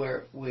choice.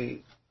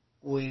 We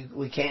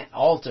can't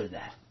alter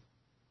that.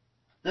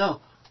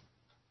 No.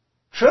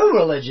 True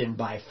religion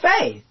by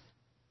faith,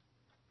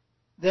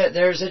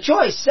 there's a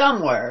choice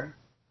somewhere,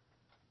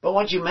 but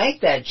once you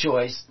make that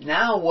choice,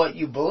 now what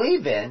you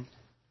believe in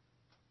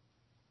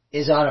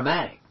is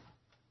automatic.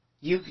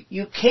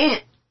 You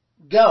can't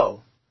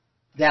go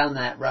down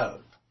that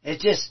road. It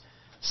just,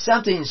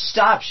 something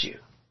stops you.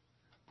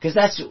 Because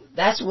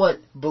that's what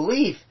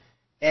belief,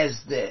 as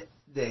the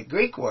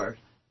Greek word,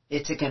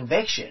 it's a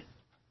conviction.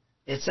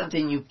 It's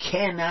something you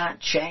cannot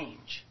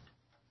change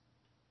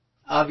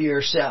of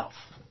yourself.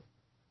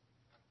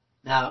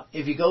 Now,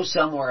 if you go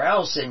somewhere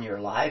else in your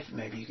life,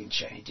 maybe you can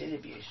change it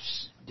if you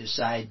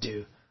decide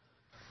to,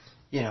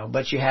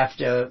 but you have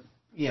to,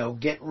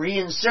 get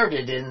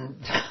reinserted in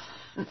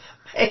the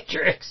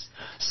matrix,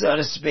 so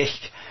to speak,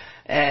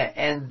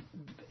 and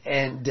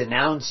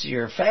denounce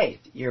your faith,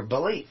 your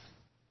belief.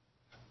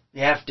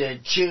 You have to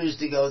choose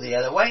to go the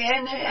other way,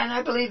 and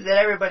I believe that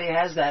everybody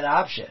has that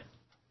option.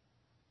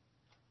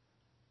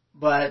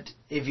 But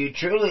if you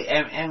truly,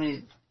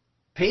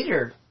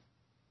 Peter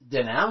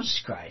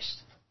denounced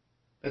Christ,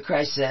 but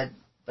Christ said,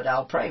 but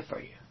I'll pray for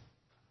you.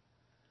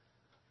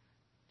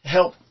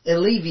 Help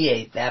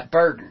alleviate that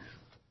burden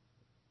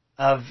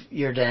of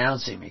your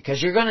denouncing me,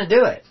 because you're going to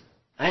do it.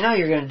 I know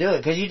you're going to do it,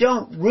 because you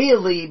don't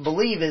really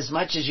believe as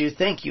much as you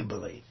think you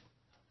believe.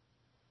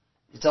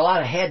 It's a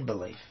lot of head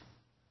belief.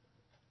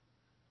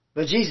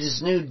 But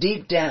Jesus knew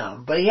deep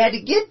down, but he had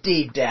to get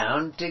deep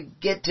down to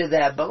get to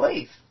that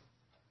belief.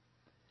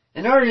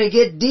 In order to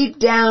get deep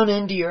down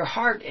into your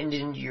heart and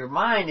into your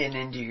mind and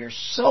into your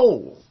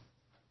soul,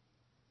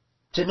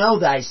 to know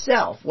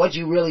thyself, what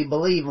you really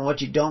believe and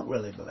what you don't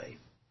really believe,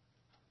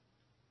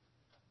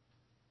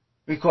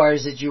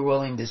 requires that you're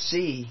willing to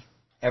see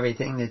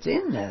everything that's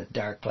in the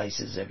dark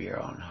places of your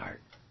own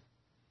heart.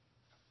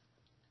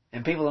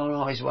 And people don't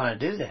always want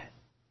to do that.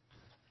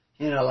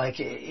 Like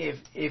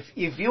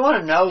if you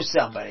want to know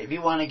somebody, if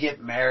you want to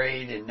get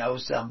married and know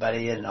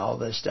somebody and all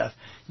this stuff,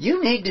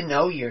 you need to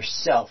know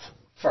yourself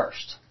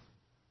first.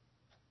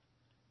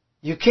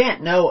 You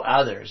can't know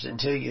others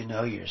until you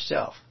know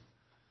yourself.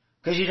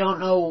 Because you don't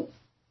know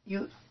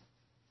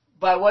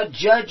by what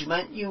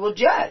judgment you will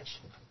judge.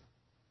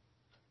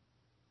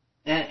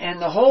 And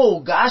the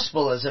whole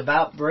gospel is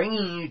about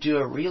bringing you to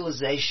a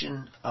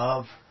realization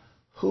of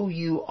who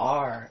you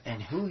are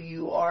and who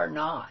you are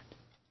not.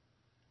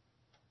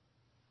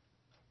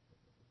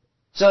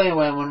 So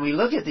anyway, when we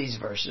look at these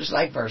verses,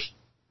 like verse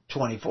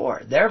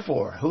 24,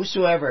 therefore,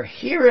 whosoever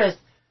heareth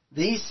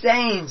these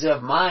sayings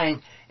of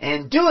mine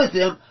and doeth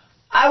them,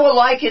 I will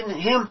liken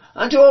him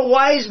unto a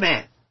wise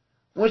man,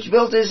 which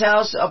built his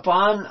house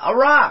upon a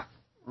rock.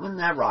 And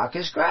that rock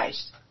is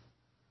Christ.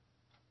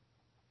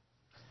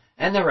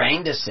 And the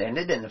rain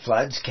descended, and the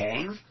floods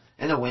came,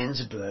 and the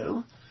winds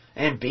blew,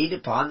 and beat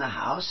upon the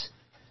house,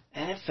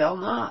 and it fell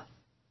not.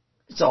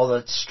 It's all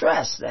that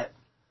stress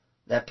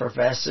that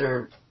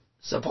Professor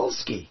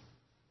Sapolsky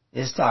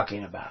is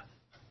talking about.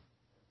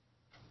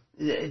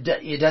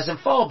 It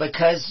doesn't fall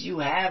because you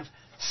have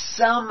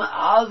some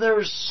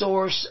other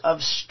source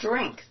of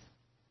strength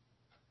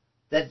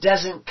that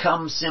doesn't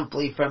come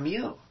simply from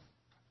you.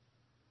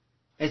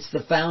 It's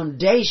the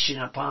foundation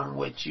upon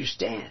which you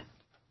stand.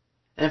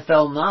 And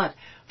fell not,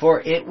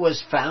 for it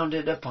was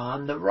founded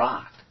upon the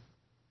rock.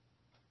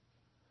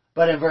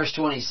 But in verse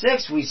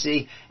 26 we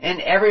see, and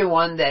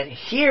everyone that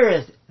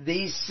heareth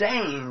these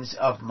sayings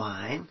of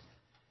mine,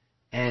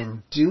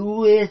 and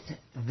doeth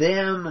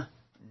them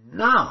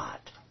not,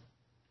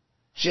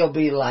 shall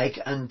be like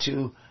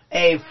unto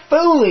a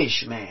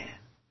foolish man,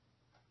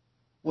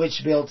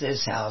 which built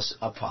his house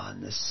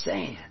upon the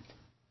sand.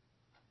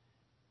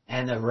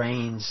 And the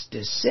rains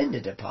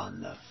descended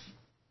upon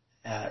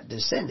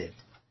descended.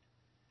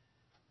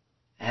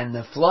 And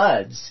the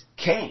floods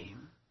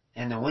came,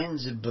 and the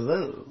winds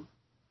blew,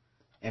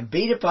 and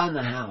beat upon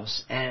the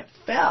house, and it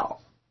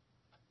fell.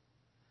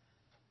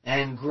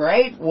 And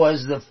great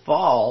was the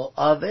fall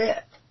of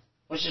it,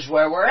 which is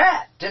where we're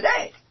at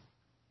today.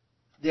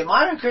 The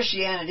modern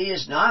Christianity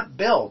is not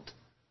built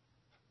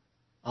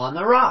on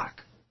the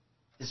rock.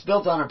 It's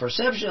built on a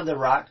perception of the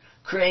rock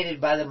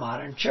created by the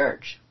modern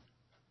church.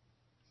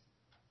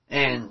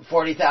 And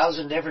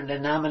 40,000 different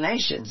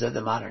denominations of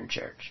the modern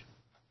church.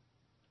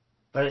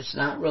 But it's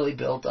not really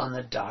built on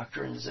the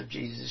doctrines of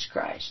Jesus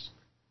Christ.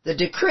 The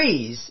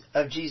decrees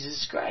of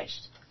Jesus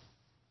Christ.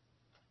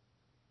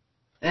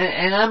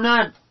 And I'm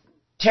not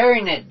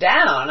tearing it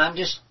down. I'm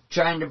just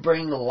trying to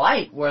bring the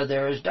light where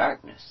there is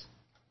darkness.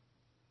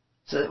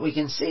 So that we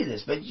can see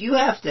this. But you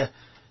have to,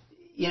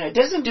 it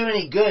doesn't do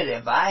any good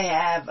if I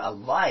have a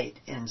light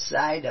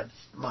inside of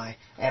I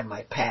have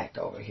my pack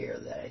over here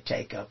that I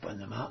take up in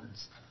the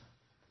mountains.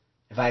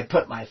 If I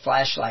put my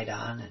flashlight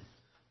on and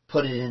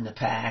put it in the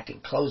pack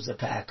and close the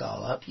pack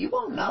all up, you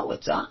won't know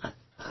it's on.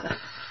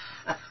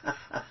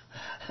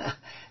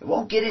 It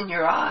won't get in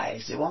your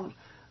eyes. It won't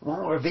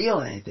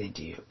reveal anything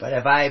to you. But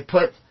if I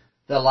put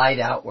the light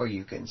out where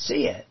you can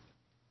see it,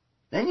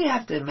 then you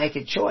have to make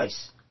a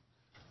choice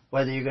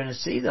whether you're going to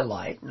see the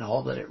light and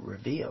all that it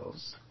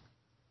reveals,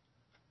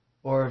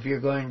 or if you're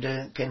going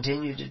to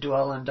continue to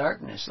dwell in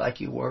darkness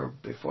like you were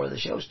before the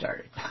show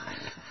started.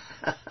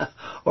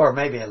 Or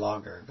maybe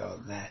longer ago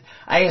than that.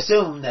 I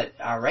assume that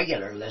our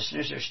regular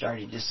listeners are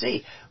starting to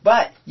see.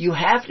 But you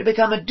have to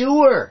become a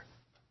doer.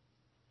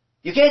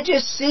 You can't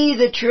just see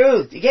the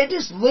truth. You can't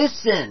just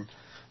listen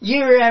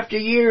year after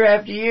year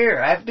after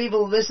year. I have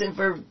people listen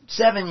for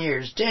 7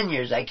 years, 10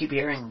 years. I keep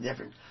hearing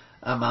different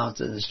amounts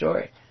of the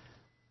story.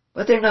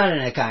 But they're not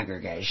in a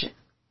congregation.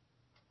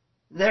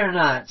 They're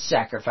not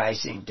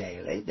sacrificing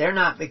daily. They're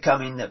not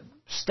becoming the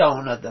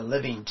stone of the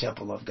living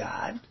temple of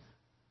God.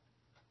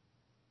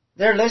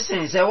 They're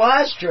listening and say, well,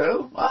 that's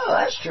true. Well,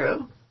 that's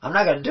true. I'm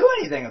not going to do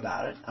anything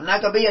about it. I'm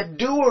not going to be a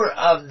doer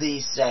of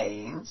these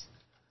sayings.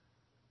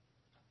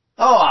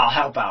 Oh, I'll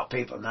help out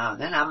people now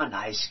and then. I'm a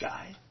nice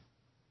guy.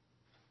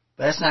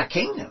 But that's not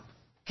kingdom.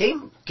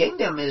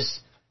 Kingdom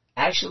is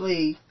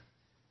actually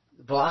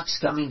blocks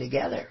coming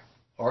together,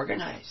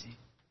 organizing.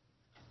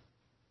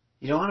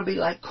 You don't want to be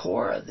like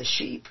Korah, the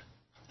sheep,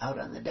 out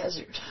on the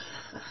desert.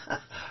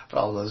 For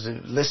all those who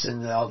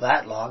listened all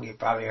that long, you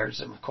probably heard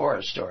some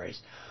Korah stories.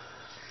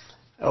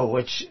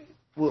 Which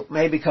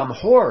may become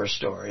horror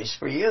stories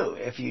for you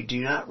if you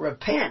do not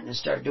repent and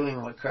start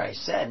doing what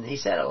Christ said. And he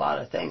said a lot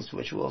of things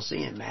which we'll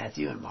see in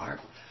Matthew and Mark.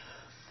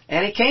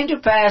 And it came to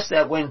pass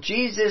that when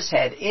Jesus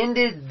had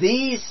ended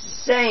these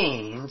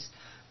sayings,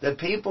 the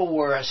people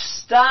were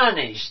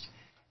astonished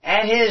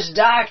at his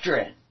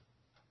doctrine.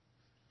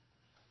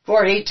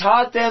 For he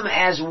taught them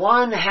as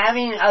one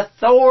having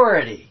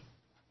authority,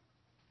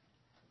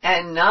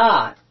 and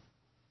not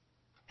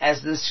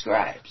as the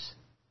scribes.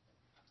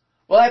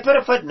 Well, I put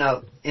a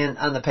footnote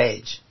on the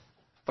page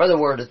for the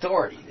word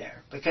authority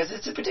there, because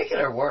it's a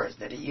particular word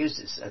that it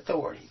uses,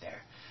 authority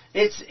there.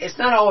 It's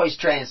not always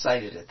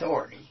translated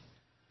authority.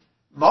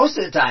 Most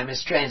of the time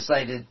it's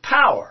translated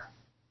power,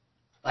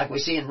 like we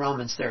see in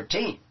Romans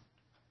 13.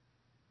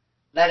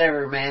 Let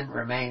every man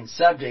remain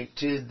subject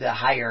to the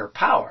higher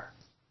power.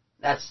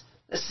 That's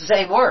the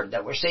same word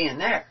that we're seeing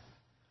there.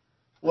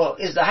 Well,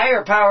 is the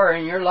higher power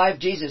in your life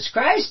Jesus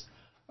Christ,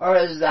 or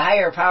is the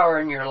higher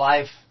power in your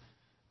life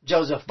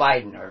Joseph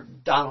Biden or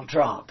Donald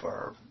Trump,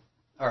 or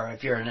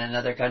if you're in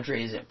another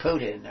country, is it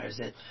Putin, or is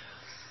it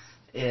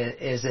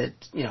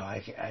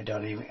I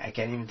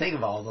can't even think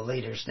of all the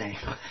leaders' names.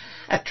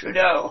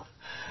 Trudeau.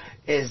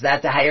 Is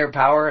that the higher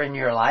power in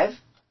your life?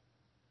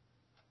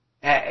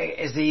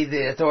 Is he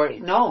the authority?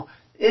 No,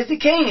 it's the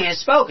king has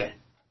spoken,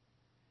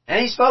 and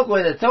he spoke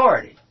with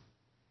authority.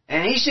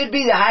 And he should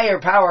be the higher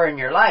power in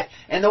your life.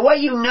 And the way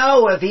you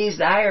know if he's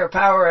the higher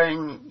power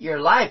in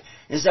your life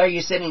is, are you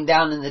sitting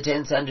down in the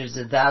tens, hundreds,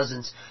 and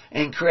thousands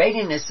and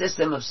creating a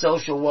system of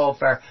social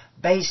welfare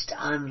based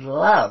on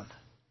love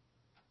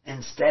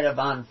instead of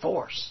on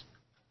force?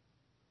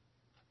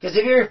 Because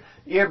if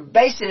you're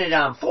basing it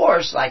on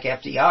force, like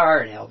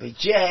FDR and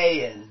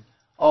LBJ and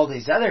all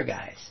these other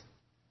guys,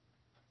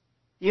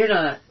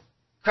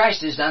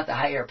 Christ is not the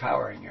higher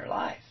power in your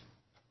life.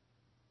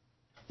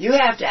 You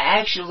have to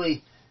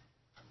actually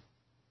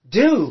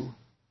do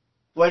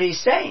what he's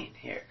saying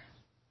here.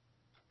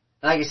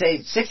 Like I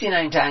say,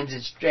 69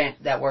 times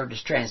that word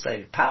is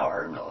translated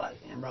power.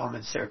 In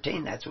Romans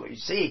 13, that's what you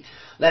see.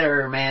 Let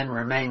every man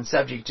remain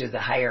subject to the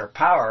higher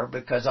power,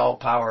 because all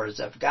power is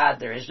of God.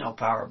 There is no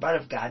power but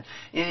of God.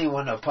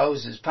 Anyone who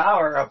opposes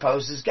power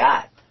opposes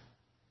God.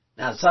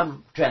 Now,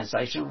 some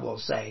translation will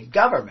say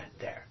government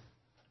there.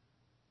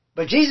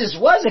 But Jesus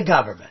was a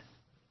government.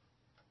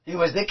 He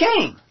was the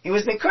king. He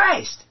was the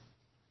Christ.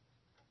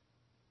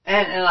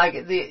 And like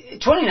the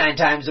 29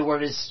 times the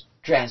word is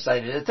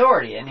translated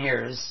authority, and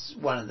here is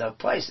one of the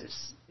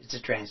places. It's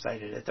a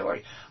translated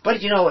authority. But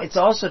it's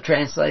also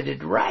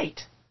translated right.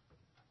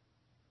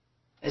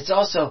 It's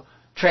also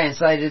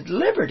translated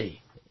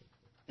liberty.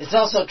 It's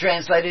also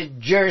translated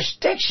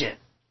jurisdiction.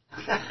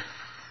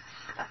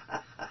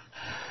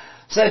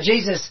 So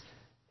Jesus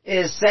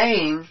is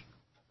saying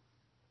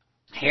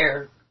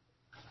here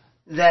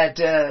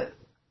that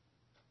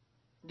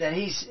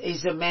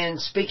he's a man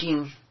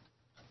speaking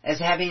as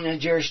having a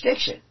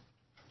jurisdiction,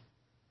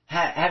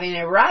 having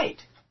a right,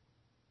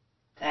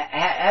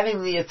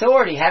 having the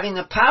authority, having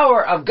the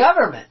power of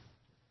government,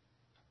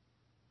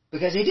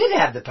 because he did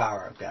have the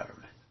power of government.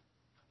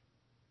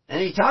 And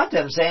he taught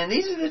them, saying,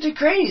 these are the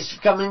decrees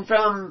coming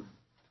from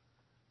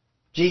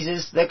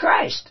Jesus the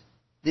Christ,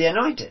 the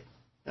Anointed,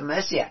 the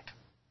Messiah,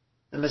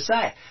 the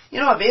Messiah.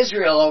 If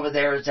Israel over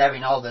there is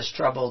having all this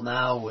trouble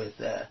now with,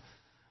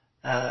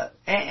 I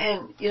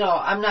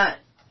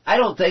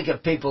don't think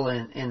of people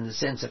in the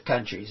sense of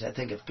countries. I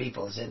think of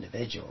people as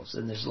individuals.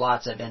 And there's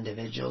lots of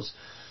individuals,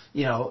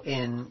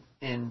 in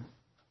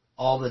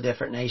all the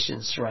different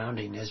nations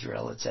surrounding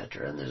Israel,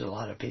 etc. And there's a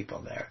lot of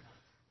people there.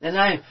 And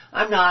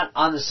I'm not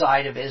on the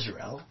side of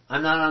Israel.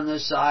 I'm not on the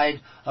side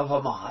of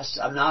Hamas.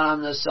 I'm not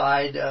on the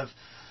side of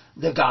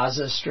the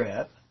Gaza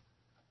Strip.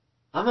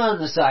 I'm on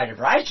the side of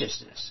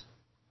righteousness.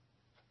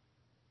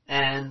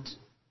 And,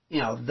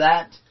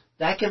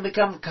 that can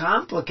become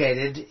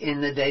complicated in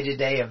the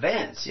day-to-day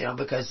events,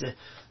 because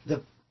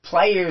the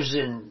players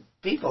and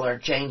people are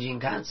changing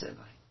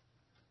constantly.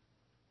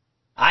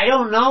 I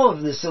don't know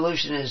if the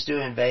solution is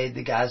to invade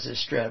the Gaza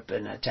Strip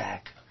and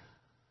attack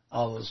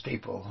all those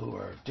people who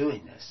are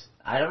doing this.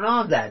 I don't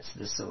know if that's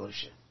the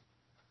solution.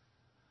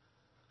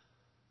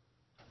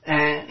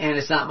 And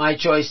it's not my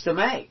choice to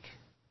make.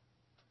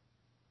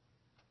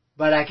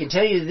 But I can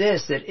tell you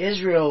this, that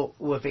Israel,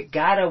 if it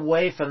got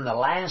away from the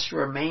last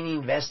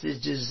remaining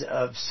vestiges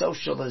of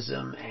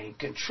socialism and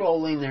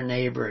controlling their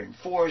neighbor and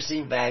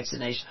forcing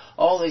vaccination,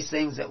 all these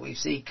things that we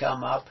see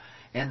come up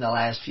in the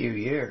last few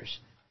years,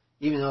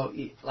 even though,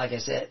 like I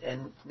said,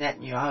 and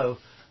Netanyahu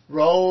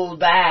rolled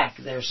back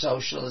their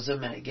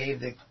socialism and it gave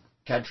the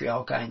country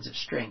all kinds of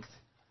strength.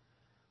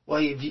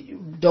 Well, if you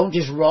don't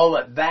just roll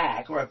it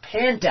back,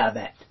 repent of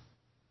it.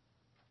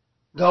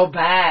 Go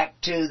back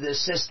to the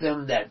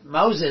system that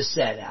Moses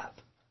set up.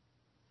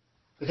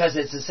 Because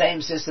it's the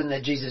same system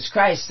that Jesus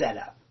Christ set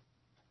up.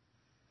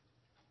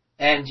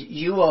 And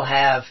you will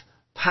have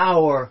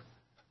power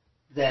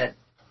that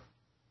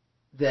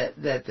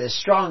the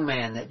strong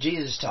man that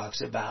Jesus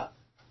talks about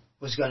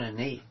was going to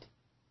need.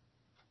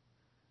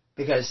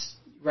 Because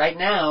right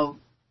now,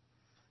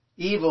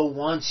 evil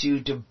wants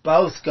you to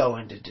both go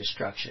into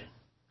destruction.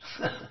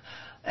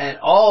 And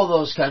all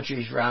those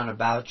countries round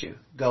about you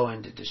go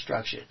into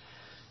destruction.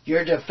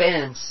 Your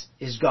defense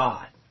is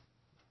God,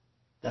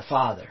 the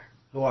Father,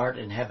 who art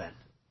in heaven.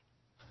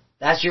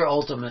 That's your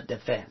ultimate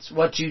defense.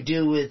 What you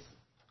do with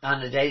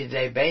on a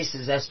day-to-day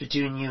basis, that's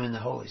between you and the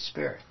Holy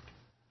Spirit.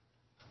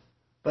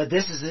 But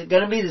this is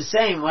going to be the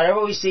same.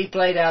 Whatever we see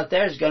played out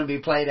there is going to be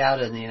played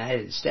out in the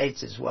United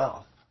States as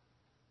well.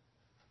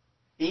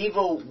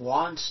 Evil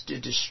wants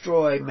to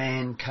destroy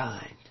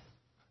mankind.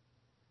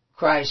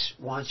 Christ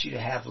wants you to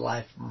have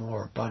life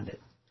more abundant.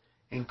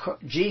 And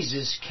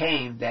Jesus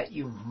came that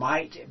you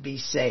might be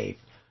saved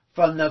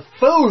from the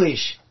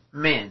foolish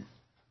men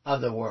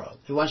of the world.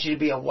 He wants you to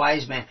be a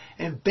wise man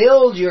and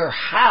build your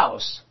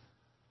house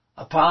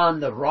upon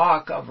the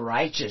rock of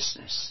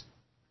righteousness.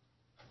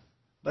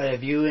 But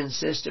if you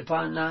insist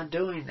upon not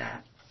doing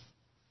that,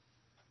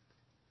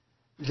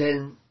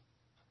 then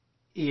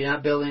you're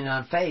not building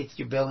on faith,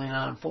 you're building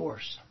on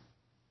force.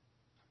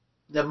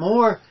 The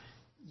more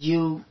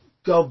you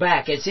go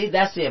back, and see,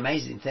 that's the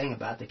amazing thing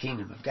about the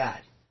kingdom of God.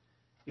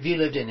 If you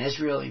lived in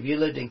Israel, if you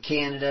lived in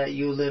Canada,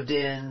 you lived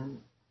in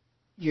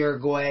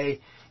Uruguay,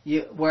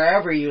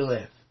 wherever you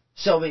live,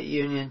 Soviet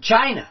Union,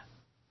 China.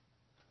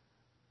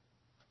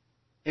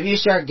 If you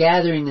start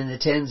gathering in the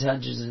tens,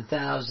 hundreds, and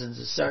thousands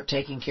and start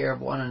taking care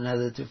of one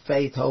another through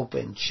faith, hope,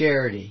 and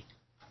charity,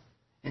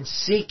 and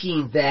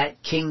seeking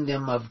that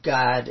kingdom of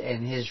God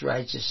and His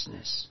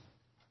righteousness,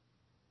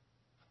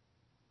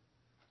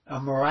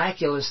 a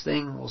miraculous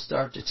thing will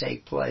start to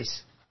take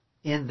place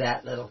in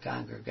that little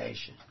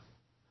congregation.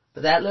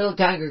 But that little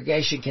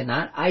congregation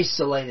cannot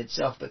isolate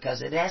itself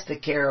because it has to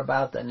care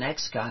about the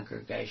next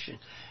congregation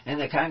and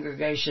the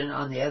congregation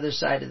on the other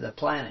side of the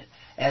planet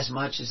as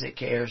much as it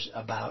cares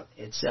about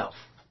itself.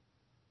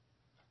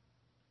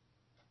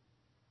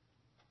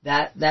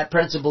 That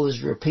principle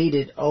is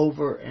repeated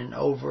over and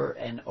over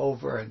and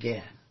over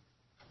again.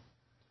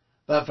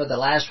 But for the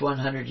last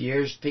 100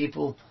 years,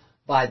 people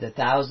by the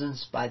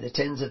thousands, by the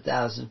tens of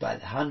thousands, by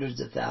the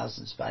hundreds of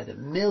thousands, by the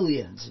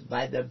millions,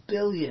 by the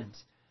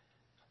billions,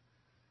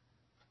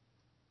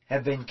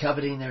 have been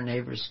coveting their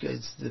neighbor's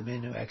goods to the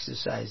men who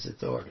exercise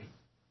authority.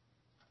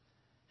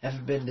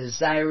 Have been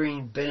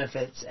desiring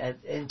benefits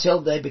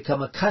until they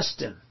become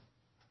accustomed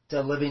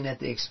to living at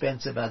the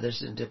expense of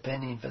others and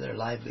depending for their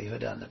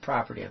livelihood on the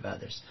property of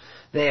others.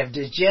 They have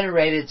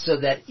degenerated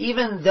so that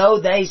even though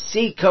they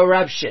see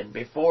corruption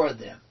before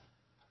them,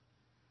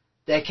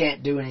 they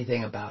can't do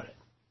anything about it.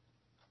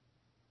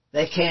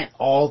 They can't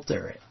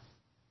alter it.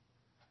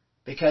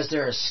 Because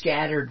they're a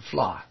scattered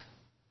flock.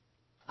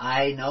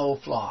 I know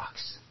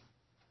flocks.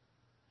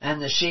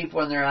 And the sheep,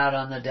 when they're out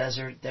on the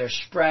desert, they're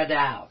spread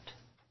out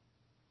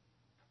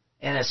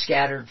in a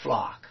scattered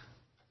flock.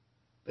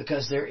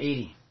 Because they're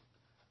eating.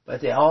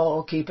 But they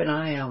all keep an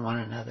eye on one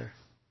another.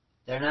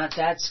 They're not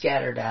that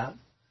scattered out.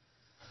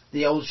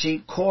 The old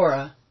sheep,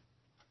 Cora,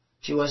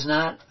 she was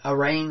not a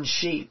range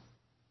sheep.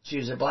 She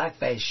was a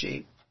black-faced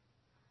sheep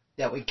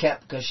that we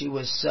kept because she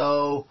was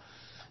so,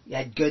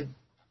 had good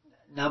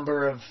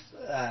number of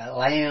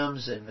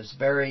lambs and was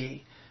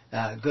very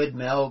good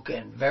milk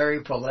and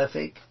very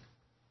prolific.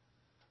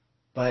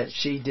 But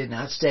she did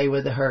not stay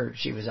with the herd.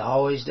 She was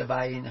always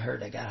dividing the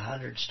herd. I got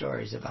 100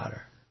 stories about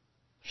her.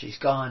 She's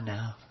gone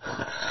now.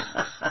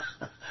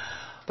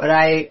 But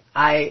I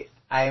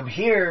am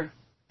here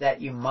that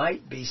you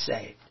might be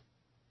saved.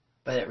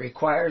 But it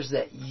requires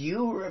that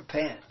you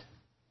repent.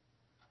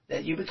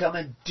 That you become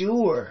a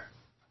doer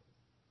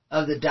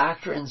of the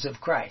doctrines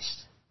of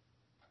Christ.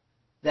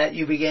 That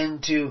you begin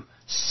to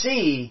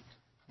see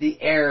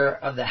the error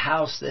of the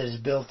house that is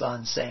built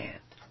on sand.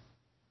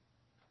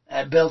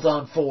 Built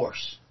on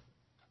force.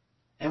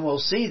 And we'll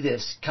see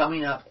this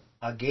coming up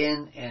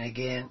again and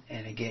again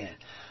and again.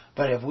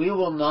 But if we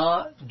will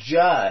not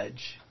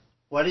judge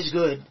what is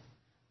good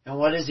and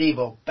what is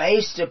evil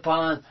based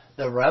upon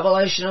the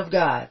revelation of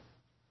God,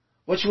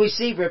 which we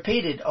see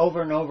repeated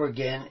over and over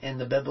again in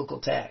the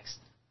biblical text,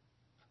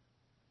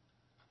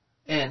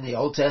 in the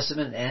Old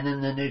Testament and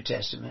in the New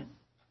Testament,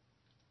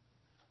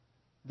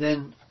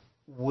 then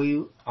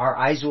our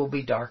eyes will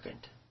be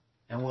darkened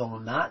and we will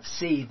not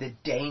see the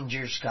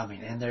dangers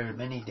coming. And there are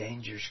many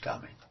dangers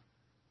coming.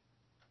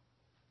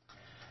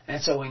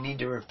 And so we need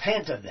to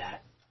repent of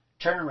that,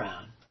 turn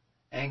around,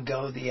 and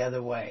go the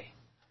other way,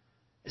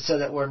 so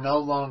that we're no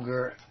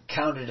longer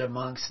counted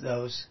amongst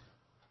those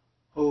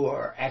who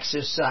are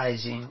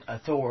exercising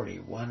authority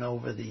one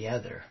over the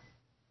other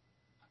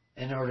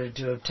in order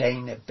to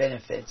obtain the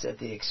benefits at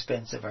the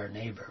expense of our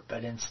neighbor.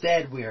 But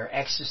instead we are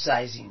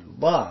exercising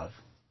love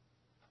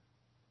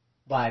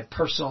by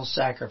personal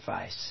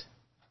sacrifice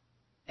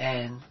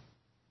and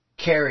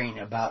caring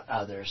about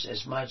others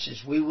as much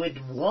as we would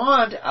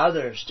want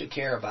others to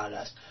care about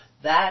us.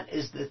 That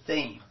is the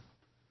theme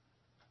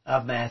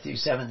of Matthew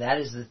 7. That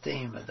is the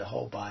theme of the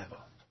whole Bible.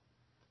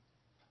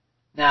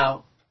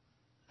 Now,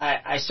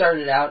 I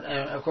started out,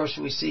 and of course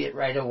we see it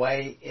right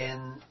away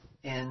in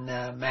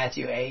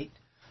Matthew 8,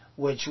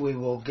 which we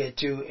will get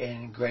to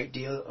in a great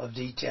deal of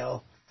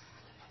detail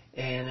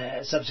in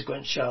a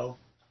subsequent show.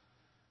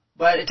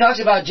 But it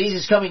talks about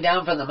Jesus coming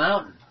down from the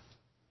mountain.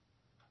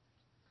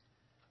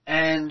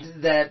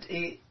 And that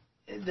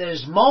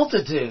there's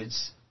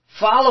multitudes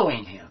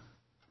following him.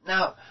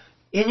 Now,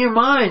 in your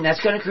mind,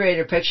 that's going to create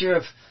a picture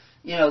of,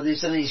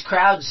 some of these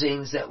crowd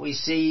scenes that we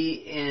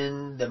see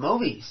in the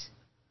movies,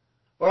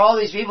 where all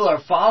these people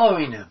are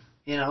following him.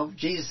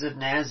 Jesus of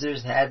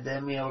Nazareth had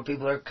them, where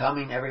people are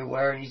coming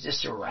everywhere, and he's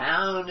just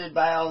surrounded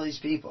by all these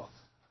people.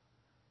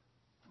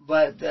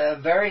 But the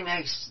very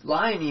next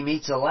line, he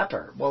meets a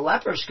leper. Well,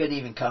 lepers couldn't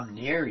even come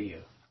near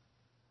you.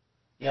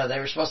 They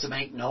were supposed to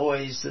make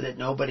noise so that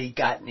nobody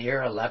got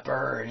near a leper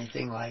or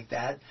anything like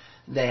that.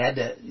 They had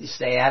to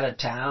stay out of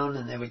town,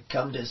 and they would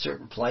come to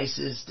certain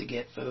places to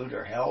get food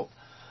or help.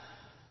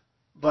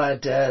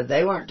 But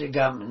they weren't to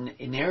come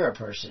near a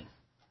person.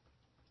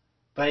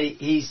 But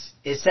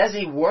it says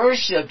he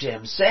worshipped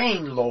him,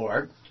 saying,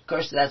 Lord. Of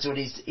course, that's what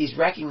he's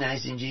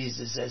recognizing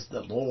Jesus as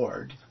the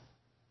Lord.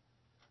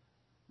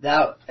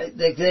 Thou,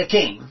 the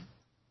King,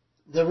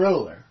 the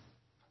ruler.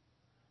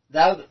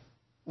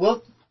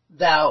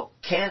 Thou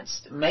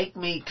canst make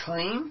me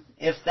clean?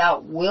 If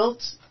thou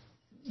wilt,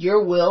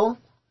 your will,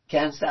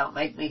 canst thou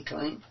make me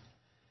clean?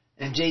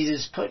 And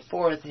Jesus put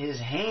forth his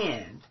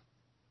hand.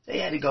 They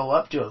had to go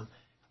up to him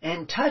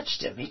and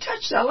touched him. He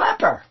touched the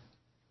leper.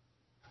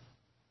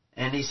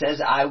 And he says,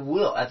 I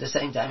will. At the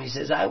same time, he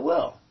says, I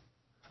will.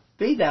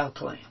 Be thou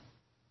clean.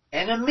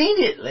 And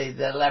immediately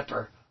the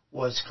leper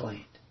was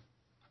cleaned.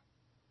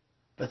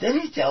 But then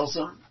he tells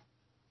them,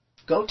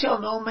 go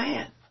tell no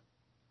man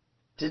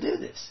to do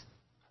this.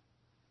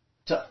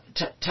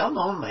 Tell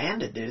no man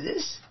to do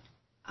this?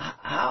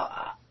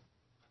 How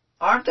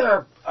aren't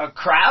there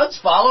crowds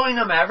following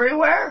them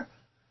everywhere?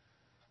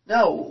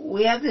 No,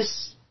 we have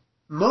this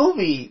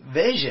movie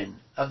vision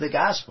of the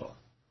gospel.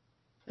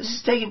 This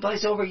is taking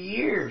place over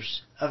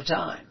years of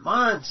time,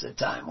 months of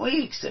time,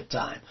 weeks of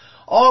time.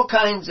 All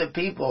kinds of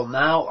people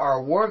now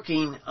are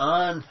working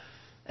on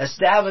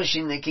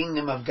establishing the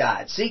kingdom of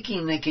God,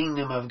 seeking the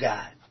kingdom of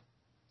God.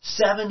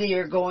 70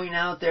 are going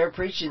out there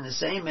preaching the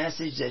same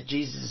message that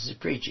Jesus is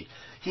preaching.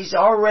 He's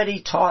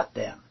already taught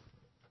them.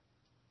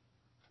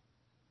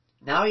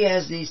 Now he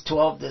has these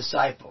 12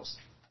 disciples,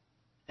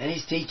 and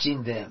he's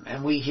teaching them,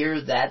 and we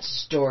hear that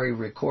story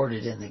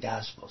recorded in the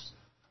Gospels.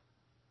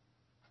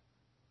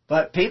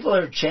 But people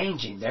are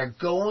changing. They're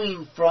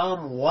going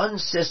from one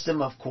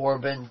system of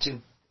Corban to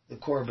the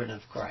Corban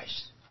of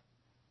Christ.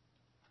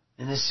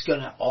 And this is going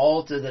to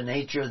alter the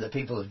nature of the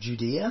people of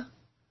Judea,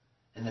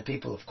 and the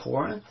people of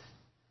Corinth,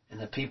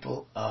 and the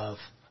people of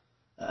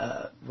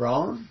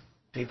Rome,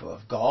 people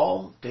of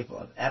Gaul, people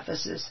of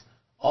Ephesus,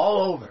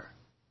 all over.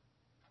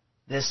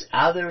 This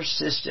other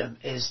system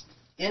is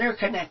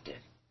interconnected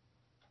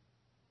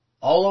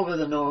all over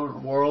the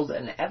known world,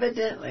 and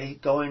evidently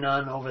going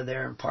on over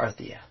there in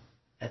Parthia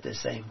at the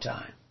same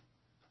time.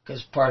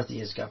 Because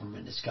Parthia's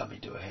government is coming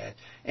to a head.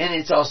 And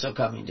it's also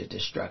coming to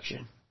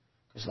destruction.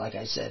 Because like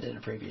I said in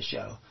a previous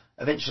show,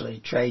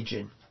 eventually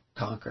Trajan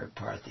conquered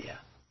Parthia.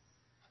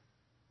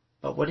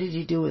 But what did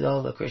he do with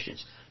all the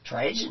Christians?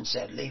 Trajan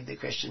said, leave the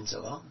Christians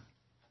alone.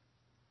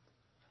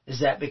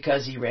 Is that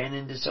because he ran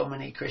into so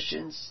many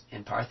Christians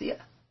in Parthia?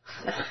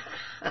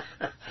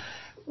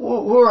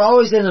 We're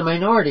always in the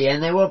minority,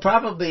 and they will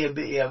probably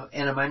be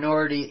in a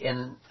minority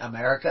in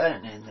America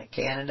and in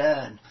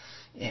Canada and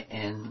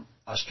in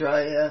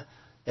Australia.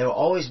 They will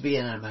always be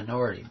in a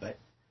minority, but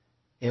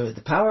with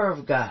the power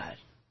of God,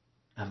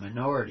 a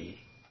minority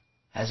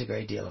has a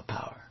great deal of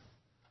power.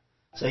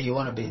 So you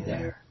want to be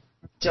there.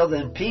 Till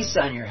then, peace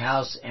on your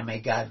house, and may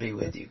God be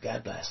with you.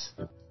 God bless.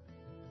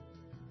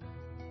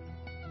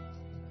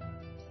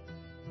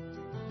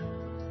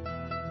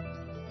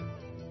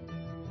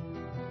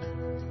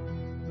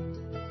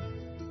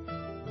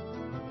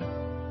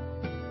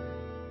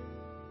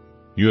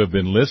 You have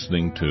been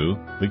listening to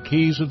The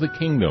Keys of the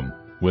Kingdom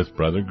with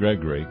Brother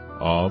Gregory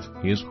of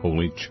His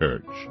Holy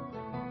Church.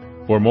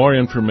 For more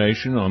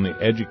information on the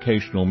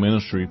educational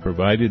ministry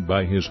provided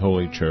by His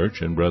Holy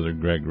Church and Brother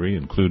Gregory,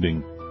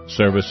 including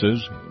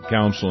services,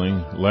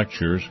 counseling,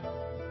 lectures,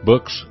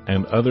 books,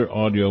 and other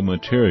audio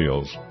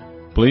materials,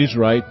 please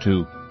write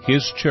to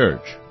His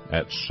Church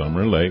at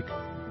Summer Lake,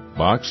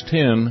 Box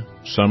 10,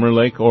 Summer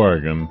Lake,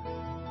 Oregon,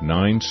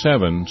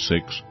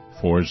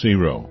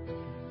 97640.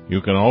 You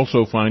can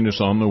also find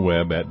us on the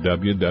web at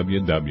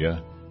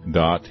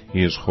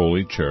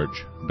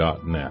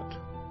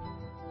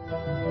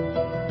www.hisholychurch.net.